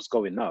there, it was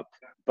going up,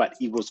 but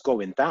it was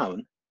going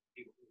down.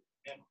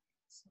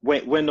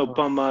 When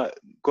Obama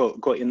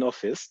got in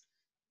office,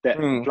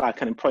 the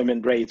black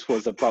unemployment rate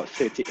was about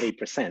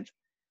 38%.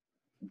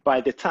 By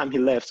the time he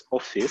left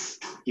office,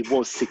 it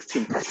was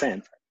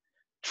 16%.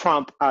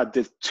 Trump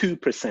added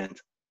 2%,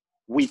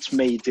 which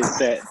made it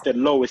the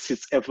lowest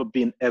it's ever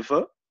been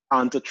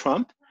under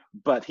Trump,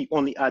 but he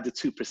only added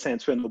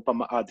 2% when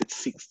Obama added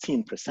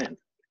 16%.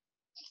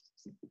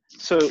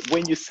 So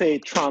when you say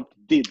Trump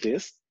did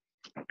this,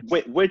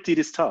 where did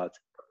it start?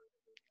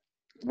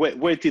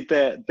 Where did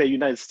the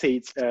United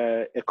States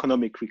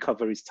economic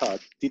recovery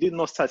start? Did it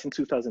not start in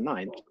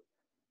 2009?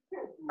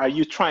 Are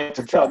you trying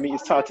to tell me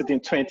it started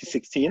in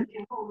 2016?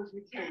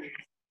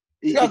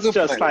 It's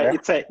just like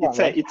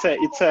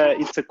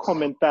it's a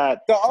comment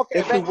that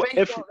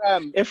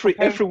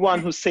everyone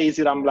who says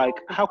it, I'm like,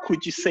 how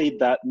could you say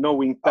that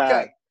knowing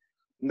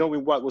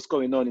what was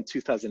going on in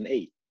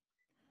 2008?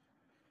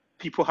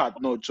 People had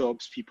no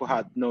jobs. People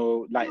had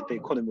no, like, the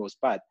economy was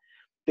bad.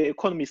 The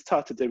economy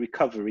started the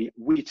recovery,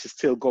 which is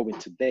still going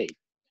today.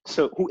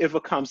 So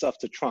whoever comes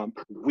after Trump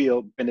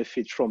will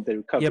benefit from the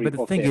recovery. Yeah, but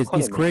the thing is,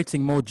 he's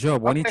creating more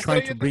jobs. When he's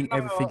trying to bring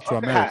everything to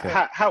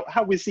America,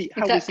 how is he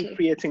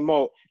creating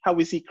more? How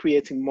is he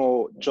creating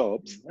more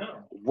jobs?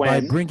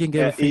 By bringing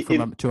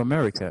everything to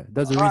America.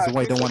 That's the reason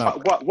why you don't want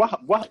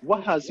to.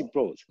 What has he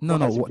brought?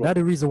 That's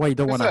the reason why you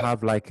don't want to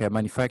have like a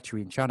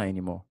manufacturing in China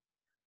anymore.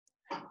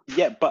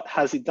 Yeah, but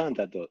has he done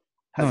that though?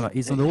 No,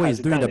 he's on the way. He's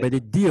doing that, but the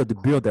deal to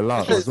build a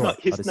lot as well.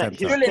 He's never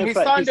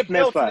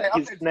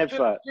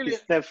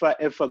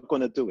ever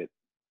gonna do it.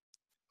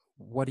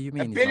 What do you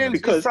mean?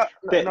 Because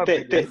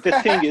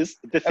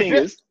the thing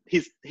is,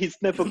 he's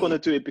never gonna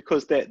do it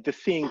because the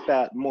thing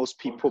that most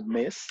people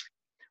miss,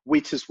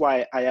 which is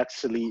why I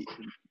actually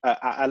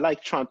I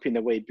like Trump in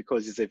a way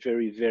because he's a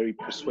very, very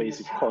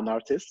persuasive con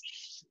artist.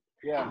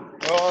 Yeah.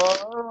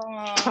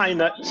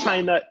 China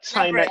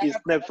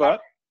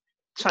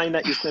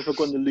is never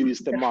going to lose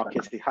the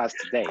market it has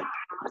today,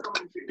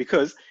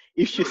 because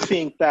if you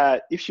think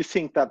that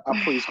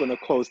Apple is going to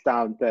close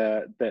down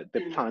the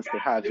plants they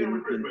have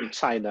in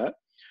China,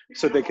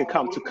 so they can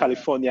come to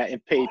California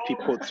and pay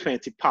people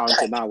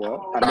 £20 an hour.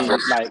 I mean,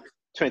 like,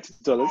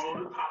 $20,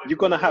 you're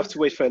gonna have to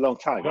wait for a long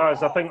time.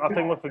 Guys, I think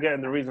we're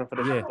forgetting the reason for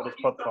this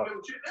podcast.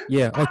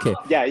 Yeah. Okay.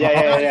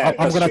 Yeah.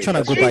 I'm gonna try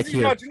to go back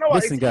here.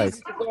 Listen,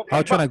 guys.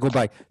 I'll try to go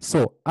back.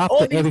 So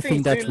after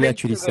everything that we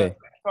actually say,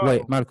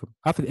 wait, Malcolm.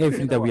 After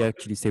everything that we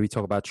actually say, we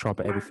talk about Trump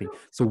and everything.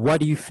 So what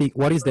do you think?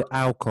 What is the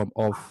outcome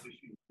of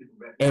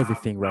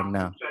everything right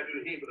now?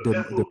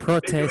 The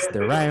protests,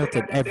 the riot,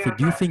 and everything.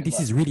 Do you think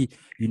this is really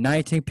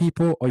uniting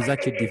people, or is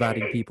actually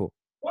dividing people?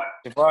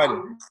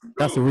 Divided.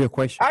 That's the real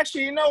question.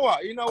 Actually, you know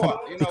what?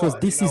 Because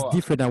this is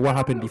different than what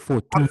happened before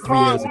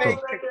 2-3 years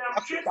ago.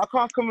 I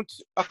can't come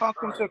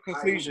to a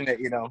conclusion yet.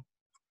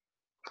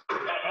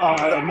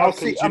 I'm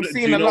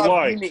seeing a lot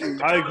of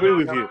unity. I agree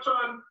with you.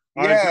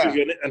 I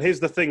agree with you. And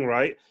here's the thing,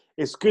 right?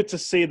 It's good to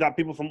see that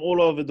people from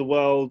all over the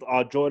world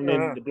are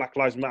joining the Black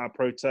Lives Matter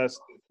protest.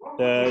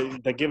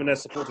 They're giving their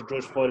support to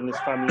George Floyd and his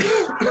family.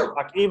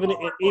 Like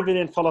even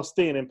in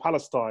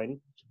Palestine,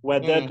 where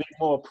they're being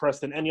more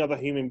oppressed than any other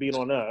human being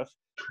on earth,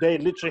 they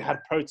literally had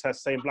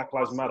protests saying Black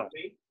Lives Matter.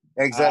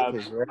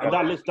 Exactly. And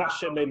that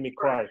shit made me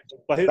cry.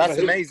 That's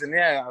amazing.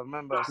 Yeah, I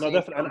remember. No,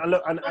 definitely.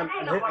 And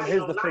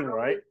here's the thing,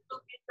 right?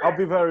 I'll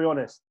be very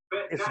honest.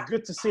 It's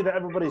good to see that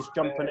everybody's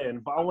jumping in,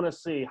 but I want to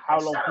see how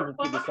long people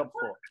keep this up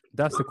for.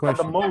 That's the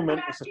question. At the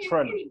moment, it's a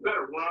trend,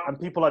 and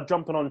people are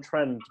jumping on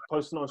trend,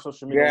 posting on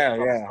social media.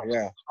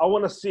 Yeah. I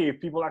want to see if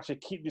people actually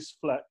keep this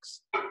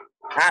flex.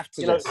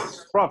 After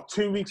this, bro,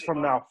 2 weeks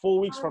from now, 4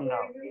 weeks from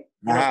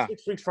now,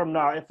 6 weeks from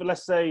now, if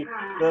let's say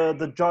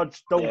the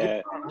judge don't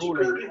get that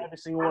ruling, every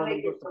single one of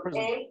them goes to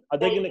prison, are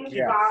they going to keep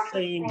the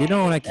same? They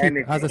don't want to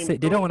keep, as I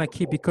said, they don't want to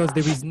keep because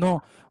there is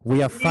no.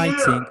 We are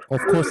fighting. Of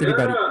course,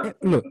 everybody.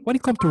 Look, when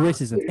it comes to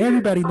racism,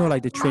 everybody know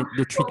like they treat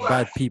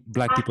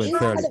black people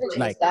unfairly.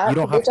 Like you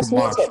don't have to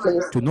march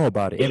to know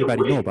about it.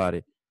 Everybody know about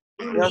it.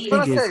 What's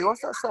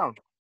that sound?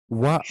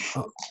 What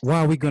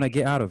are we gonna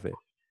get out of it?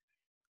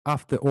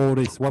 After all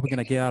this, what we're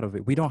gonna get out of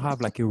it? We don't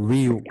have like a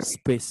real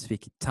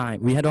specific time.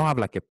 We don't have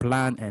like a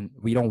plan, and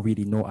we don't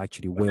really know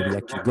actually where we're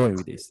actually going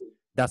with this.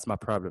 That's my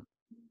problem.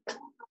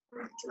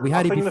 We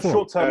had it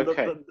before.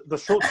 The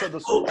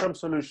short-term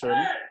solution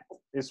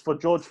is for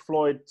George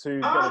Floyd to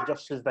get the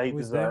justice that he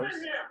deserves,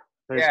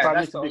 for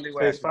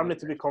his family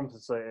to be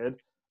compensated,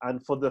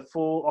 and for the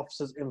full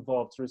officers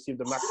involved to receive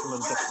the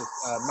maximum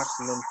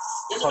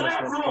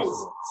punishment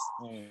possible.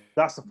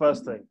 That's the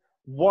first thing.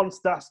 Once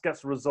that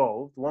gets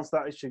resolved, once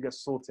that issue gets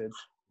sorted,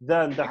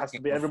 then there has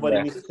to be,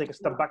 everybody needs to take a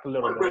step back a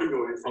little bit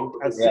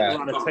and sit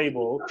around a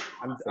table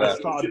and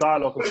start a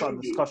dialogue and start a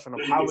discussion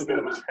of how we're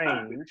going to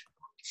change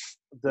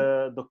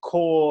the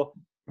core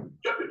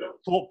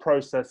thought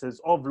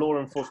processes of law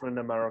enforcement in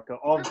America,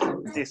 of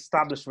the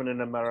establishment in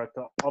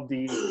America, of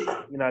the,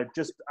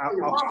 just our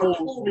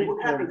full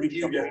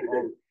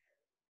reshuffle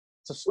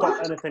to stop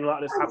anything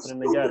like this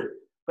happening again.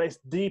 But it's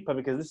deeper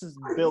because this is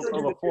built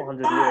over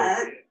 400 years.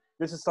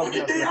 This is something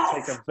that's going to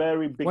take a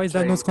very big Where is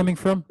that noise coming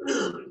from?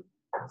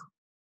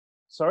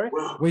 Sorry?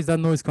 Where is that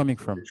noise coming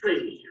from?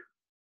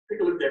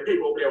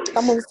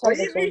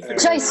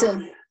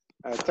 Jason.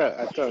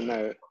 I don't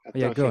know.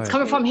 Go ahead. It's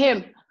coming from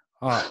him.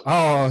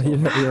 Oh, you're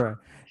right.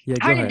 Yeah,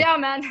 go Turn ahead. it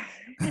down, man.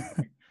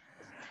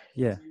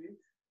 Yeah.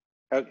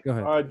 Go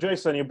ahead.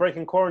 Jason, you're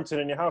breaking quarantine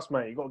in your house,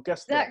 mate. You got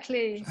guests there.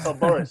 Exactly. So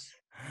Boris.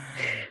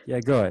 Yeah,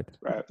 go ahead.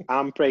 Right.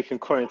 I'm breaking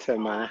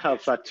quarantine, man. I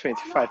have like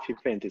 25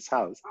 people in this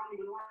house.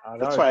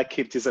 That's why I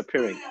keep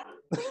disappearing.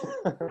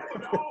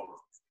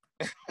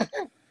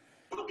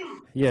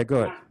 Yeah,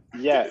 go ahead.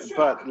 Yeah,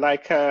 but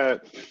like,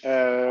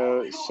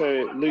 so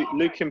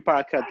looking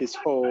back at this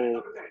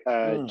whole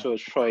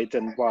George Floyd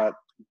and what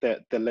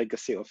the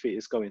legacy of it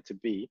is going to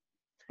be,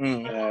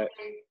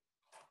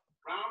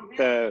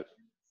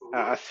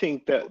 I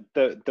think that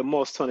the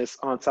most honest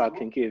answer I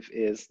can give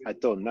is I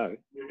don't know.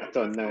 I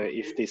don't know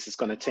if this is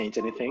going to change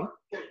anything.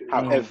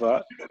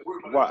 However,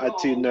 what I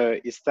do know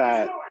is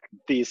that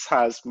this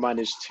has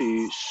managed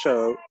to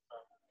show,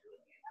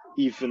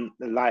 even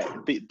like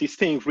this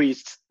thing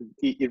reached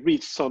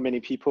so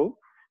many people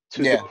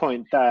to the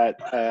point that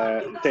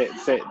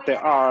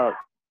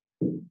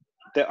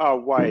there are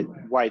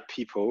white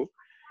people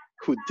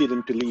who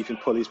didn't believe in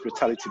police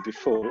brutality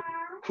before,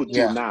 who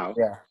do now.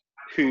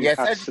 Who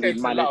actually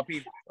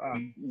managed,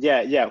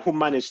 who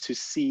managed to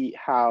see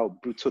how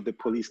brutal the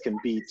police can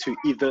be to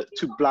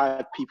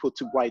black people,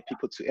 to white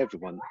people, to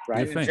everyone,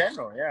 right? In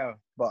general,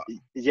 but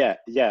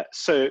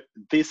So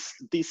this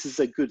is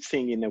a good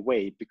thing in a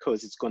way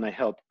because it's going to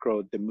help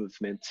grow the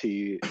movement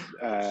to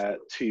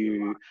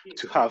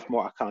have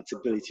more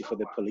accountability for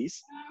the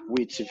police,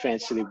 which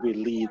eventually will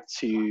lead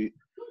to.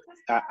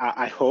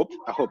 I hope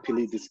it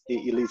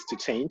leads to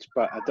change,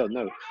 but I don't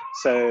know.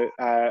 So.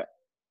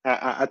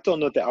 I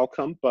don't know the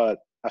outcome, but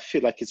I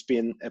feel like it's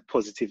been a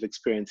positive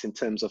experience in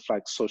terms of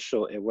like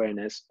social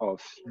awareness of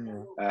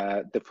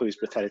the police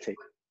brutality.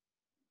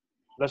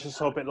 Let's just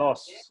hope it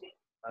lasts.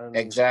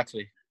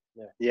 Exactly.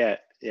 Yeah.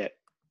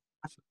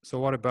 So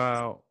what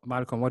about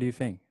Malcolm? What do you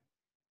think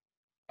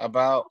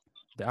about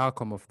the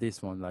outcome of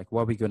this one? Like,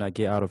 what are we gonna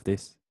get out of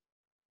this?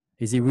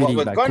 Is it really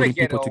like putting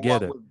people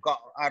together? What we've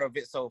got out of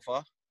it so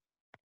far?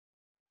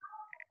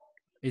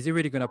 Is it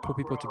really gonna put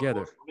people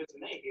together?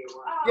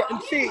 Yeah,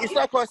 and see, it's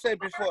like what I said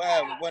before.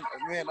 When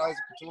me and Isaac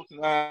were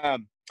talking,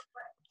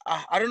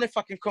 I don't know if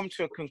I can come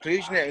to a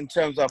conclusion in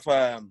terms of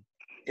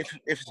if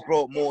it's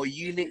brought more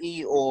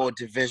unity or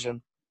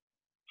division,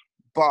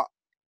 but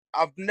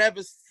I've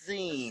never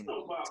seen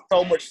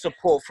so much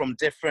support from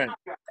different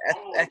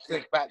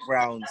ethnic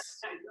backgrounds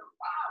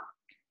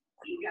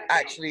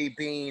actually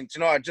being,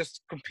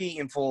 just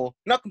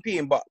not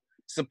competing, but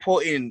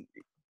supporting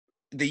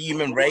the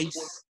human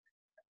race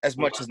as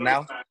much as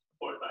now.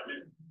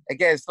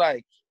 Again, it's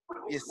like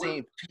you're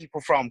seeing people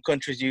from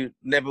countries you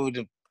never would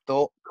have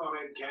thought,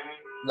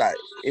 like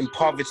in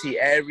poverty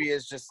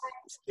areas, just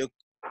still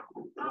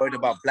worried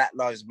about Black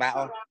Lives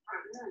Matter.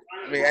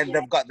 I mean, and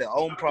they've got their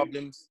own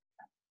problems.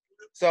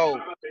 So,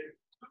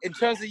 in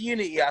terms of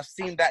unity, I've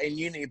seen that in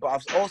unity, but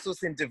I've also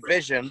seen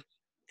division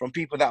from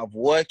people that I've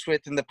worked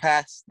with in the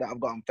past, that I've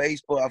got on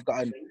Facebook. I've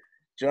gotten, do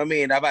you know what I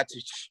mean? I've had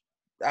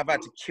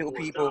to kill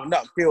people,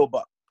 not kill,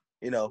 but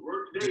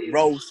just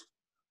roast.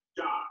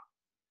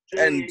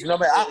 And you know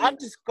what I mean? I've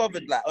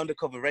discovered like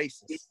undercover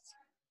racists.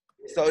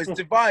 So it's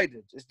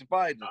divided. It's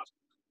divided.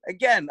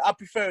 Again, I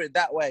prefer it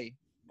that way.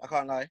 I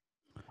can't lie.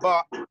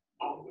 But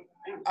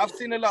I've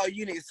seen a lot of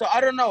unity. So I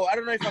don't know. I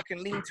don't know if I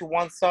can lean to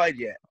one side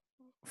yet.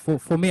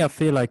 For me, I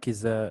feel like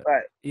it's like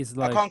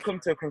I can't come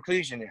to a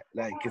conclusion yet.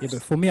 Like,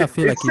 but for me, I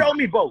feel like show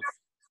me both.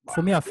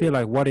 For me, I feel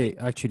like what it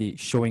actually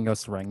showing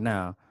us right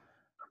now.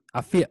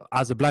 I feel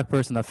as a Black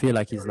person, I feel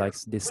like it's like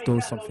they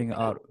stole something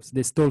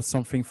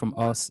from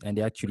us, and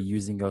they're actually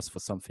using us for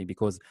something.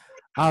 Because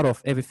out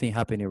of everything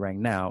happening right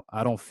now,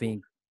 I don't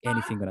think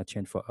anything gonna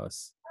change for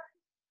us.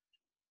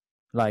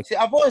 Like, see,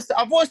 I've always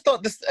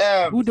thought this.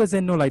 Who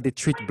doesn't know like they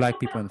treat Black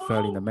people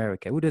unfairly in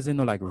America? Who doesn't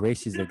know like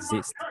races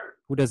exist?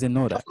 Who doesn't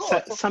know that?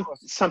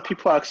 Some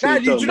people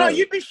actually don't know.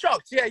 You'd be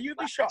shocked. Yeah, you'd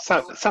be shocked.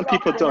 Some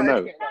people don't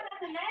know.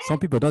 Some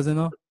people doesn't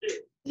know.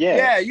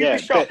 Yeah, you'd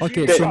be shocked.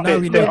 Okay, so now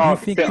we know.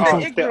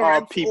 There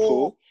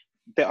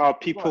are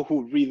people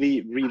who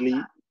really,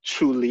 really,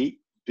 truly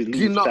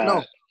believe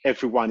that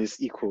everyone is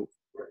equal.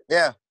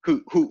 Yeah.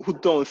 Who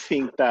don't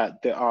think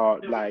that there are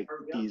like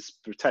these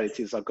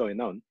brutalities are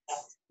going on.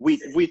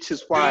 Which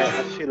is why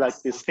I feel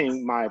like this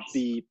thing might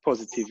be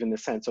positive in the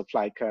sense of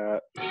like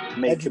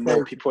making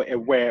more people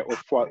aware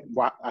of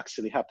what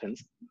actually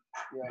happens.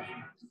 Yeah.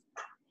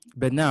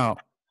 But now,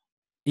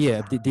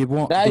 yeah, they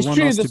want. That is true.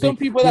 There's some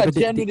people that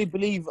genuinely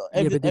believe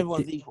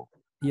everyone's equal.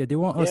 Yeah, they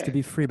want us to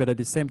be free, but at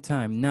the same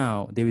time,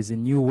 now there is a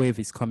new wave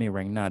is coming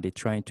right now. They're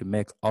trying to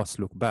make us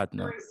look bad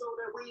now.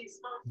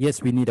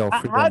 Yes, we need our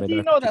freedom. How do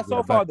you know that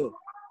so far, though?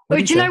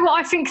 But do you know what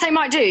I think they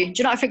might do? Do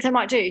you know what I think they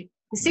might do?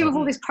 You see, with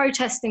all this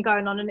protesting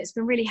going on, and it's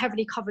been really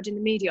heavily covered in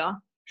the media,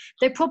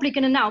 they're probably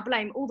going to now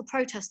blame all the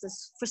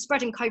protesters for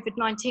spreading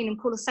COVID-19 and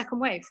call a second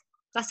wave.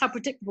 That's how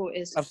predictable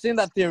it is. I've seen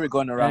that theory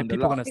going around.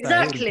 People are going to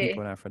start hating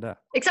people now for that.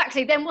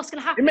 Exactly. Then what's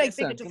going to happen? It makes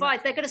sense.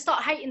 Divide. They're going to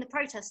start hating the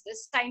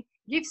protesters, saying,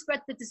 you've spread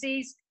the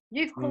disease,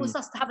 you've caused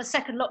us to have a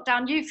second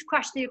lockdown, you've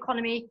crashed the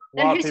economy.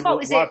 Then whose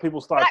fault is it? Why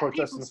people started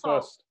protesting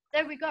first?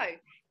 There we go.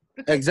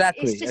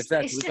 Exactly.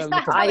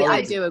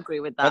 I do agree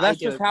with that. But that's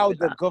just how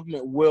the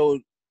government will.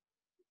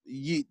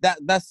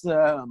 That's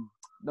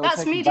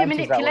media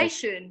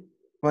manipulation.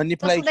 That's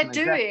what they're doing.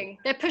 Exactly.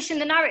 They're pushing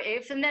the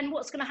narrative, and then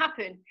what's going to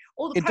happen?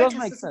 All the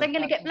protesters, they're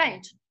going to get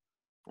blamed.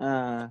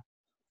 I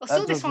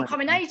saw this one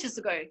coming ages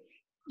ago.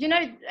 You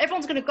know,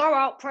 everyone's going to go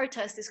out,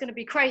 protest. It's going to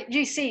be crazy.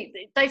 You see,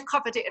 they've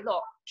covered it a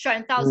lot,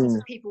 showing thousands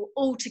of people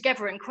all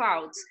together in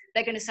crowds.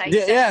 They're going to say,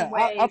 get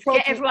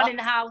everyone in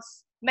the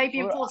house. Maybe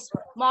enforce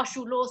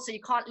martial law so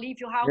you can't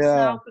leave your house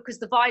now because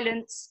the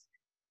violence.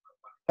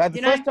 But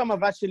the first time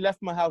I've actually left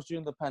my house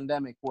during the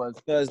pandemic was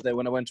Thursday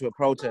when I went to a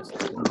protest.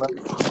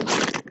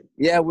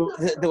 Yeah,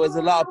 there was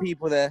a lot of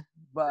people there.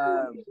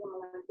 But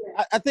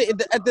I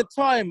think at the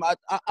time,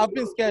 I've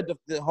been scared of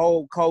the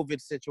whole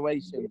COVID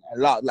situation a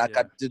lot. Like,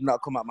 I did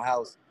not come out of my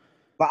house.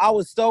 But I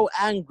was so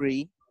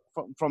angry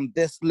from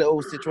this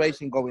little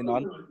situation going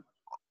on.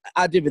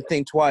 I didn't even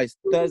think twice.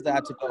 Thursday, I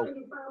had to go.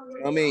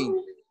 I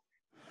mean,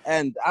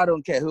 and I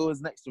don't care who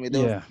was next to me.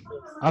 There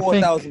was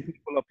 4,000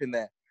 people up in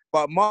there.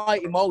 But my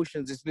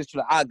emotions is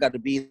literally, I got to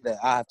be there.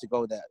 I have to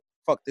go there.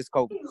 Fuck this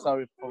COVID.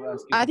 Sorry for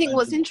asking. I think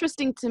what's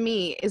interesting to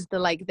me is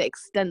the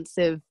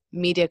extensive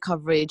media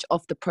coverage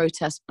of the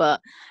protest, but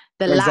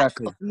the lack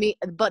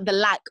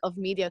of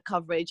media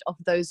coverage of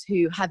those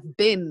who have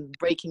been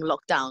breaking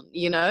lockdown.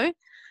 You know,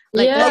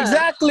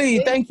 exactly.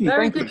 Thank you.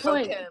 Very good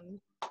point.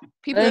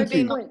 People have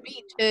been on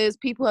beaches.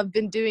 People have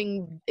been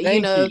doing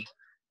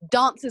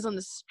dances on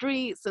the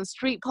streets and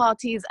street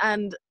parties,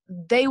 and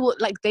they will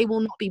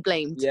not be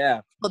blamed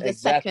for the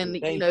second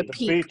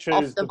peak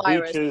of the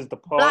virus. Beaches, the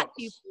Black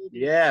people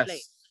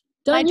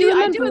Don't you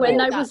remember when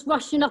they was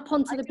rushing up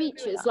onto the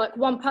beaches, like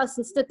one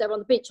person stood there on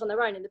the beach on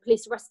their own and the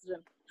police arrested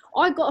them?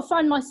 I got a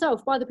fine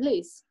myself by the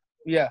police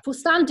for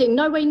standing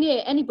nowhere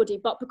near anybody,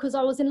 but because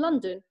I was in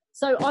London,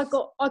 so I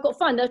got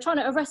fined. They were trying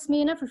to arrest me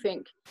and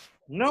everything.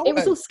 No, it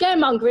was all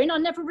scaremongering. I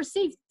never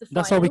received the fine.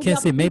 That's all we can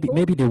say. Maybe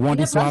they want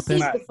this to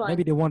happen.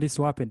 Maybe they want this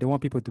to happen. They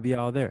want people to be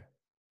out there.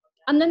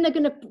 and then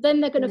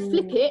they're gonna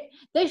flip it.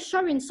 They're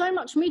showing so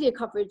much media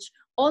coverage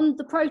on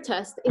the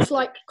protest. It's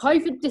like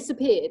COVID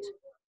disappeared.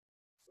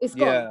 It's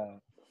gone. Yeah.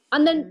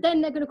 And then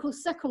they're going to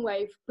cause second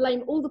wave,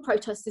 blame all the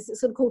protesters.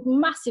 It's going to cause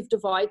massive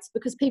divides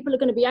because people are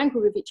going to be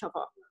angry with each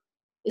other.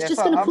 It's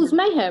just going to cause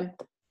mayhem.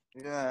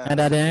 Yeah.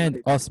 And at the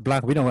end, us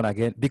black, we're not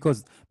going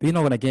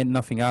to get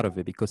nothing out of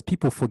it because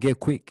people forget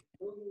quick.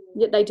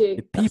 Yeah, they do.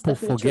 People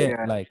forget,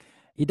 true. Like,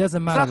 it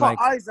doesn't matter like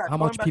how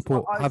much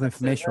people have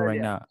information right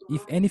now.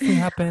 If anything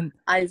happened,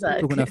 we're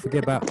going to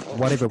forget about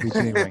whatever we're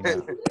doing right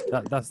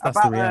now. That's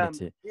the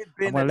reality.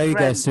 I'm going to let you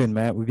guys soon,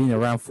 man. We've been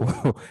around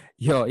for,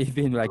 it's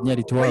been like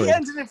nearly 2 hours. What are you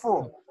ending it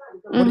for?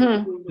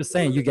 Just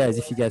saying, you guys,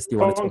 if you guys still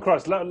want to talk.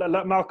 Cross,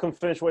 let Malcolm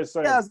finish what he's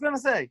saying. Yeah, I was going to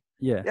say.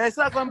 Yeah, it's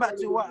like going back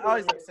to what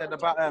Isaac said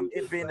about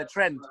it being a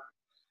trend.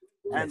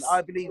 And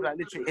I believe, like,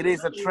 literally, it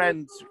is a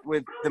trend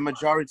with the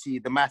majority,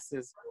 the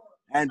masses,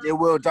 and it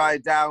will die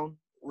down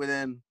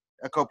within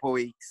a couple of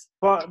weeks.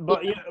 But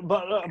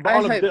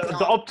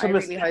the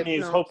optimist really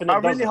is hoping it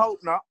doesn't. I really hope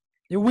not.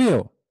 It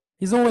will.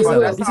 It's always like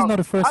that. This is not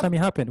the first time it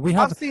happened. We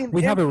have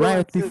a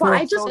riot before.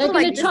 They're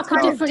going to chuck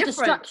a different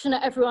distraction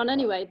at everyone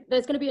anyway.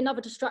 There's going to be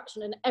another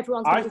distraction and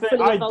everyone's going to be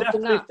fully involved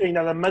in that. I definitely think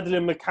that the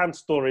Madeleine McCann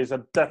story is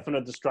a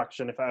definite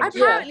distraction. If I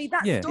apparently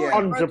that story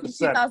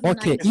 100%.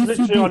 Okay, it's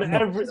literally on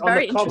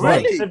the cover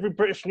of every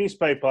British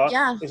newspaper.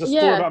 It's a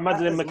story about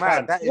Madeleine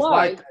McCann.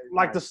 Why?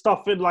 Like the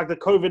stuff in like the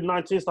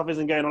COVID-19 stuff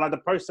isn't going on, like the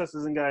process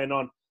isn't going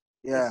on.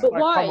 Yeah, but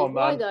why?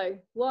 Why though?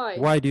 Why?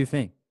 Why do you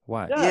think?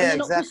 Why? They're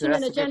not pushing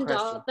an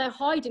agenda. They're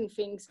hiding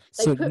things.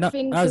 They put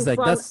things in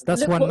front.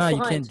 That's one now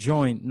you can't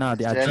join now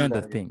the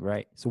agenda thing,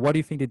 right? So what do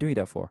you think they're doing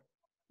that for?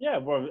 Yeah,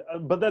 well,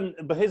 but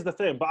here's the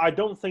thing. But I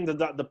don't think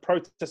that the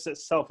protest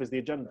itself is the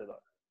agenda,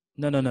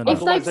 though. No.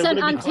 If they've sent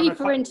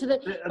Antifa into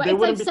the, they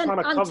wouldn't be trying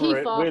to cover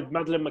it with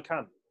Madeleine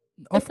McCann.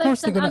 Of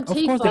course they're gonna. Of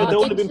course they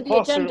would have been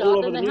plastered all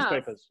over the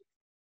newspapers.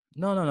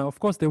 No. Of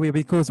course they will,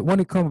 because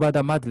when it comes about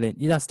that Madeleine,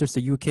 that's just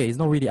the UK. It's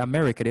not really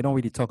America. They don't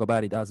really talk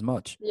about it as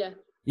much. Yeah.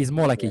 It's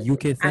more like a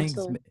UK thing.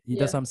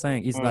 That's what I'm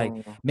saying. It's like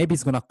maybe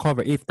it's gonna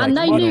cover if. And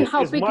they knew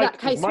how big that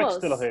case was.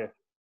 Still here?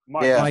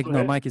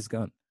 Mike is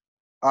gone.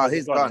 Oh,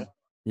 he's gone.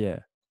 Yeah.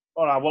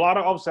 All right. Well, I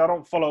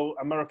don't follow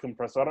American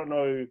press. So I don't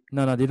know.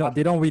 No,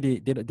 they don't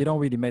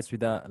really mess with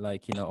that,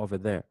 like, over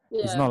there.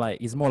 Yeah. It's not like,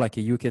 it's more like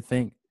a UK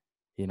thing,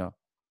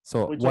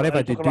 So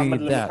whatever they're doing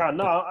with that.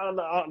 No,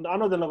 I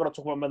know they're not gonna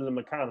talk about Madeleine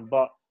McCann,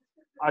 but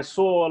I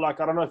saw, like,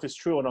 I don't know if it's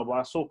true or not, but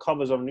I saw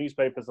covers of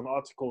newspapers and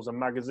articles and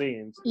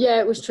magazines. Yeah,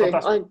 it was true.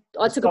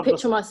 I took a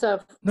picture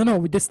myself.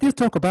 No, they still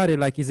talk about it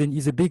like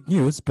it's a big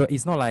news, but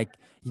it's not like,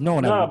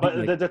 No,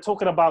 but they're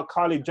talking about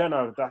Kylie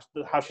Jenner,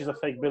 how she's a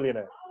fake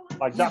billionaire.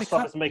 Like, that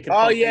stuff is making...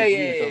 Oh, yeah.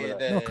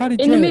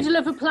 In the middle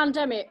of a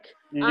pandemic.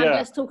 And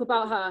let's talk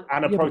about her.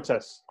 And a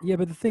protest. Yeah,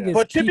 but the thing is...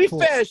 But to be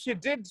fair, she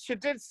did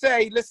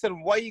say,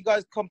 listen, why are you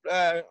guys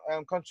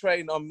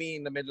concentrating on me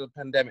in the middle of the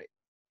pandemic?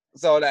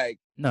 So, like...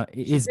 No,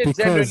 it's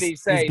because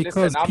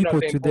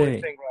people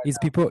today, it's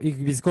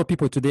because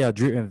people today are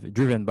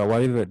driven by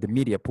whatever the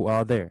media put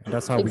out there.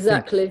 That's how we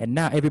think. And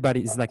now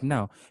everybody is like,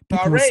 now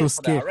people are so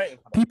scared.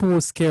 People were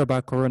scared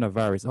about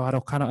coronavirus. Oh, I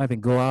cannot even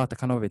go out. I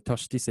cannot even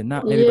touch this. And now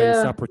everybody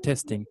start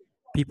protesting.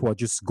 People are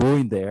just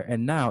going there,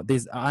 and now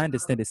I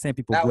understand the same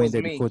people going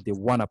there because they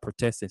want to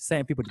protest. The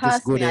same people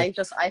just go there.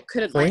 I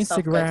couldn't for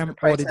Instagram,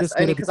 or they just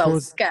go there because I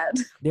was scared.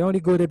 They only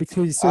go there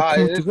because it's so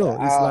cool to go.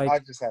 It's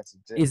like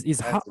it's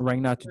hot right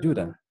now to do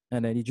that,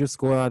 and then you just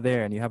go out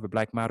there and you have a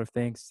Black Matter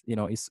things.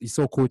 It's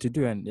so cool to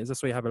do, and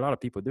that's why you have a lot of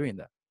people doing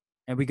that.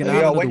 And we're gonna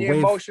have another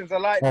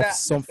wave of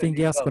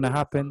something else gonna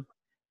happen.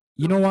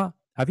 You know what?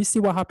 Have you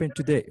seen what happened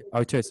today?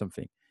 I'll tell you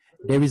something.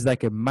 There is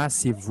like a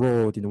massive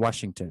road in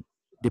Washington.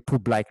 They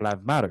put Black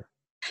Lives Matter.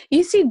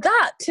 You see,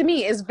 that to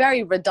me is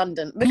very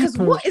redundant, because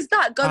people what is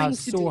that going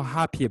to do? So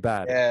happy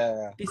about it.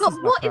 Yeah.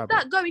 What is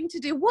that going to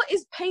do? What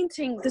is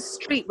painting the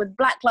street with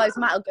Black Lives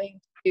Matter going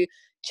to do?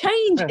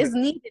 Change is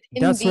needed.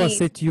 That's what I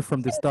said to you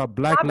from the start.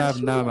 Black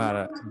Lives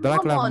Matter.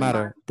 Black Lives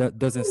Matter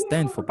doesn't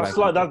stand for Black.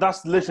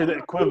 That's literally the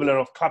equivalent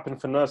of clapping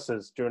for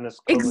nurses during this.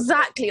 COVID.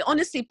 Exactly.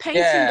 Honestly,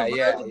 painting the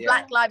road with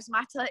Black Lives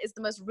Matter is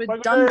the most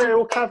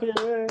redundant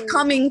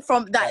coming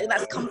from that.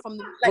 That's come from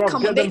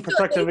the get them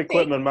protective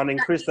equipment, man.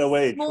 Increase their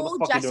wage. Small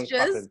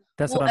gestures.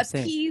 That's what I'm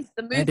saying.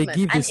 The movement. And they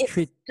give this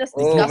treat.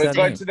 We're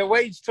going to the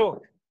wage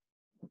talk.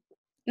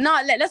 No,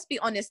 let's be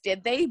honest, dear.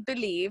 They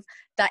believe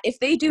that if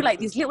they do like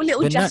these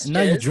little gestures,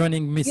 now you're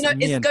joining me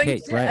and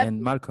Kate, right,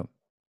 and Malcolm.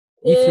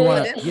 If you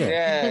want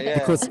to,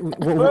 because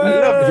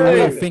your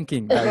way of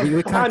thinking,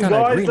 we can't kind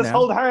of agree now.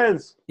 Hold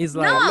hands. It's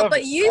like, no,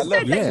 but you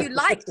said that you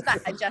liked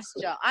that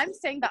gesture. I'm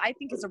saying that I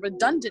think it's a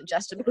redundant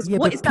gesture, because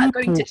what is that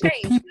going to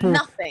change?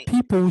 Nothing.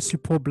 People who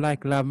support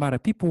Black Lives Matter,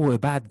 people who are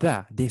about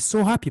that, they're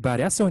so happy about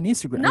it. I saw on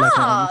Instagram.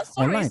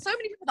 Online. So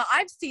many people that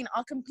I've seen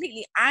are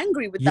completely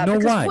angry with that.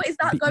 Because what is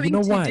that going to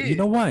do? You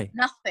know why?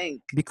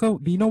 Nothing. Because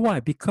you know why?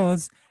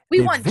 Because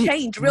we want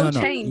change, real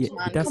change,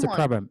 man. That's the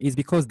problem. It's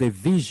because the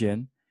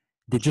vision.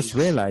 They just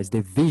realized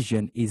the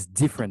vision is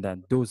different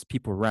than those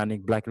people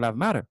running Black Lives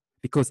Matter.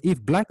 Because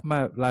if Black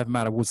Lives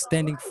Matter was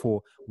standing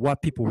for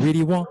what people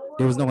really want,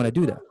 they was not going to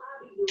do that.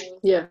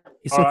 Yeah,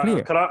 it's so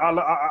clear. Can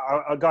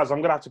guys?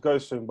 I'm gonna have to go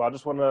soon, but I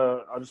just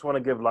wanna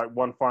give like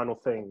one final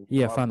thing.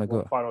 Yeah, final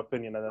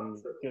opinion, and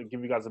then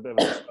give you guys a bit of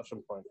a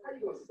discussion point.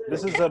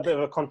 This is a bit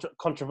of a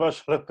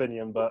controversial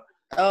opinion, but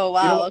oh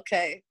wow, you know,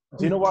 okay.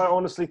 Do you know what I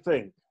honestly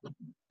think?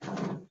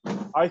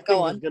 I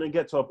think it's gonna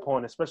get to a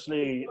point,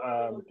 especially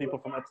people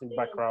from ethnic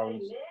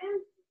backgrounds,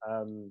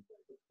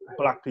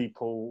 Black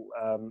people,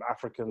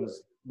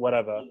 Africans,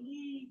 whatever.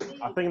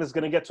 I think it's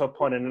going to get to a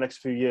point in the next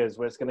few years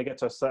where it's going to get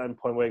to a certain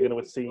point where you're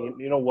going to see,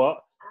 you know what,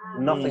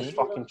 nothing's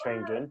fucking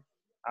changing.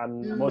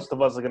 And most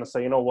of us are going to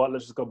say, you know what,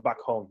 let's just go back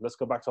home. Let's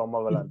go back to our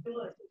motherland.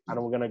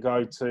 And we're going to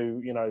go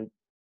to, you know,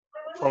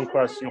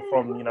 Francois, you're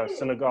from, you know,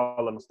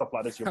 Senegal and stuff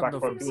like this. You're back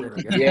from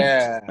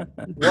yeah.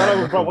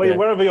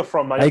 Wherever you're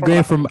from, man.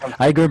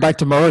 I go back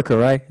to Morocco,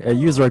 right?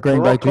 You are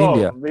going back to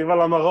India. Viva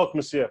la Maroc,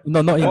 monsieur.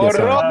 No, not India.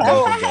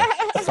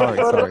 Sorry.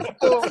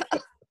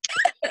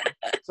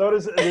 So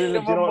do you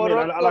know what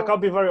I mean? Like, I'll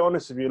be very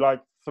honest with you.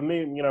 Like, for me,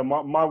 you know,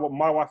 my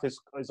wife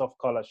is off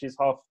color. She's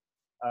half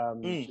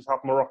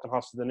Moroccan,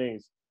 half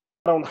Sudanese.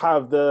 I don't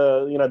have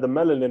the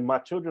melanin. My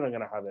children are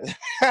gonna have it.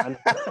 And,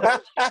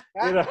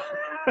 you know,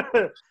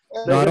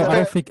 no, I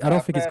don't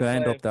think it's gonna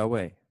end up that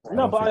way.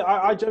 No, but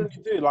I generally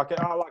do. Like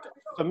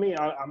for me,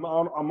 I'm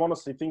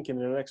honestly thinking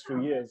in the next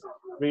few years,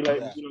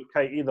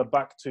 relocate either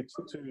back to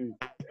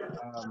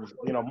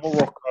you know,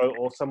 Morocco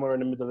or somewhere in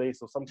the Middle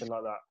East or something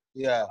like that.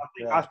 Yeah,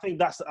 I think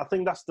that's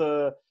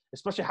the,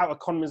 especially how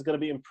economy is going to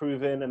be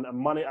improving and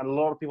money, and a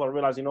lot of people are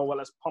realizing, you know what,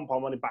 let's pump our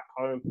money back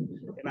home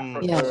in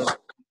Africa.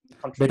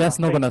 But that's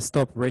not going to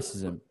stop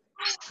racism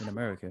in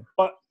America.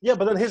 But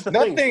then here's the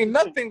thing.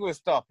 Nothing will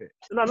stop it.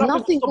 No,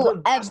 nothing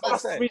will ever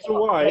that's the reason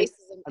why.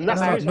 And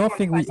that's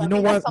nothing. You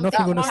know what?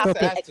 Nothing going to stop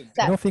it.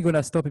 Nothing going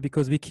to stop it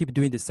because we keep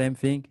doing the same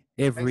thing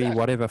every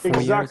 4 years.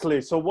 Exactly.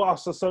 So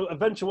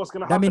eventually, what's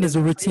going to happen? That means it's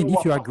a routine.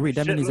 If you agree,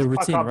 that means it's a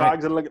routine, right?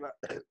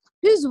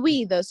 Who's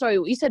we though? Sorry,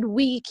 you said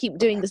we keep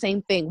doing the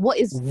same thing. What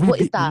is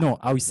that? No,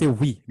 I would say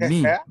we,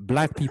 me,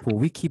 Black people.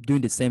 We keep doing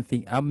the same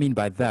thing. I mean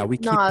by that, we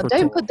keep. No,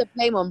 don't put the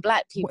blame on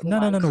Black people. No.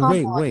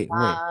 Wait.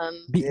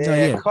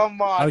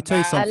 Come on. I'll tell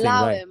you something,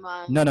 right?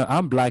 No,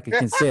 I'm Black. I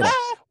can say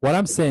that. What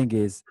I'm saying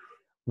is,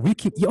 we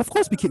keep. Yeah, of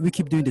course, we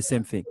keep doing the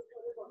same thing.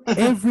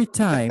 Every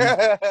time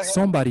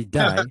somebody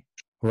die,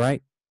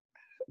 right?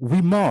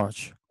 We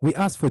march. We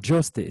ask for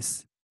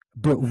justice,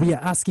 but we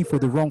are asking for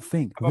the wrong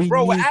thing. We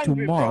need to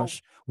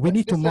march. We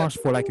need to march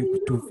for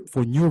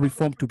for new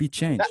reform to be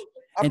changed.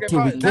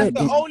 Until we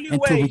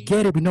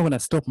get it, we're not gonna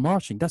stop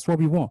marching. That's what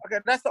we want. Okay,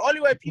 that's the only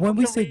way people. When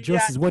we say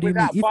justice, what do you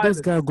mean? If those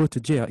guys go to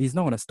jail, it's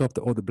not gonna stop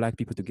all the Black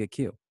people to get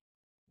killed.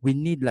 We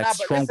need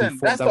strong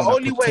reforms that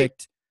will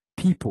protect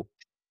people.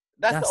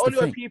 That's the only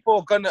way people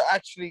are gonna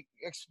actually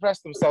express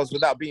themselves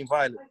without being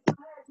violent.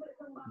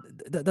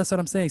 That's what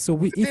I'm saying. So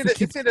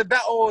it's either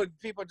that or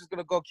people are just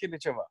gonna go kill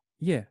each other.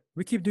 Yeah,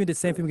 we keep doing the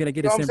same thing. We're gonna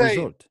get the same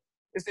result.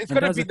 It's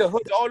gonna be the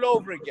hood all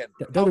over again.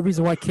 That's the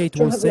reason why Kate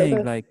was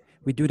saying like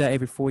we do that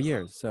every 4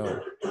 years. So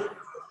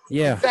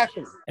yeah.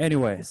 Exactly.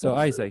 Anyway, so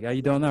Isaac, are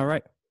you done now,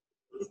 right?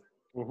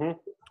 Mm-hmm.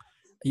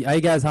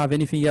 You guys have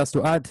anything else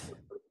to add?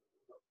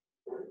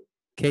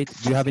 Kate,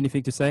 do you have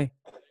anything to say?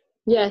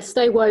 Yeah,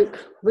 stay woke.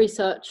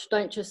 Research.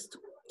 Don't just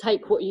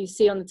take what you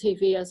see on the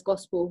TV as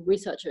gospel.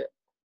 Research it.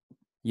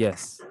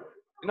 Yes.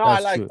 No,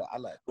 I like that. I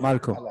like that.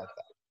 Malcolm. I like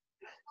that.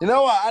 You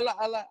know what?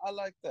 I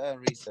like the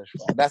research.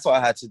 That's what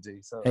I had to do.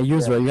 So. Hey,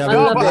 Yusra, you have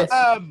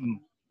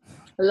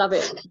I love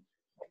it.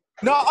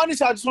 No,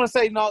 honestly, I just want to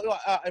say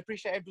I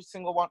appreciate every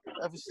single one.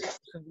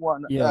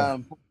 Yeah.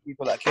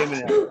 People that came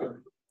in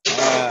here.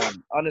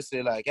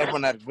 Honestly, like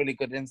everyone had really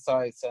good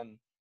insights, and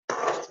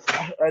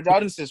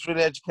honestly, it's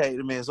really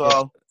educated me as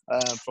well.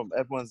 From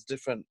everyone's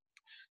different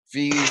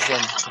views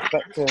and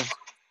perspectives.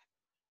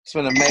 It's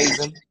been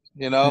amazing.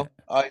 You know,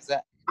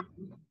 Isaac,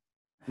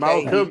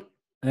 Malcolm.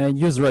 And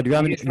Yusra, do you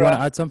want to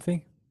add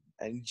something?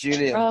 And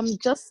Julian.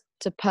 Just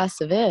to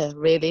persevere,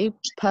 really.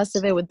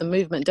 Persevere with the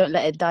movement. Don't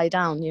let it die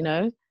down, you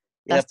know?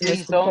 That's the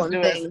most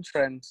important thing. It as a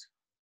trend.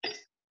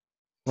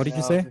 What did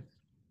you say?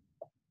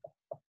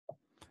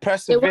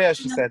 Persevere,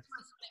 she said. When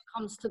it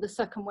comes to the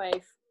second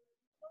wave.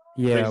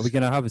 Yeah, we're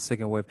gonna have a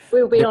second wave.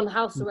 We'll be on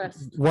house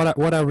arrest.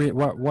 What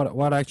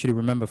I actually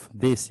remember from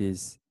this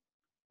is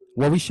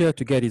what we share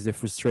together is the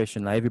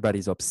frustration. Like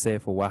everybody's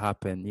upset for what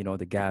happened. You know,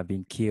 the guy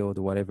being killed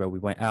or whatever. We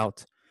went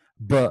out,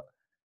 but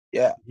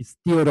we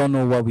still don't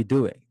know what we're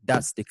doing.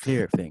 That's the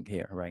clear thing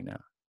here right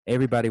now.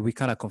 Everybody, we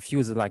kind of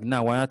confused. Like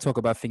now, when I talk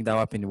about things that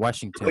happened in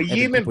Washington, and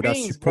the people that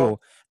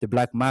support the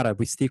Black Matter,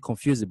 we still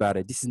confused about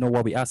it. This is not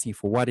what we're asking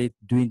for. Why they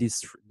doing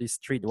this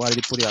street? Why did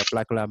they put it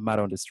Black Lives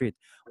Matter on the street?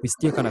 We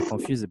still kind of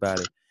confused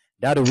about it.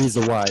 That's the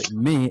reason why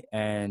me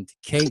and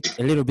Kate,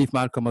 a little bit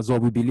Malcolm as well,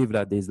 we believe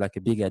that there's like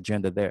a big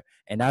agenda there.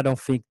 And I don't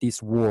think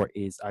this war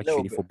is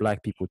actually for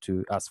black people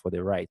to ask for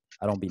the right.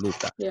 I don't believe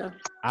that. Yeah.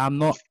 I'm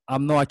not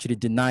actually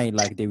denying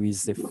like there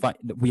is a fight.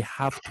 We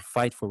have to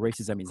fight for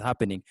racism is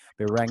happening.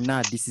 But right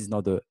now, this is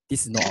not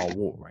our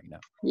war right now.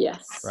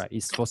 Yes. Right.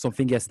 It's for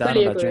something else that on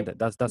the agenda.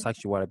 That's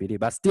actually what I believe.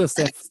 But I still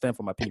stand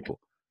for my people.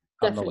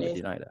 I'm not going to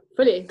deny that.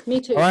 Fully.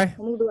 Me too. All right.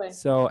 I'm all the way.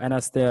 So, and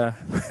as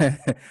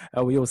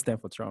we all stand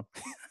for Trump.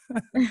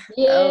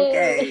 Yeah.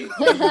 Okay.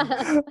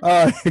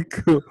 All right,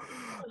 cool.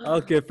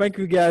 Okay, thank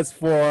you guys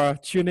for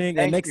tuning.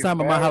 And next time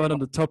I might have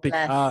another topic.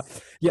 Yeah,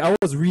 I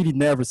was really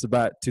nervous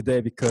about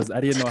today because I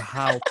didn't know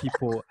how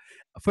people.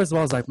 First of all,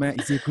 I was like, man,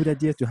 is it a good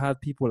idea to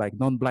have people like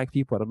non-black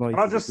people? I don't know.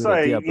 I'll just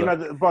say,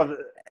 but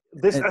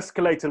this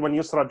escalated when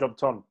Yusra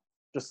jumped on.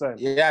 Just saying.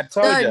 Yeah, I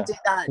told you. Don't do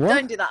that. What?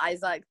 Don't do that,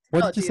 Isaac.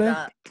 What did you say?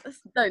 That.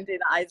 Don't do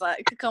that,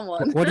 Isaac. Come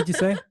on. What did you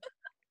say?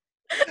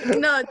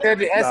 No,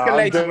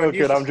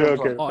 I'm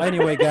joking. Oh,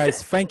 anyway,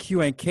 guys, thank you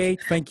and Kate.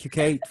 Thank you,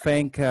 Kate.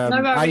 Thank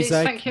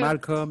Isaac, thank you.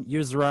 Malcolm,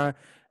 Yusra,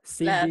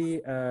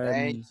 Cindy.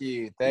 Thank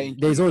you.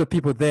 There's all the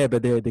people there,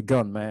 but they're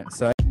gone, man.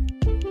 So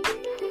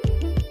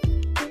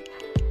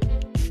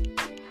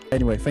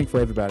anyway, thank you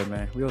for everybody,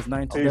 man. We was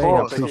 9 today.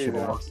 I appreciate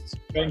it.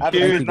 Thank you.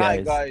 Good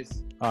night,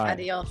 guys. All right.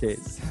 Adios.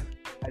 Cheers.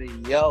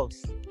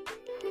 Adios.